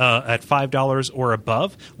donated at $5 or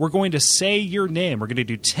above, we're going to say your name. We're going to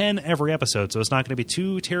do 10 every episode, so it's not going to be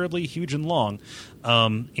too terribly huge and long.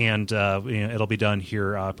 It'll be done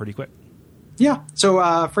here pretty quick. Yeah.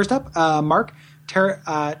 So first up, Mark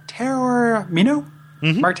Terramino.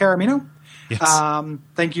 Mark Terramino. Yes.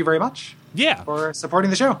 Thank you very much. Yeah. For supporting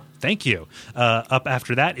the show. Thank you. Up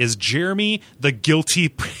after that is Jeremy, the guilty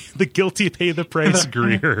pay the price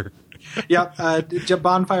Greer. Yep.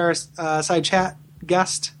 Bonfire side chat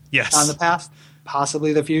guest. Yes. On the past,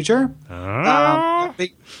 possibly the future.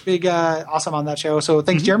 Big awesome on that show. So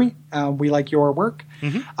thanks, Jeremy. We like your work.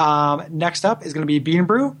 Next up is going to be Bean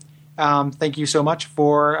Brew. Thank you so much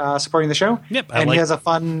for supporting the show. Yep. He has a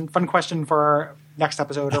fun question for our next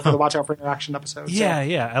episode or for the Watch Out for Interaction episode.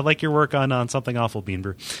 Yeah. I like your work on Something Awful, Bean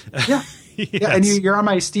Brew. Yeah. Yes. Yeah, and you're on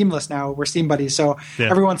my Steam list now. We're Steam buddies. So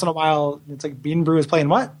every once in a while, it's like Bean Brew is playing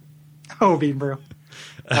what? Oh, Bean Brew.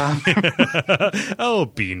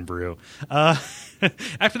 Oh, Bean Brew.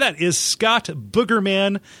 After that is Scott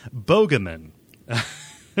Boogerman Bogeman.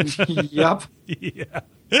 Yep. Yeah.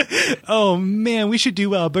 Oh, man. We should do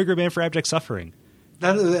Boogerman for Abject Suffering.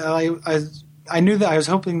 I knew that. I was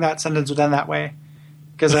hoping that sentence would end that way.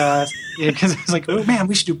 Because it's like, oh, man,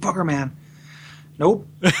 we should do Boogerman. Nope.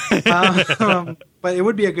 But it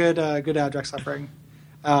would be a good Abject Suffering.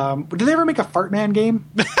 Did they ever make a Fart Man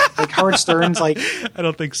game? Like Howard Stern's I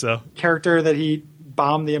don't think so. Character that he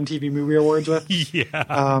bombed the MTV Movie Awards with? Yeah.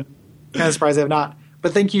 Kind of surprised they have not.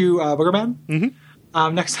 But thank you, Boogerman.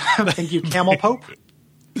 Next up, thank you, Camel Pope.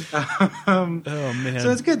 Oh, man.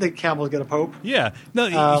 So it's good that camels get a pope. Yeah.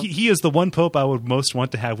 No, he is the one pope I would most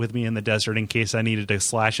want to have with me in the desert in case I needed to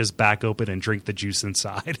slash his back open and drink the juice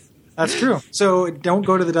inside. That's true. So don't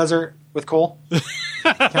go to the desert with Cole.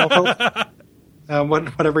 Camel Pope.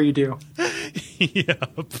 Whatever you do.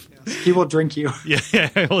 Yep. He will drink you. Yeah,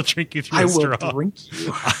 I will drink you through a straw. I will drink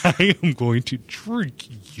you. I am going to drink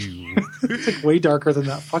you. It's like way darker than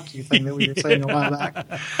that fuck you thing that we were saying a while back.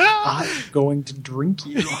 I'm going to drink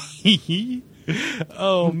you.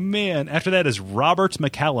 Oh, man. After that is Robert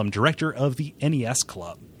McCallum, director of the NES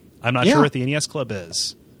Club. I'm not sure what the NES Club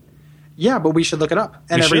is. Yeah, but we should look it up.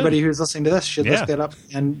 And everybody who's listening to this should look it up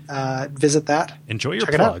and visit that. Enjoy your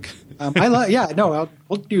plug.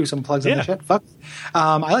 We'll do some plugs on the shit. Fuck.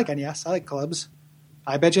 I like NES. I like clubs.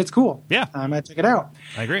 I bet you it's cool. Yeah. I'm going to check it out.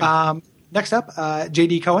 I agree. Next up,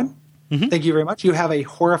 JD Cohen. Thank you very much. You have a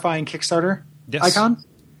horrifying Kickstarter icon.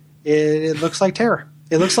 It looks like terror.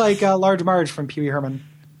 It looks like Large Marge from Pee Wee Herman.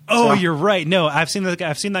 Oh, you're right. No, I've seen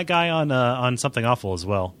that guy on Something Awful as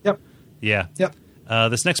well. Yep. Yeah. Yep.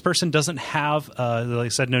 This next person doesn't have, like I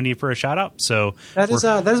said, no need for a shout out. So that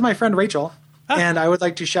is my friend Rachel. And I would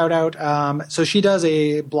like to shout out. So she does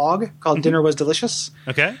a blog called Dinner Was Delicious.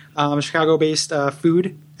 Okay. Chicago-based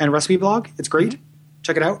food and recipe blog. It's great.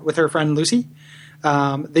 Check it out with her friend Lucy.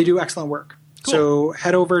 They do excellent work. Cool. So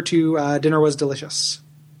head over to Dinner Was Delicious.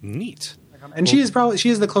 Neat. And she is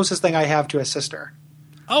the closest thing I have to a sister.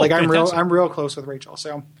 Oh, fantastic. I'm real close with Rachel.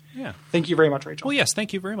 So yeah. Thank you very much, Rachel. Well, yes,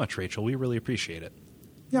 thank you very much, Rachel. We really appreciate it.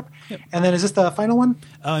 Yep. And then is this the final one?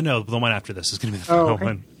 No, the one after this is going to be the final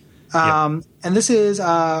one. And this is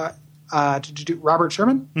Robert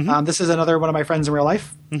Sherman. This is another one of my friends in real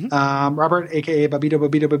life. Robert, aka Babito,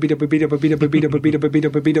 Babito, Babito, Babito, Babito, Babito, Babito,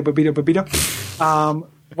 Babito, Babito, Babito, Babito.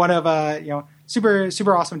 One of super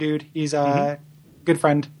super awesome dude. He's a good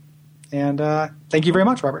friend, and thank you very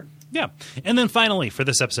much, Robert. Yeah, and then finally for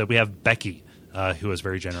this episode we have Becky, who was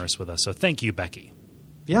very generous with us. So thank you, Becky.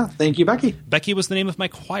 Yeah, thank you, Becky. Becky was the name of my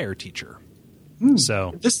choir teacher.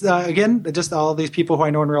 So just again, just all these people who I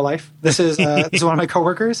know in real life. This is one of my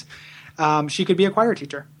coworkers. She could be a choir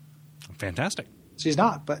teacher. Fantastic. She's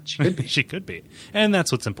not, but she could be. She could be, and that's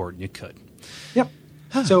what's important. You could. Yep.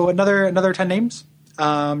 So another 10 names.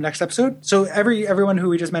 next episode. So everyone who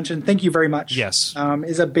we just mentioned, thank you very much. Yes.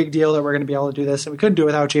 Is a big deal that we're going to be able to do this, and we couldn't do it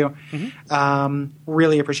without you.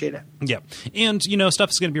 Really appreciate it. Yeah. And, stuff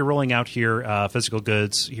is going to be rolling out here, physical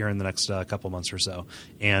goods here in the next couple months or so.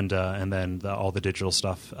 And then all the digital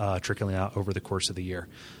stuff trickling out over the course of the year.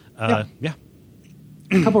 Yeah.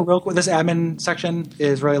 A couple real quick. This admin section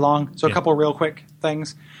is really long, so a couple real quick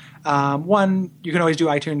things. One, you can always do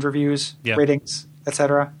iTunes reviews, ratings,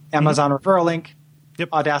 etc. Amazon referral link,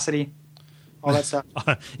 Audacity, all that stuff.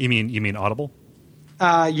 You mean Audible?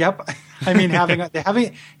 Yep. I mean,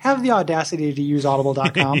 have the audacity to use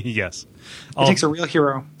audible.com. Yes. It takes a real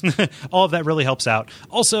hero. All of that really helps out.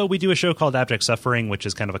 Also, we do a show called Abject Suffering, which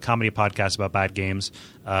is kind of a comedy podcast about bad games.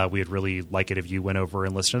 We'd really like it if you went over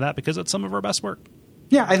and listened to that because it's some of our best work.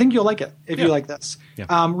 Yeah, I think you'll like it if you like this.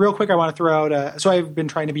 Yeah. Real quick, I want to throw out... so I've been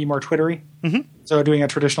trying to be more Twittery. So doing a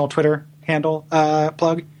traditional Twitter handle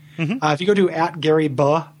plug. If you go to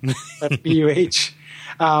 @GaryBuh, that's B-U-H,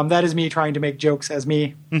 that is me trying to make jokes as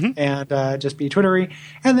me and just be Twittery.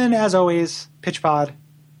 And then, as always, pitchpod.com.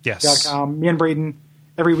 Yes. Me and Braden,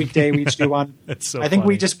 every weekday we each do one. It's so I think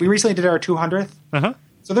funny. we recently did our 200th.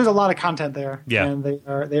 So there's a lot of content there. Yeah. And they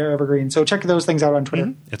are evergreen. So check those things out on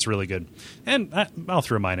Twitter. It's really good. And I'll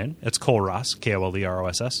throw mine in. It's Cole Ross,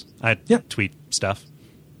 Koleross. I tweet stuff.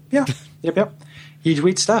 Yeah. Yep. He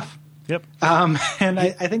tweets stuff. Yep. And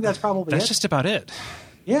I think that's probably That's it. just about it.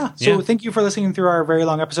 Yeah. So thank you for listening through our very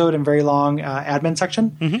long episode and very long admin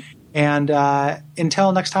section. And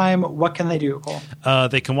until next time, what can they do, Cole?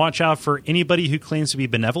 They can watch out for anybody who claims to be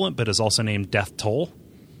benevolent but is also named Death Toll.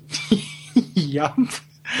 Yup.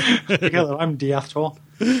 Hello, I'm Death Toll.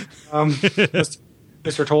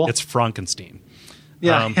 Mr. Toll. It's Frankenstein.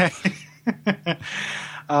 Yeah.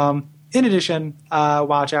 In addition,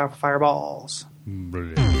 watch out for fireballs.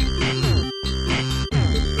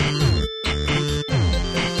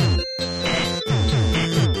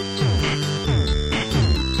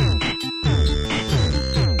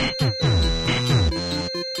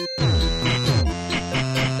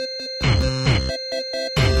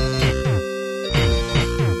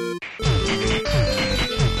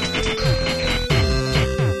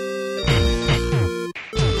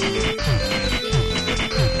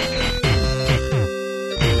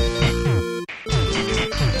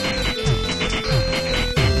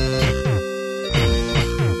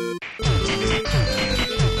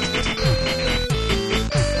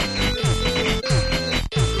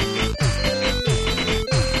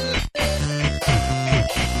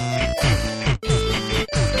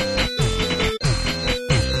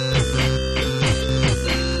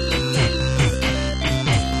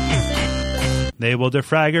 They will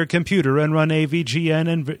defrag your computer and run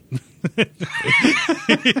AVGN and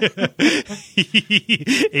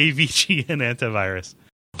AVGN antivirus.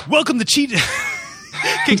 Welcome to Cheat.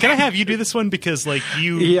 Can I have you do this one because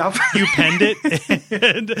you penned it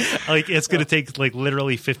and it's going to take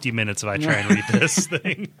literally 50 minutes if I try and read this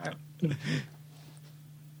thing.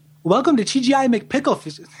 Welcome to TGI McPickle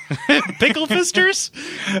Pickle Fisters?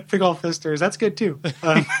 Pickle Fisters. That's good too.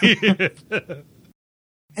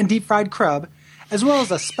 And deep fried crab, as well as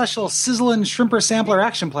a special sizzling shrimper sampler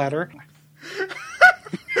action platter.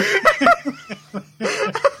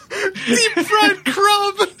 Deep fried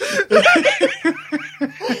crab.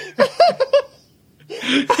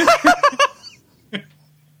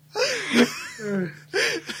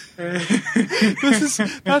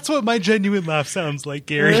 That's what my genuine laugh sounds like,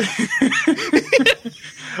 Gary.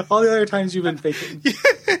 All the other times you've been faking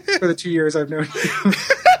for the 2 years I've known you.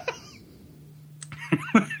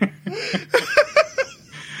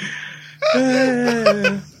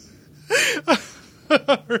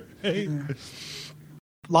 Right.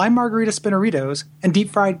 Lime margarita spineritos and deep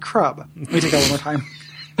fried crab. Let me take that one more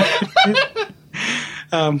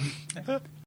time.